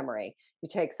has memory. You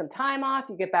take some time off,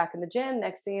 you get back in the gym,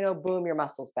 next thing you know, boom, your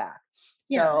muscle's back.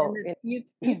 Yeah, and So, then you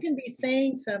can be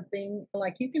saying something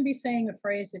like you can be saying a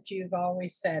phrase that you've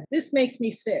always said, "This makes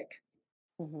me sick."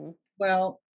 mhm.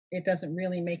 Well, it doesn't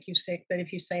really make you sick, but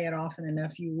if you say it often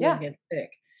enough, you will Yeah, get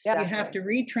sick. yeah, You have exactly. to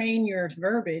retrain your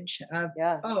verbiage of,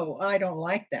 Yeah. "Oh, I don't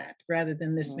like that," rather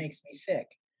than "This Mhm. makes me sick,"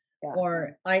 Yeah.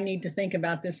 or "I need to think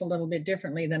about this a little bit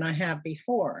differently than I have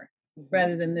before," Mhm.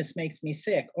 rather than "This makes me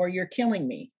sick," or "You're killing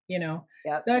me,"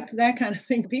 Yep. that kind of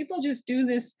thing. People just do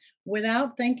this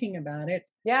without thinking about it.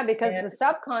 Yeah, because And the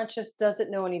subconscious doesn't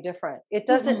know any different. It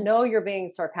doesn't mm-mm. know you're being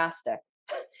sarcastic.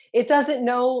 It doesn't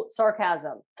know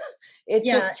sarcasm. It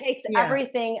Yeah, just takes yeah.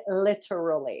 everything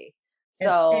literally. And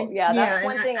So, and yeah, yeah, that's and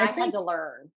one thing I I had think to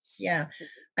learn. yeah,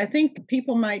 I think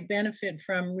people might benefit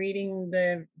from reading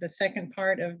the second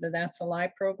part of the That's a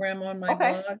Lie program on my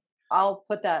Okay. blog. I'll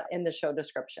put that in the show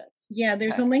description. Yeah,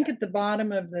 there's Okay. a link at the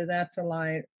bottom of the That's a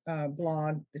Lie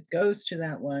blog that goes to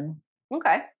that one.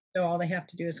 Okay. So all they have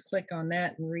to do is click on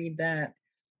that and read that.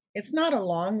 It's not a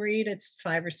long read, it's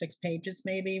 5 or 6 pages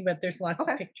maybe, but there's lots of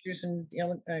Okay. pictures and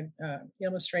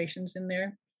illustrations in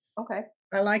there. Okay.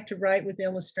 I like to write with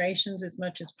illustrations as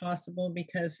much as possible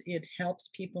because it helps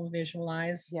people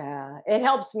visualize. Yeah, it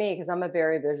helps me because I'm a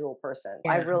very visual person.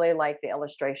 I Yeah. really like the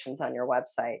illustrations on your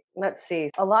website. Let's see.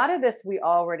 A lot of this we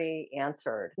already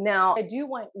answered. Now, I do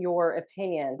want your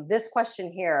opinion. This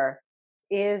question here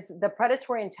is the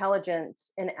predatory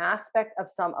intelligence an aspect of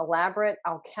some elaborate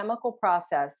alchemical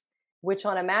process which,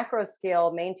 on a macro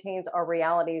scale, maintains our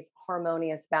reality's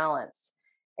harmonious balance,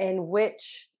 in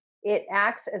which it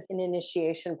acts as an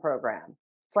initiation program.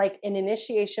 It's like an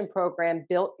initiation program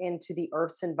built into the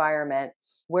Earth's environment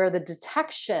where the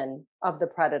detection of the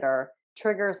predator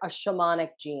triggers a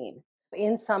shamanic gene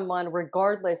in someone,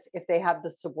 regardless if they have the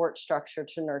support structure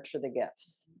to nurture the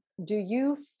gifts. Do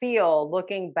you feel,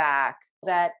 looking back,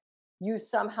 that you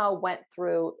somehow went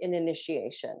through an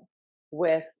initiation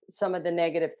with some of the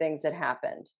negative things that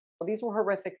happened? Well, these were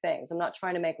horrific things. I'm not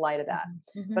trying to make light of that,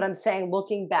 Mhm, but mhm. I'm saying,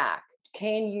 looking back,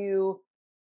 can you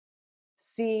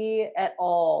see at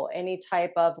all any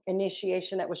type of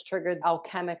initiation that was triggered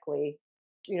alchemically,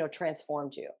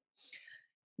 transformed you?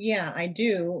 Yeah, I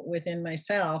do within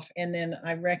myself, and then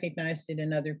I recognized it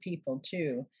in other people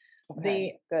too.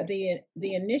 Okay, The good.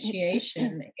 the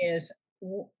initiation is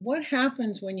what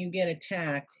happens when you get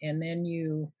attacked, and then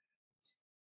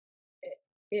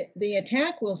the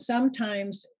attack will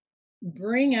sometimes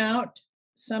bring out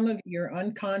some of your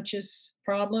unconscious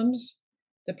problems,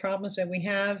 the problems that we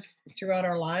have throughout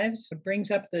our lives. It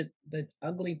brings up the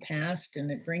ugly past,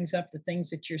 and it brings up the things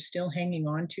that you're still hanging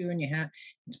on to, and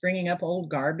it's bringing up old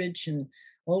garbage and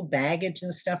old baggage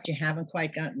and stuff you haven't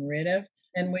quite gotten rid of.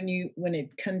 And when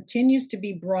it continues to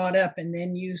be brought up, and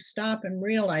then you stop and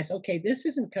realize, okay, this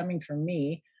isn't coming from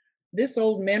me. This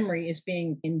old memory is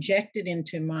being injected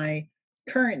into my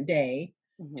current day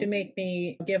to Mhm. make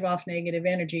me give off negative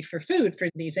energy for food for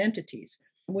these entities.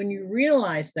 When you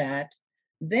realize that,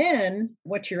 then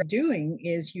what you're doing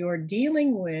is you're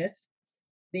dealing with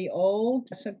the old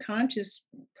subconscious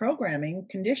programming,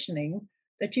 conditioning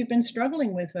that you've been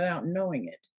struggling with without knowing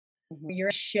it. Mhm.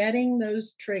 You're shedding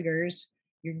those triggers,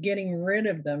 you're getting rid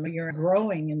of them, you're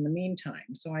growing in the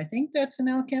meantime. So I think that's an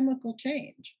alchemical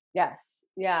change. Yes.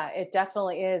 Yeah, it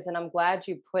definitely is. And I'm glad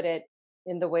you put it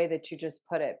in the way that you just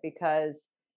put it, because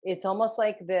it's almost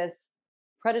like this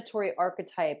predatory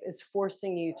archetype is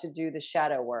forcing you to do the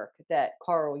shadow work that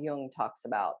Carl Jung talks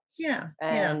about. Yeah,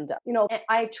 yeah. And,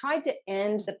 I tried to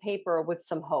end the paper with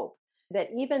some hope that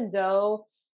even though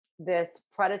this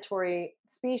predatory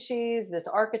species, this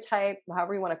archetype,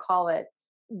 however you want to call it,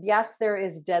 yes, there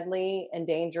is deadly and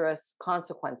dangerous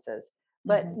consequences,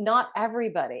 but Mhm. not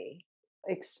everybody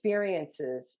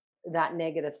experiences that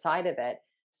negative side of it.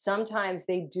 sometimes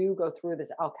they do go through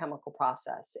this alchemical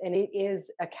process, and it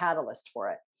is a catalyst for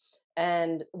it.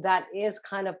 And that is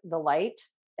kind of the light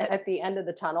at the end of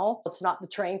the tunnel. It's not the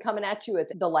train coming at you,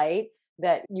 it's the light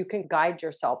that you can guide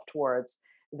yourself towards.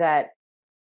 That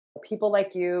people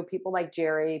like you, people like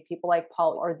Jerry, people like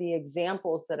Paul are the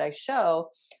examples that I show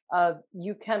of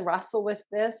you can wrestle with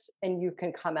this and you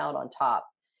can come out on top.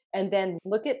 And then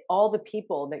look at all the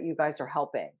people that you guys are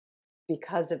helping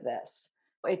because of this.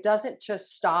 It doesn't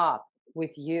just stop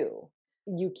with you.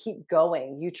 You keep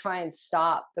going. You try and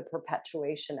stop the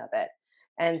perpetuation of it.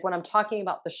 And when I'm talking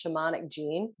about the shamanic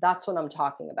gene, that's what I'm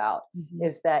talking about, Mhm.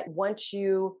 is that once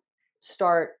you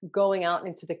start going out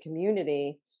into the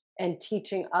community and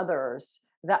teaching others,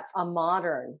 that's a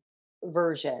modern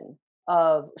version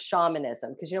of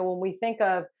shamanism. Because, when we think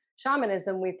of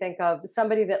shamanism, we think of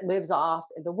somebody that lives off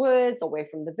in the woods, away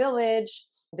from the village.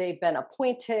 They've been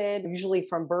appointed, usually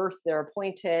from birth, they're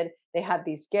appointed. They have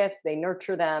these gifts, they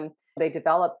nurture them, they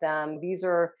develop them. These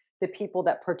are the people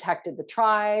that protected the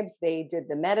tribes, they did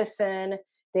the medicine,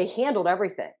 they handled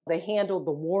everything. They handled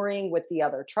the warring with the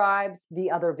other tribes, the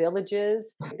other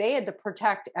villages. They had to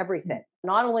protect everything.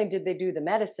 Not only did they do the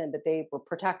medicine, but they were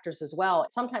protectors as well.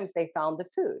 Sometimes they found the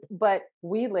food. But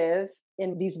we live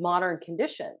in these modern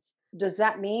conditions. Does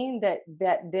that mean that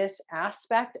this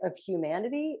aspect of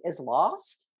humanity is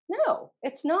lost? No,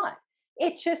 it's not.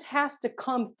 It just has to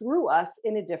come through us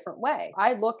in a different way.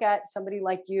 I look at somebody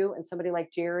like you and somebody like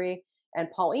Jerry and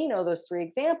Paulino, those three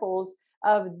examples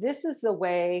of this is the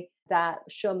way that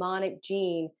shamanic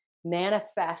gene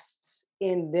manifests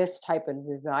in this type of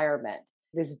environment,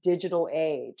 this digital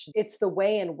age. It's the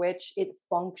way in which it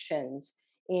functions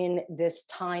in this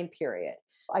time period.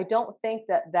 I don't think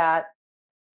that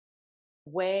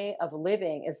way of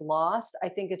living is lost. I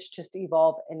think it's just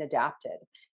evolved and adapted.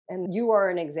 And you are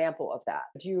an example of that.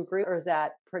 Do you agree, or is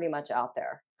that pretty much out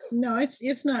there? No,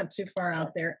 it's not too far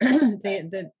out there. Okay.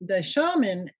 The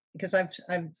shaman, because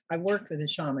I've worked with a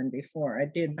shaman before. I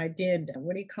did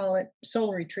what do you call it?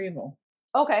 Soul retrieval.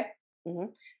 Okay. Hmm.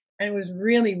 And it was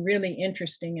really, really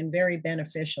interesting and very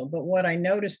beneficial. But what I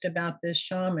noticed about this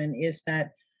shaman is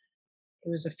that it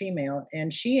was a female,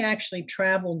 and she actually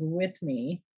traveled with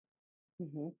me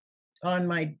Hmm. on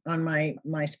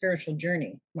my spiritual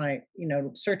journey, my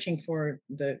searching for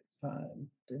the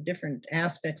different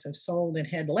aspects of soul that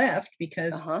had left.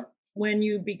 Because Uh-huh. when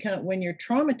you're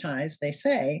traumatized, they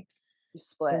say, You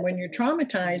split. when you're Mhm.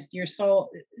 traumatized,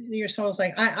 your soul's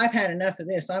like, I've had enough of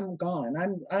this. I'm gone.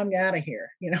 I'm out of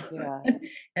here. Yeah.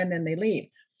 And then they leave.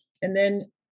 And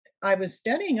then I was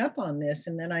studying up on this,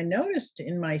 and then I noticed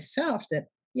in myself that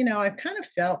I kind of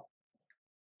felt,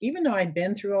 even though I'd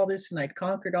been through all this and I'd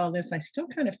conquered all this, I still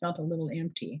kind of felt a little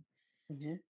empty.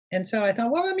 Hmm. And so I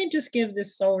thought, well, let me just give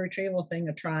this soul retrieval thing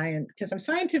a try. And because I'm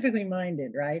scientifically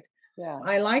minded, right? Yeah.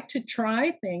 I like to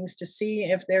try things to see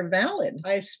if they're valid.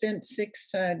 I've spent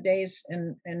 6 days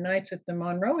and nights at the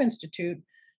Monroe Institute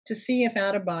to see if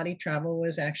out of body travel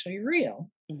was actually real.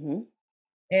 Hmm.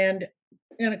 And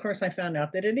and of course I found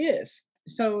out that it is.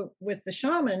 So with the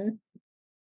shaman,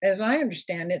 as I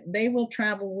understand it, they will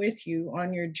travel with you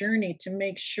on your journey to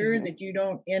make sure Hmm. that you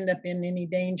don't end up in any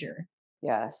danger,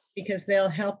 Yes. because they'll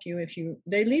help you. If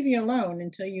they leave you alone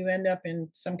until you end up in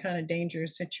some kind of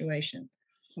dangerous situation.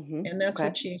 Hmm. And that's Okay.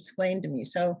 what she explained to me.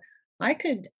 So I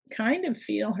could kind of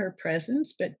feel her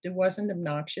presence, but it wasn't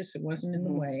obnoxious, it wasn't in the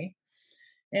Hmm. way.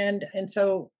 And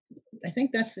so I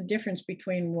think that's the difference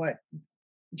between what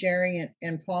Jerry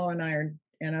and Paul and I are,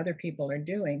 and other people are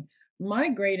doing. My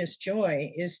greatest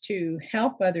joy is to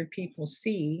help other people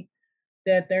see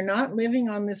that they're not living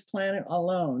on this planet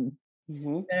alone,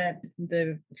 Hmm. that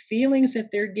the feelings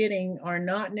that they're getting are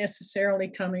not necessarily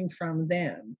coming from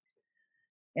them.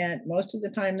 And most of the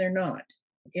time, they're not.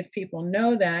 If people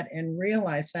know that and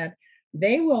realize that,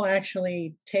 they will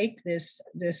actually take this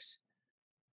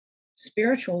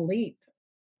spiritual leap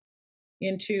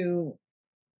into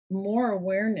more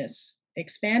awareness,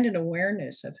 expanded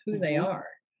awareness of who they Hmm. are.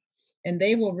 And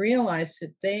they will realize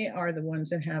that they are the ones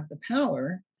that have the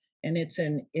power. And it's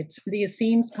the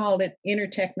Essenes called it inner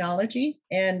technology,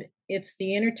 and it's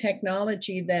the inner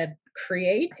technology that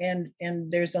create, and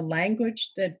there's a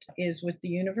language that is with the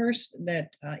universe that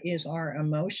is our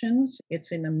emotions.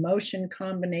 It's an emotion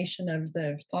combination of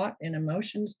the thought and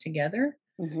emotions together.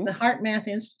 Hmm. The Heart Math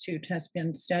Institute has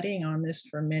been studying on this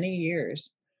for many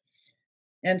years.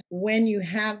 And when you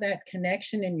have that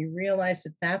connection and you realize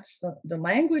that that's the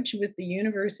language with the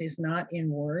universe is not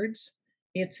in words,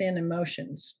 it's in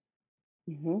emotions.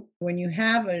 Mhm. When you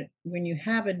have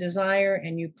a desire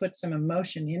and you put some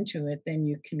emotion into it, then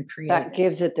you can create That it.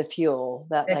 gives it the fuel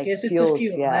that That like gives it the fuels,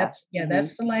 fuel. yeah. That's yeah, Mhm.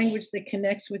 that's the language that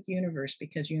connects with universe,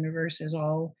 because universe is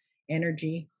all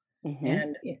energy, Mhm.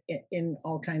 and in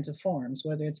all kinds of forms,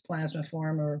 whether it's plasma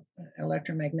form or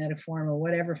electromagnetic form or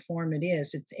whatever form it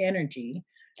is, it's energy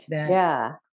that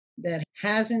Yeah. that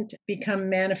hasn't become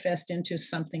manifest into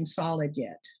something solid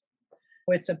yet.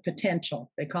 It's a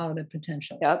potential. They call it a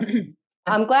potential. Yep.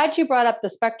 I'm glad you brought up the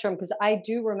spectrum because I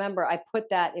do remember I put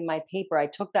that in my paper. I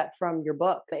took that from your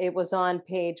book. It was on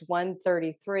page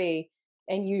 133,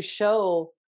 and you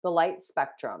show the light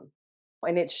spectrum,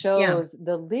 and it Yeah, shows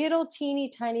the little teeny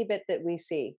tiny bit that we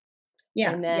see,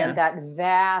 yeah, and then yeah, that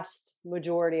vast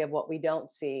majority of what we don't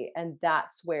see. And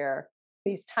that's where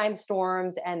these time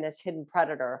storms and this hidden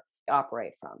predator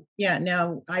operate from. yeah.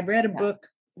 Now, I read a Yeah. book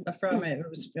from it. It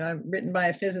was written by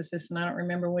a physicist, and I don't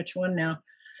remember which one now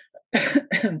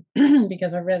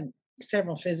because I read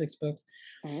several physics books.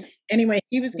 Mhm. Anyway,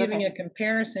 he was It's giving okay. a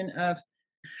comparison of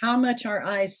how much our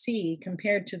eyes see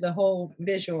compared to the whole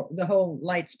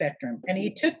light spectrum. And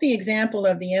he took the example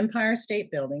of the Empire State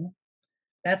Building.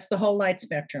 That's the whole light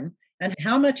spectrum. And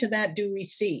how much of that do we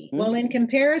see? Mhm. Well, in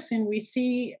comparison, we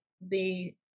see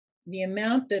the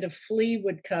amount that a flea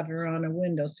would cover on a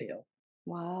windowsill.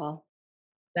 Wow.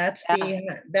 That's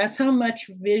Yeah. that's how much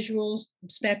visual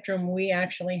spectrum we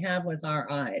actually have with our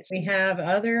eyes. We have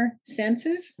other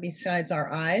senses besides our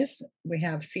eyes. We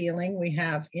have feeling, we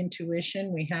have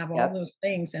intuition, we have all Yep. those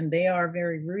things, and they are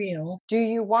very real. Do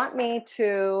you want me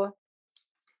to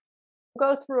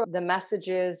go through the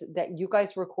messages that you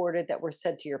guys recorded that were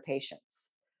said to your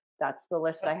patients? That's the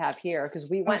list I have here because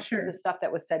we Oh, went through the sure. stuff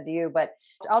that was said to you, but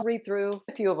I'll read through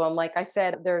a few of them. Like I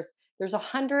said, there's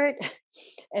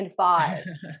 105.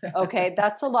 Okay,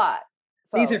 that's a lot,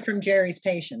 These are from folks. Jerry's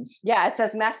patients. Yeah, it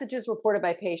says messages reported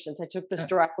by patients. I took this Uh,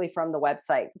 directly from the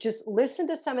website. Just listen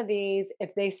to some of these.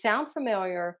 If they sound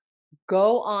familiar,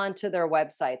 go on to their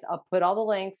websites. I'll put all the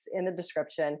links in the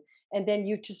description, and then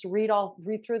you just read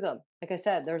through them. Like I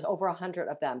said, there's over 100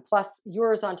 of them. Plus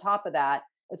yours on top of that,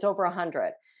 it's over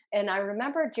 100. And I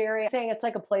remember Jerry saying it's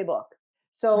like a playbook.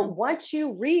 So mm, once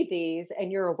you read these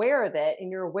and you're aware of it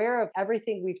and you're aware of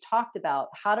everything we've talked about,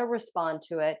 how to respond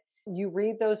to it, you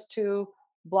read those two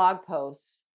blog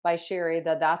posts by Sherry,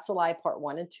 the That's a Lie Part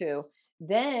 1 and 2,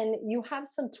 then you have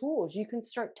some tools. You can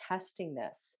start testing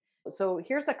this. So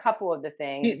here's a couple of the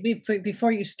things.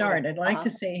 before you Go ahead. start, I'd like Uh-huh. to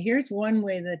say here's one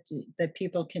way that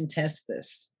people can test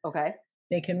this. Okay.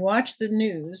 They can watch the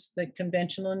news, the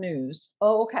conventional news,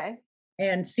 Oh, okay.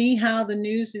 and see how the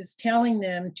news is telling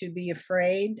them to be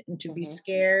afraid and to be Hmm.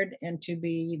 scared and to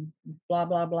be blah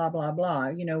blah blah blah blah.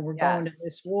 You know, we're going to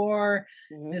this Yes. war,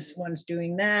 Hmm. this one's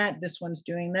doing that, this one's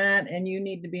doing that, and you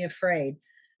need to be afraid.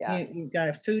 You've Yes. got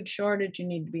a food shortage, you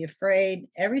need to be afraid.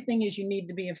 Everything is you need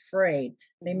to be afraid.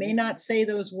 They may Hmm. not say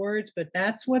those words, but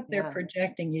that's what they're Yeah.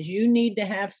 projecting, is you need to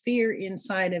have fear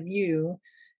inside of you,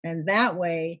 and that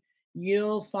way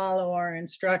you'll follow our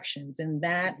instructions, and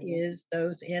that Hmm. is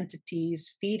those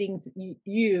entities feeding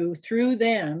you through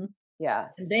them,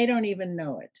 and they Yes. don't even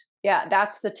know it. Yeah.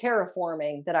 That's the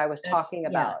terraforming that I was That's talking yeah.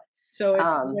 about. So if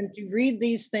Um, when you read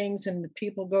these things, and the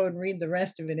people go and read the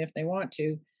rest of it if they want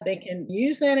to, they can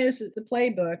use that as the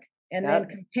playbook and then yep.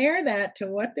 compare that to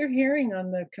what they're hearing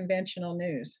on the conventional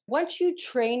news. Once you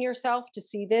train yourself to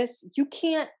see this, you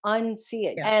can't unsee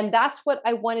it. Yeah. And that's what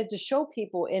I wanted to show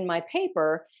people in my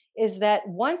paper is that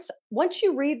once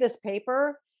you read this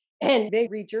paper and they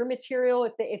read your material,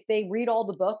 if they read all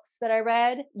the books that I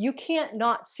read, you can't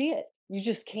not see it. You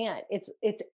just can't. It's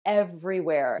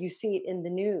everywhere. You see it in the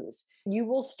news. You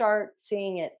will start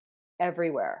seeing it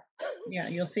everywhere. Yeah,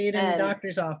 you'll see it in the And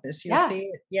doctor's office. You'll yeah, see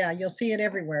it. Yeah, you'll see it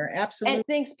everywhere. and Absolutely.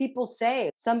 things people say,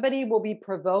 somebody will be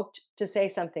provoked to say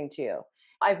something to you.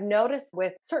 I've noticed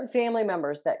with certain family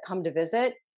members that come to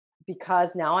visit,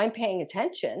 because now I'm paying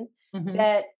attention, Hmm.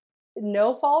 that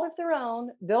no fault of their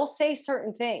own, they'll say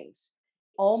certain things,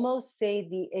 almost say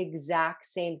the exact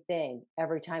same thing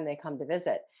every time they come to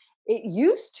visit. It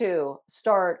used to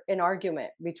start an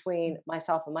argument between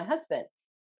myself and my husband.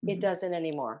 It Hmm. doesn't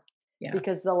anymore Yeah.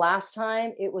 because the last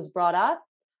time it was brought up,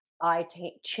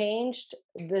 changed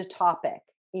the topic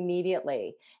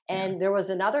immediately. Yeah. And there was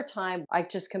another time I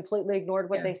just completely ignored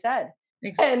what Yeah. they said.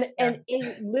 Ex- And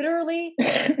it literally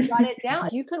shut it down.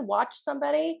 You can watch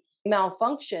somebody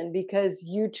malfunction because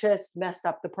you just messed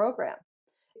up the program.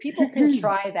 People can yeah.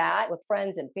 try that with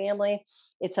friends and family.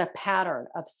 It's a pattern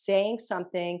of saying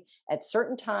something at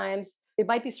certain times. It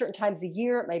might be certain times a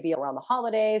year, it may be around the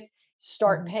holidays.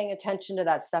 Start Mhm. paying attention to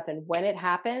that stuff. And when it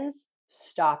happens,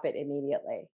 stop it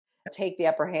immediately. take the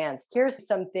upper hands. Here's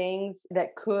some things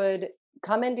that could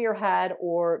come into your head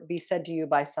or be said to you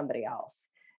by somebody else.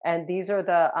 And these are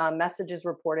the messages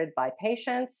reported by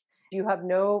patients. You have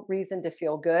no reason to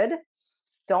feel good.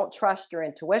 Don't trust your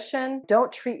intuition.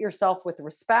 Don't treat yourself with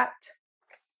respect.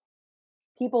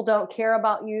 People don't care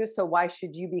about you, so why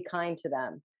should you be kind to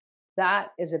them? That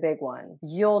is a big one.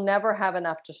 You'll never have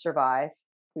enough to survive.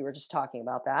 We were just talking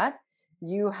about that.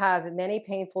 You have many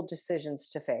painful decisions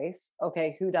to face.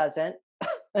 Okay, who doesn't?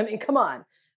 I mean, come on.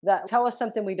 Tell us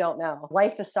something we don't know.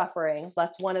 Life is suffering.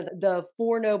 That's one of the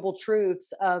Four Noble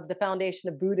Truths of the foundation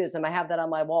of Buddhism. I have that on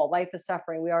my wall. Life is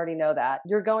suffering. We already know that.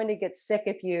 You're going to get sick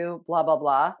if you blah, blah,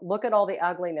 blah. Look at all the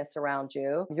ugliness around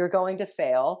you. You're going to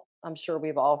fail. I'm sure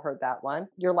we've all heard that one.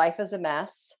 Your life is a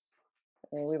mess.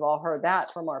 I mean, we've all heard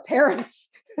that from our parents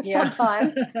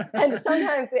sometimes. And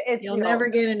sometimes it's, you'll never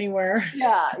get anywhere.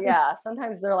 Yeah.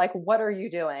 Sometimes they're like, what are you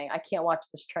doing? I can't watch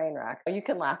this train wreck. You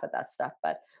can laugh at that stuff,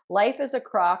 but life is a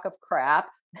crock of crap.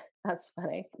 That's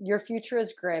funny. Your future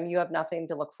is grim. You have nothing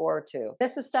to look forward to.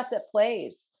 This is stuff that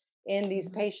plays in these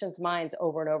patients' minds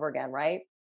over and over again, right?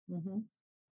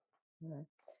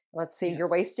 Let's see. You're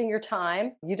wasting your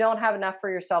time. You don't have enough for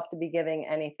yourself to be giving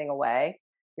anything away.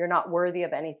 You're not worthy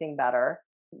of anything better.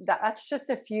 That's just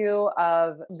a few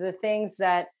of the things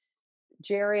that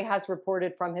Jerry has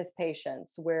reported from his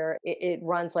patients where it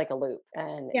runs like a loop.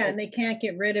 And and they can't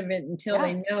get rid of it until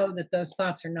they know that those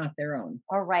thoughts are not their own.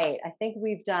 All right. I think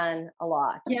we've done a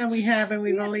lot. Yeah, we have, and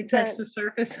we've only touched the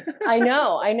surface. I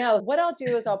know. What I'll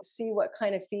do is I'll see what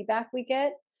kind of feedback we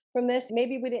get from this.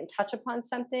 Maybe we didn't touch upon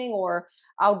something, or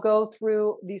I'll go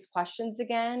through these questions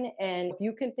again. And if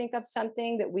you can think of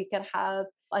something that we could have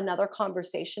another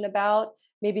conversation about,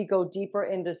 maybe go deeper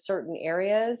into certain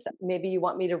areas. Maybe you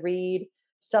want me to read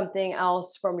something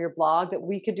else from your blog that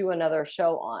we could do another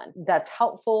show on that's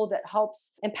helpful, that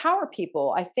helps empower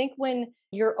people. I think when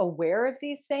you're aware of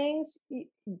these things,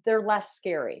 they're less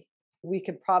scary. We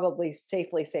could probably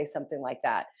safely say something like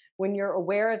that. When you're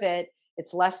aware of it,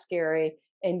 it's less scary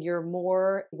and you're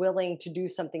more willing to do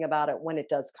something about it when it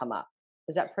does come up.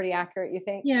 Is that pretty accurate, you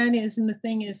think? Yeah, it is. And the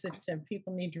thing is that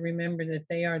people need to remember that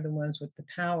they are the ones with the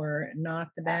power, not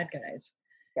the bad guys.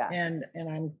 Yes.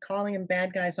 And I'm calling them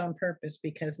bad guys on purpose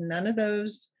because none of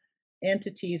those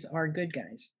entities are good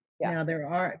guys. Now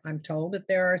I'm told that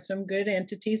there are some good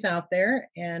entities out there,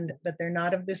 but they're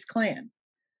not of this clan.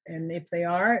 And if they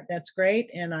are, that's great,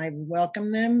 and I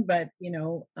welcome them. But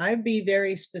I'd be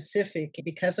very specific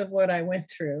because of what I went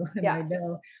through, and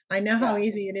I know how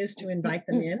easy it is to invite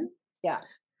them in.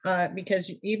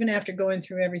 Because even after going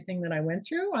through everything that I went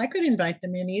through, I could invite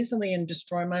them in easily and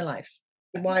destroy my life.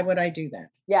 Why would I do that?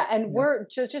 Yeah, and we're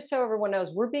just so everyone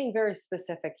knows, we're being very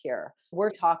specific here. We're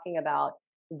talking about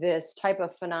this type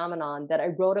of phenomenon that I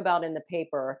wrote about in the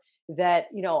paper that,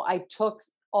 I took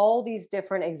all these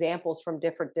different examples from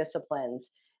different disciplines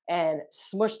and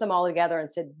smushed them all together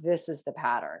and said, this is the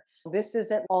pattern. This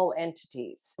isn't all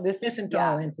entities. This isn't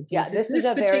all entities. Yeah, this is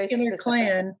a particular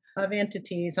clan of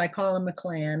entities. I call them a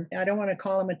clan. I don't want to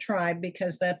call them a tribe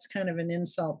because that's kind of an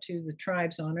insult to the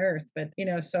tribes on earth. But,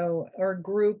 or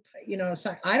group,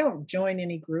 so I don't join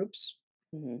any groups.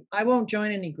 I won't join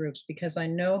any groups because I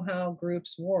know how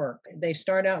groups work. They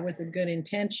start out with a good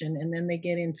intention and then they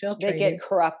get infiltrated. They get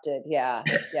corrupted. Yeah.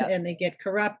 And they get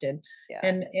corrupted.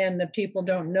 And the people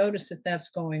don't notice that that's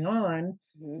going on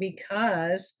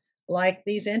because, like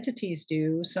these entities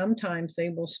do, sometimes they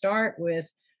will start with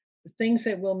things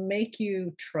that will make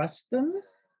you trust them.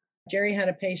 Jerry had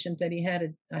a patient that he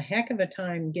had a heck of a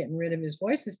time getting rid of his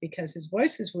voices because his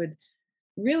voices would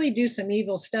really do some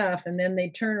evil stuff, and then they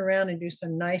turn around and do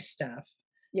some nice stuff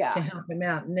to help him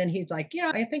out. And then he's like,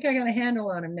 I think I got a handle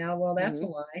on him now. Well, that's a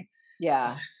lie.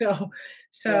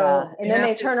 And then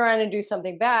they turn around and do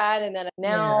something bad, and then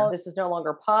now this is no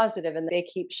longer positive, and they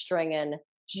keep stringing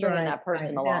that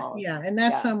person along. And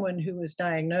that's someone who was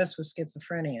diagnosed with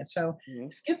schizophrenia. So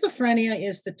schizophrenia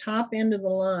is the top end of the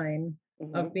line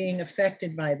of being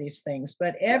affected by these things,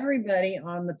 but everybody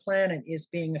on the planet is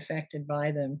being affected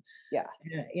by them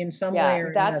in some way or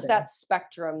another. That's that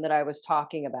spectrum that I was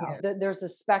talking about. There's a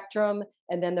spectrum,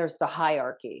 and then there's the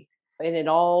hierarchy, and it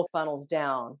all funnels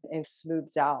down and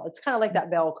smooths out. It's kind of like that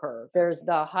bell curve. There's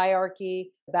the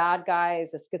hierarchy, bad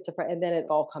guys, the schizophrenia, and then it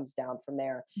all comes down from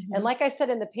there. And like I said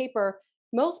in the paper,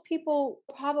 most people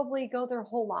probably go their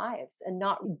whole lives and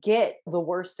not get the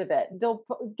worst of it. They'll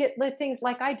get things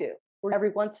like I do, where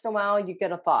every once in a while you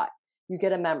get a thought, you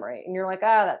get a memory, and you're like,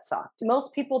 that sucked.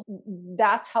 Most people,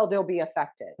 that's how they'll be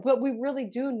affected. But we really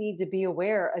do need to be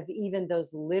aware of even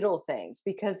those little things,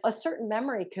 because a certain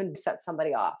memory can set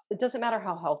somebody off. It doesn't matter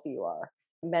how healthy you are.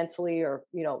 mentally or,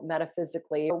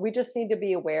 metaphysically. We just need to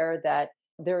be aware that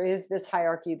there is this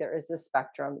hierarchy, there is this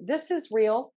spectrum. This is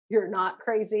real. You're not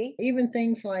crazy. Even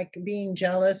things like being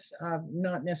jealous of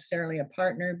not necessarily a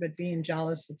partner, but being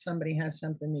jealous that somebody has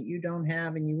something that you don't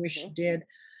have and you wish you Mhm. did.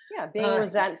 Yeah, being Uh,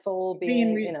 resentful,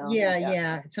 being, yeah, yeah.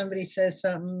 yeah. Somebody says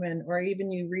something, and or even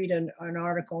you read an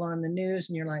article on the news,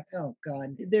 and you're like, oh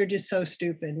God, they're just so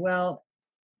stupid. Well,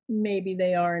 maybe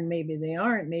they are, and maybe they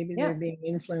aren't. Maybe they're Yeah. being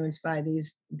influenced by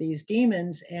these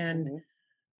demons, and Mhm.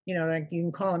 like you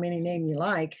can call them any name you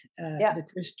like. Yeah. The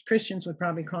Christians would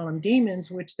probably call them demons,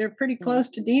 which they're pretty Mhm. close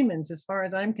to demons as far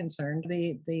as I'm concerned.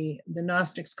 The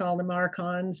Gnostics call them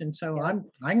archons, and so Yeah.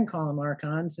 I can call them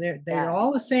archons. They're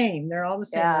all the Yes. same. They're all the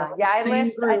same. We're Yeah. all Yeah. the same I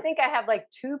group. think I have like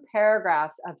 2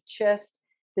 paragraphs of just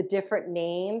the different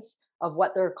names of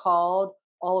what they're called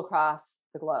all across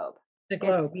the globe. The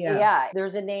globe, It's, yeah. yeah,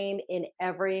 there's a name in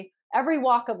every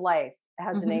walk of life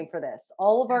has a Hmm. name for this.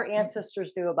 All of our Absolutely.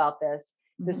 ancestors knew about this.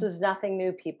 This Hmm. is nothing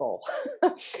new, people.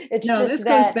 It's No, just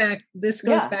that, this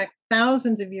goes yeah, back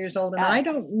thousands of years old, and I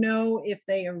don't yes. know if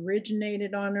they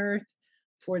originated on Earth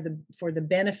for the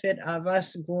benefit of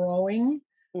us growing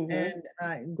Hmm.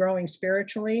 and growing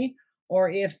spiritually, or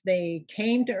if they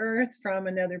came to Earth from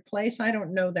another place. I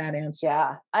don't know that answer.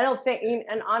 Yeah. I don't think,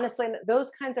 and honestly, those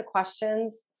kinds of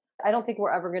questions, I don't think we're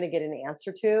ever going to get an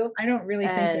answer to. I don't really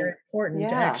think And they're important,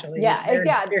 yeah, actually. yeah, They're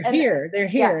and here. They're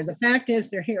here. The yes. fact is,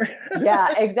 they're here.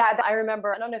 Yeah, exactly. I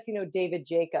remember, I don't know if you know David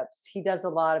Jacobs. He does a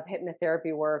lot of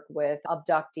hypnotherapy work with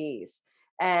abductees.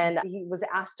 And he was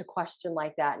asked a question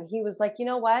like that. And he was like, you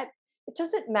know what? It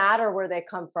doesn't matter where they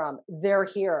come from, they're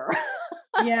here.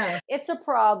 Yeah. It's a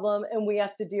problem and we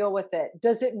have to deal with it.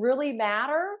 Does it really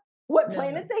matter what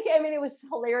planet No. they came? I mean, it was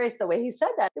hilarious the way he said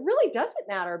that. It really doesn't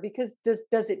matter because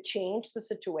does it change the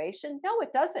situation? No,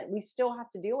 it doesn't. We still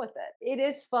have to deal with it. It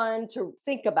is fun to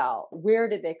think about where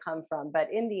did they come from, but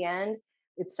in the end,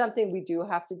 it's something we do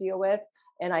have to deal with.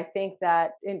 And I think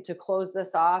that to close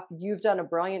this off, you've done a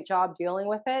brilliant job dealing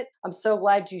with it. I'm so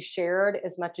glad you shared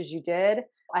as much as you did.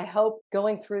 I hope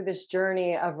going through this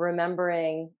journey of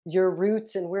remembering your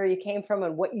roots and where you came from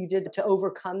and what you did to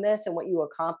overcome this and what you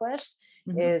accomplished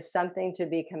Mhm. is something to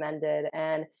be commended.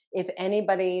 And if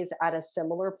anybody's at a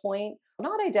similar point,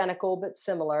 not identical, but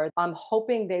similar, I'm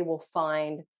hoping they will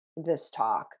find this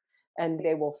talk and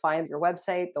they will find your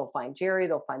website, they'll find Jerry,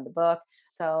 they'll find the book.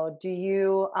 So, do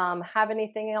you have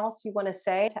anything else you want to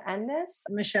say to end this?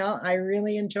 Michelle, I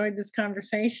really enjoyed this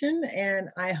conversation, and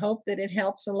I hope that it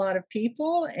helps a lot of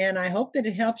people, and I hope that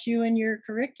it helps you in your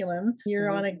curriculum. You're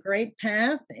Mhm. on a great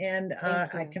path, and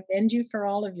Thank I you. commend you for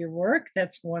all of your work.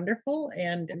 That's wonderful.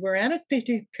 And we're at a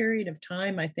period of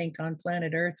time, I think, on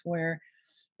planet Earth where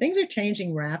things are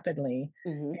changing rapidly.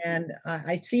 Hmm. And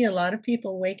I see a lot of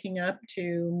people waking up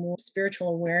to more spiritual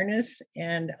awareness.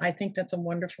 And I think that's a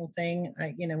wonderful thing.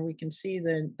 We can see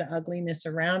the ugliness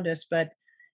around us, but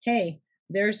hey,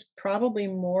 there's probably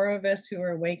more of us who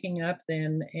are waking up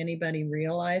than anybody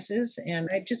realizes. And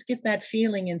I just get that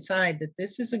feeling inside that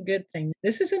this is a good thing.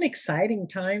 This is an exciting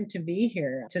time to be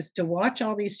here, to watch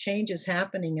all these changes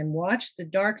happening and watch the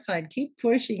dark side keep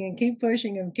pushing and keep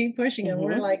pushing and keep pushing. And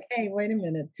we're Hmm. like, hey, wait a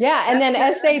minute. Yeah, and then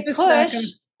as they That's not going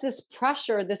push,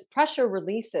 this pressure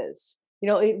releases.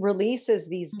 It releases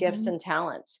these gifts to. and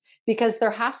talents because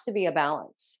there has to be a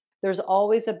balance. There's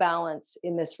always a balance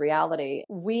in this reality.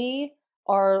 We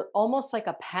are almost like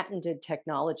a patented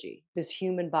technology, this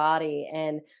human body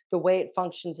and the way it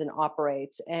functions and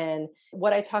operates. And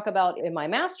what I talk about in my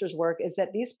master's work is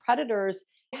that these predators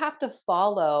have to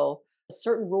follow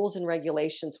certain rules and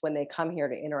regulations when they come here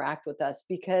to interact with us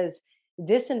because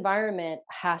this environment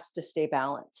has to stay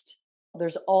balanced.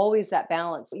 There's always that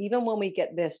balance. Even when we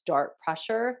get this dark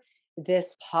pressure,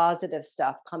 this positive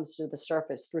stuff comes to the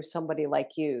surface through somebody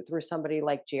like you, through somebody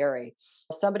like Jerry.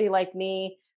 Somebody like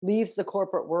me leaves the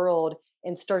corporate world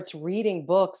and starts reading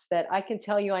books that I can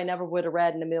tell you I never would have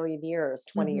read in a million years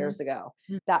 20 Hmm. years ago.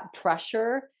 That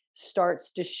pressure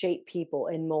starts to shape people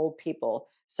and mold people.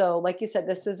 So, like you said,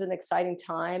 this is an exciting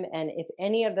time. And if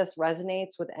any of this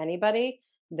resonates with anybody,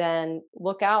 then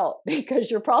look out because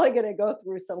you're probably going to go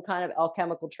through some kind of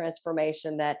alchemical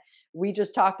transformation that we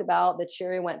just talked about, that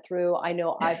Sherry went through. I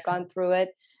know I've gone through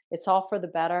it. It's all for the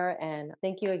better. And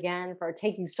thank you again for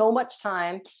taking so much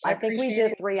time. I I think we appreciate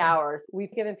did it. 3 hours.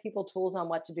 We've given people tools on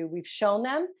what to do. We've shown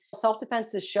them. Self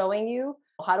defense is showing you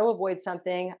how to avoid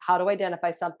something, how to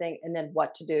identify something, and then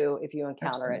what to do if you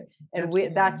encounter it. Absolutely.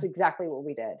 And that's Absolutely. exactly what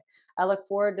we did. I look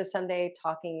forward to someday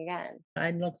talking again.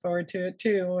 I look forward to it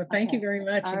too. Well, thank you Okay. very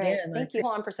much All right. again. I Thank you.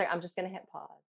 Hold on for a second. I'm just going to hit pause.